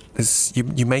 right?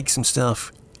 You make some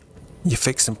stuff. You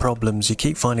fix some problems. You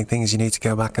keep finding things you need to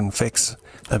go back and fix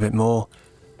a bit more.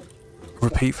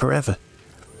 Repeat forever.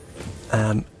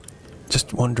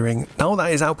 Just wondering. Oh,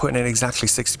 that is outputting at exactly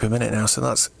 60 per minute now, so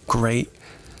that's great.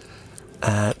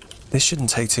 This shouldn't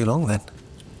take too long then.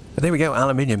 But there we go,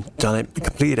 aluminium, done it,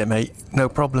 completed it, mate. No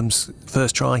problems,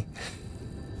 first try.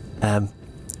 And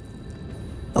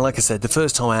like I said, the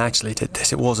first time I actually did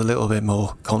this, it was a little bit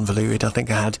more convoluted. I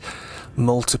think I had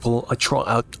multiple.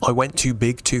 I went too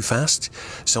big too fast,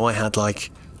 so I had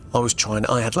like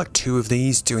two of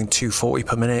these doing 240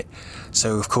 per minute.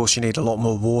 So of course you need a lot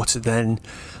more water then,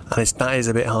 and that is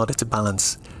a bit harder to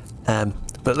balance.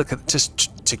 But look at,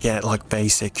 just to get like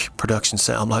basic production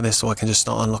set up like this, so I can just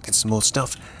start unlocking some more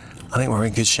stuff. I think we're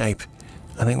in good shape.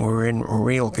 I think we're in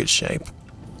real good shape.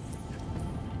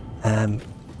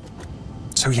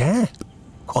 So yeah,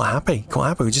 quite happy, quite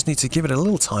happy. We just need to give it a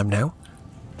little time now.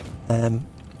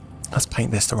 Let's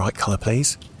paint this the right colour,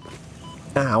 please.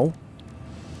 Now,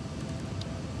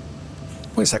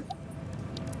 wait a sec.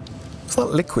 What's that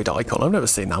liquid icon? I've never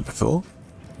seen that before.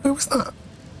 Where was that?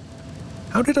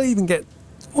 How did I even get...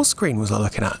 What screen was I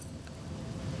looking at?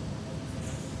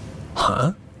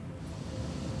 Huh?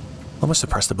 I must have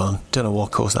pressed the button. Don't know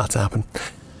what caused that to happen.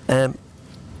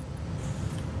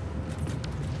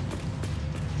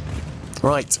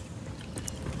 Right.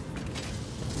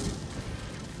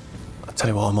 I'll tell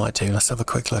you what I might do. Let's have a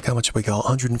quick look. How much have we got?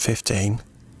 115.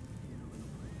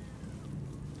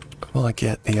 While I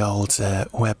get the old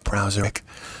web browser,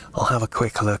 I'll have a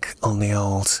quick look on the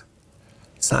old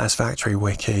Satisfactory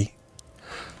wiki.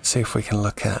 See if we can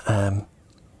look at...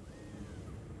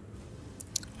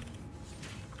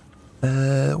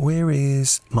 where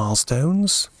is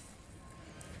milestones?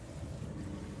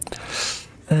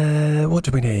 What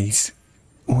do we need?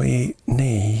 We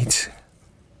need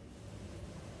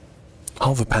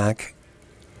Hoverpack.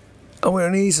 Oh, we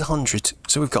only need 100,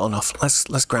 so we've got enough.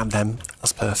 Let's grab them.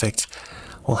 That's perfect.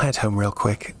 We'll head home real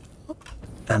quick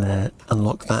and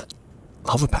unlock that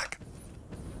Hoverpack.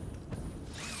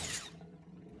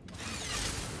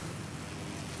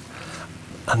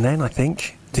 And then I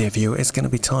think, dear viewer, it's going to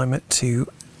be time to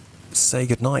say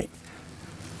goodnight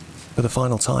for the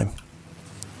final time.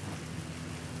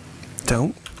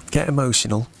 Don't get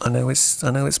emotional. I know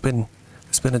it's been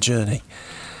a journey.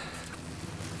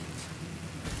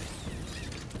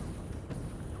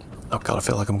 Oh god, I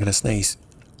feel like I'm going to sneeze.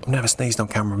 I've never sneezed on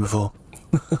camera before.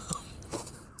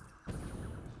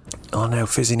 Oh no,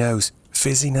 fizzy nose.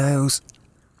 Fizzy nose.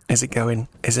 Is it going?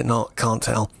 Is it not? Can't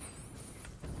tell.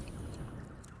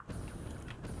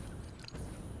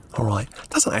 Alright,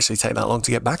 doesn't actually take that long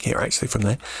to get back here actually from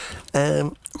there.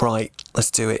 Right, let's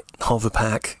do it.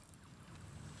 Hoverpack.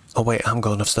 Oh wait, I haven't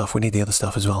got enough stuff. We need the other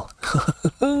stuff as well.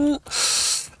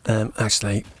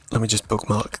 Actually, let me just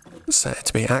bookmark. Set it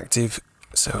to be active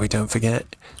so we don't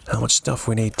forget how much stuff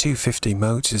we need. 250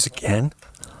 motors again.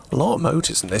 A lot of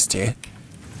motors in this tier.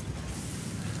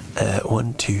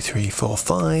 1, 2, 3, 4,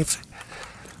 5.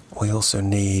 We also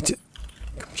need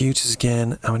computers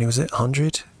again. How many was it?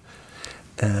 100.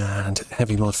 And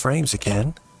heavy mod frames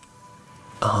again.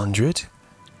 100.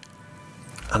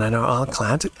 And I know our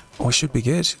clad. We should be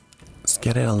good. Let's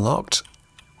get it unlocked.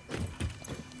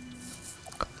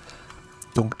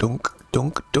 Dunk, dunk,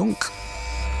 dunk, dunk.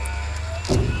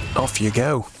 Off you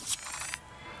go.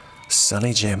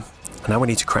 Sunny Jim. Now we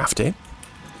need to craft it.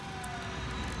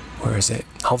 Where is it?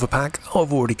 Hoverpack. Oh,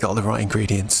 I've already got the right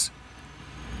ingredients.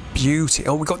 Beauty.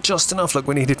 Oh, we got just enough. Look,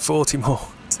 we needed 40 more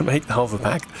to make the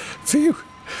Hoverpack. Phew.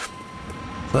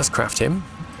 Let's craft him.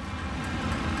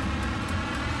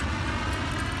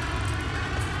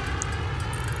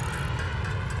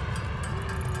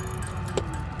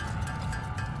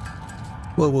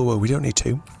 Whoa, whoa, whoa, we don't need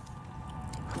to.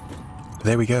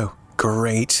 There we go.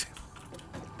 Great.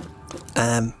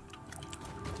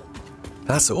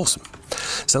 That's awesome.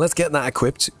 So let's get that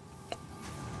equipped.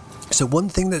 So one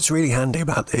thing that's really handy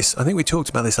about this, I think we talked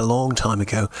about this a long time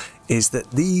ago, is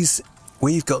that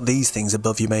we've got these things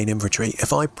above your main inventory.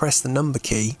 If I press the number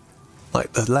key,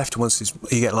 like the left ones,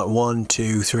 you get like 1,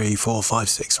 2, 3, 4, 5,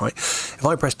 6, right? If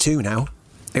I press 2 now,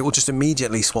 it will just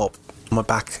immediately swap my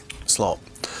back slot,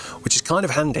 which is kind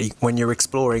of handy when you're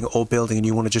exploring or building and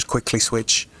you want to just quickly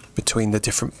switch between the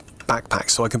different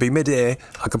backpacks. So I can be mid-air,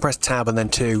 I can press tab and then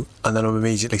 2, and then I'm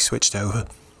immediately switched over.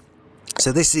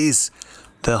 So this is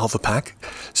the Hoverpack.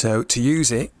 So to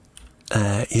use it,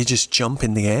 you just jump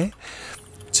in the air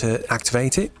to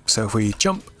activate it. So if we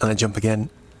jump and then jump again,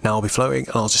 now I'll be floating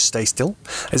and I'll just stay still.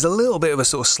 There's a little bit of a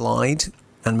sort of slide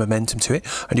and momentum to it,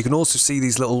 and you can also see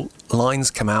these little lines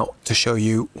come out to show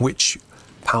you which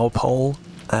power pole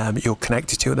you're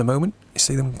connected to at the moment. You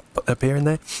see them appearing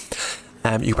there.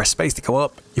 You press space to go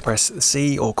up, you press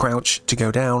C or crouch to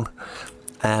go down,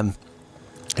 and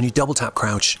you double tap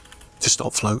crouch to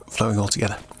stop flowing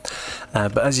altogether.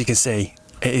 But as you can see,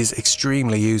 it is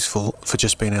extremely useful for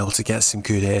just being able to get some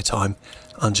good airtime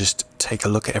and just take a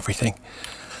look at everything.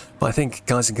 But I think,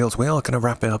 guys and girls, we are going to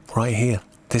wrap it up right here.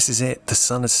 This is it. The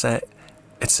sun has set.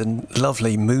 It's a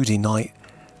lovely, moody night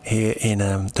here in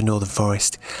the Northern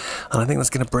Forest, and I think that's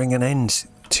going to bring an end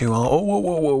to our... Oh, whoa,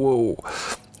 whoa, whoa, whoa!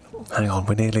 Hang on,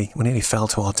 we nearly fell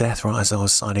to our death right as I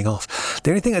was signing off.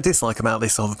 The only thing I dislike about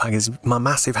this Hoverpack is my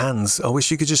massive hands. I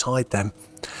wish you could just hide them.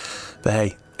 But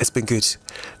hey, it's been good.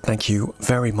 Thank you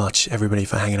very much, everybody,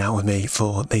 for hanging out with me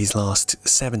for these last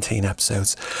 17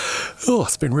 episodes. Oh,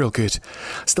 it's been real good.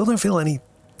 Still don't feel any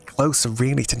closer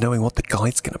really to knowing what the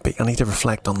guide's going to be. I need to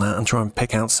reflect on that and try and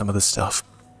pick out some of the stuff.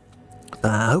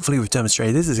 Hopefully we've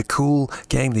demonstrated this is a cool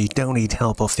game that you don't need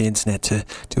help off the internet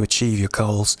to achieve your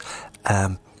goals.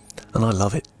 And I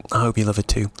love it. I hope you love it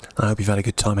too. I hope you've had a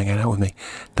good time hanging out with me.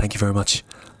 Thank you very much.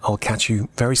 I'll catch you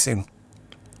very soon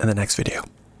in the next video.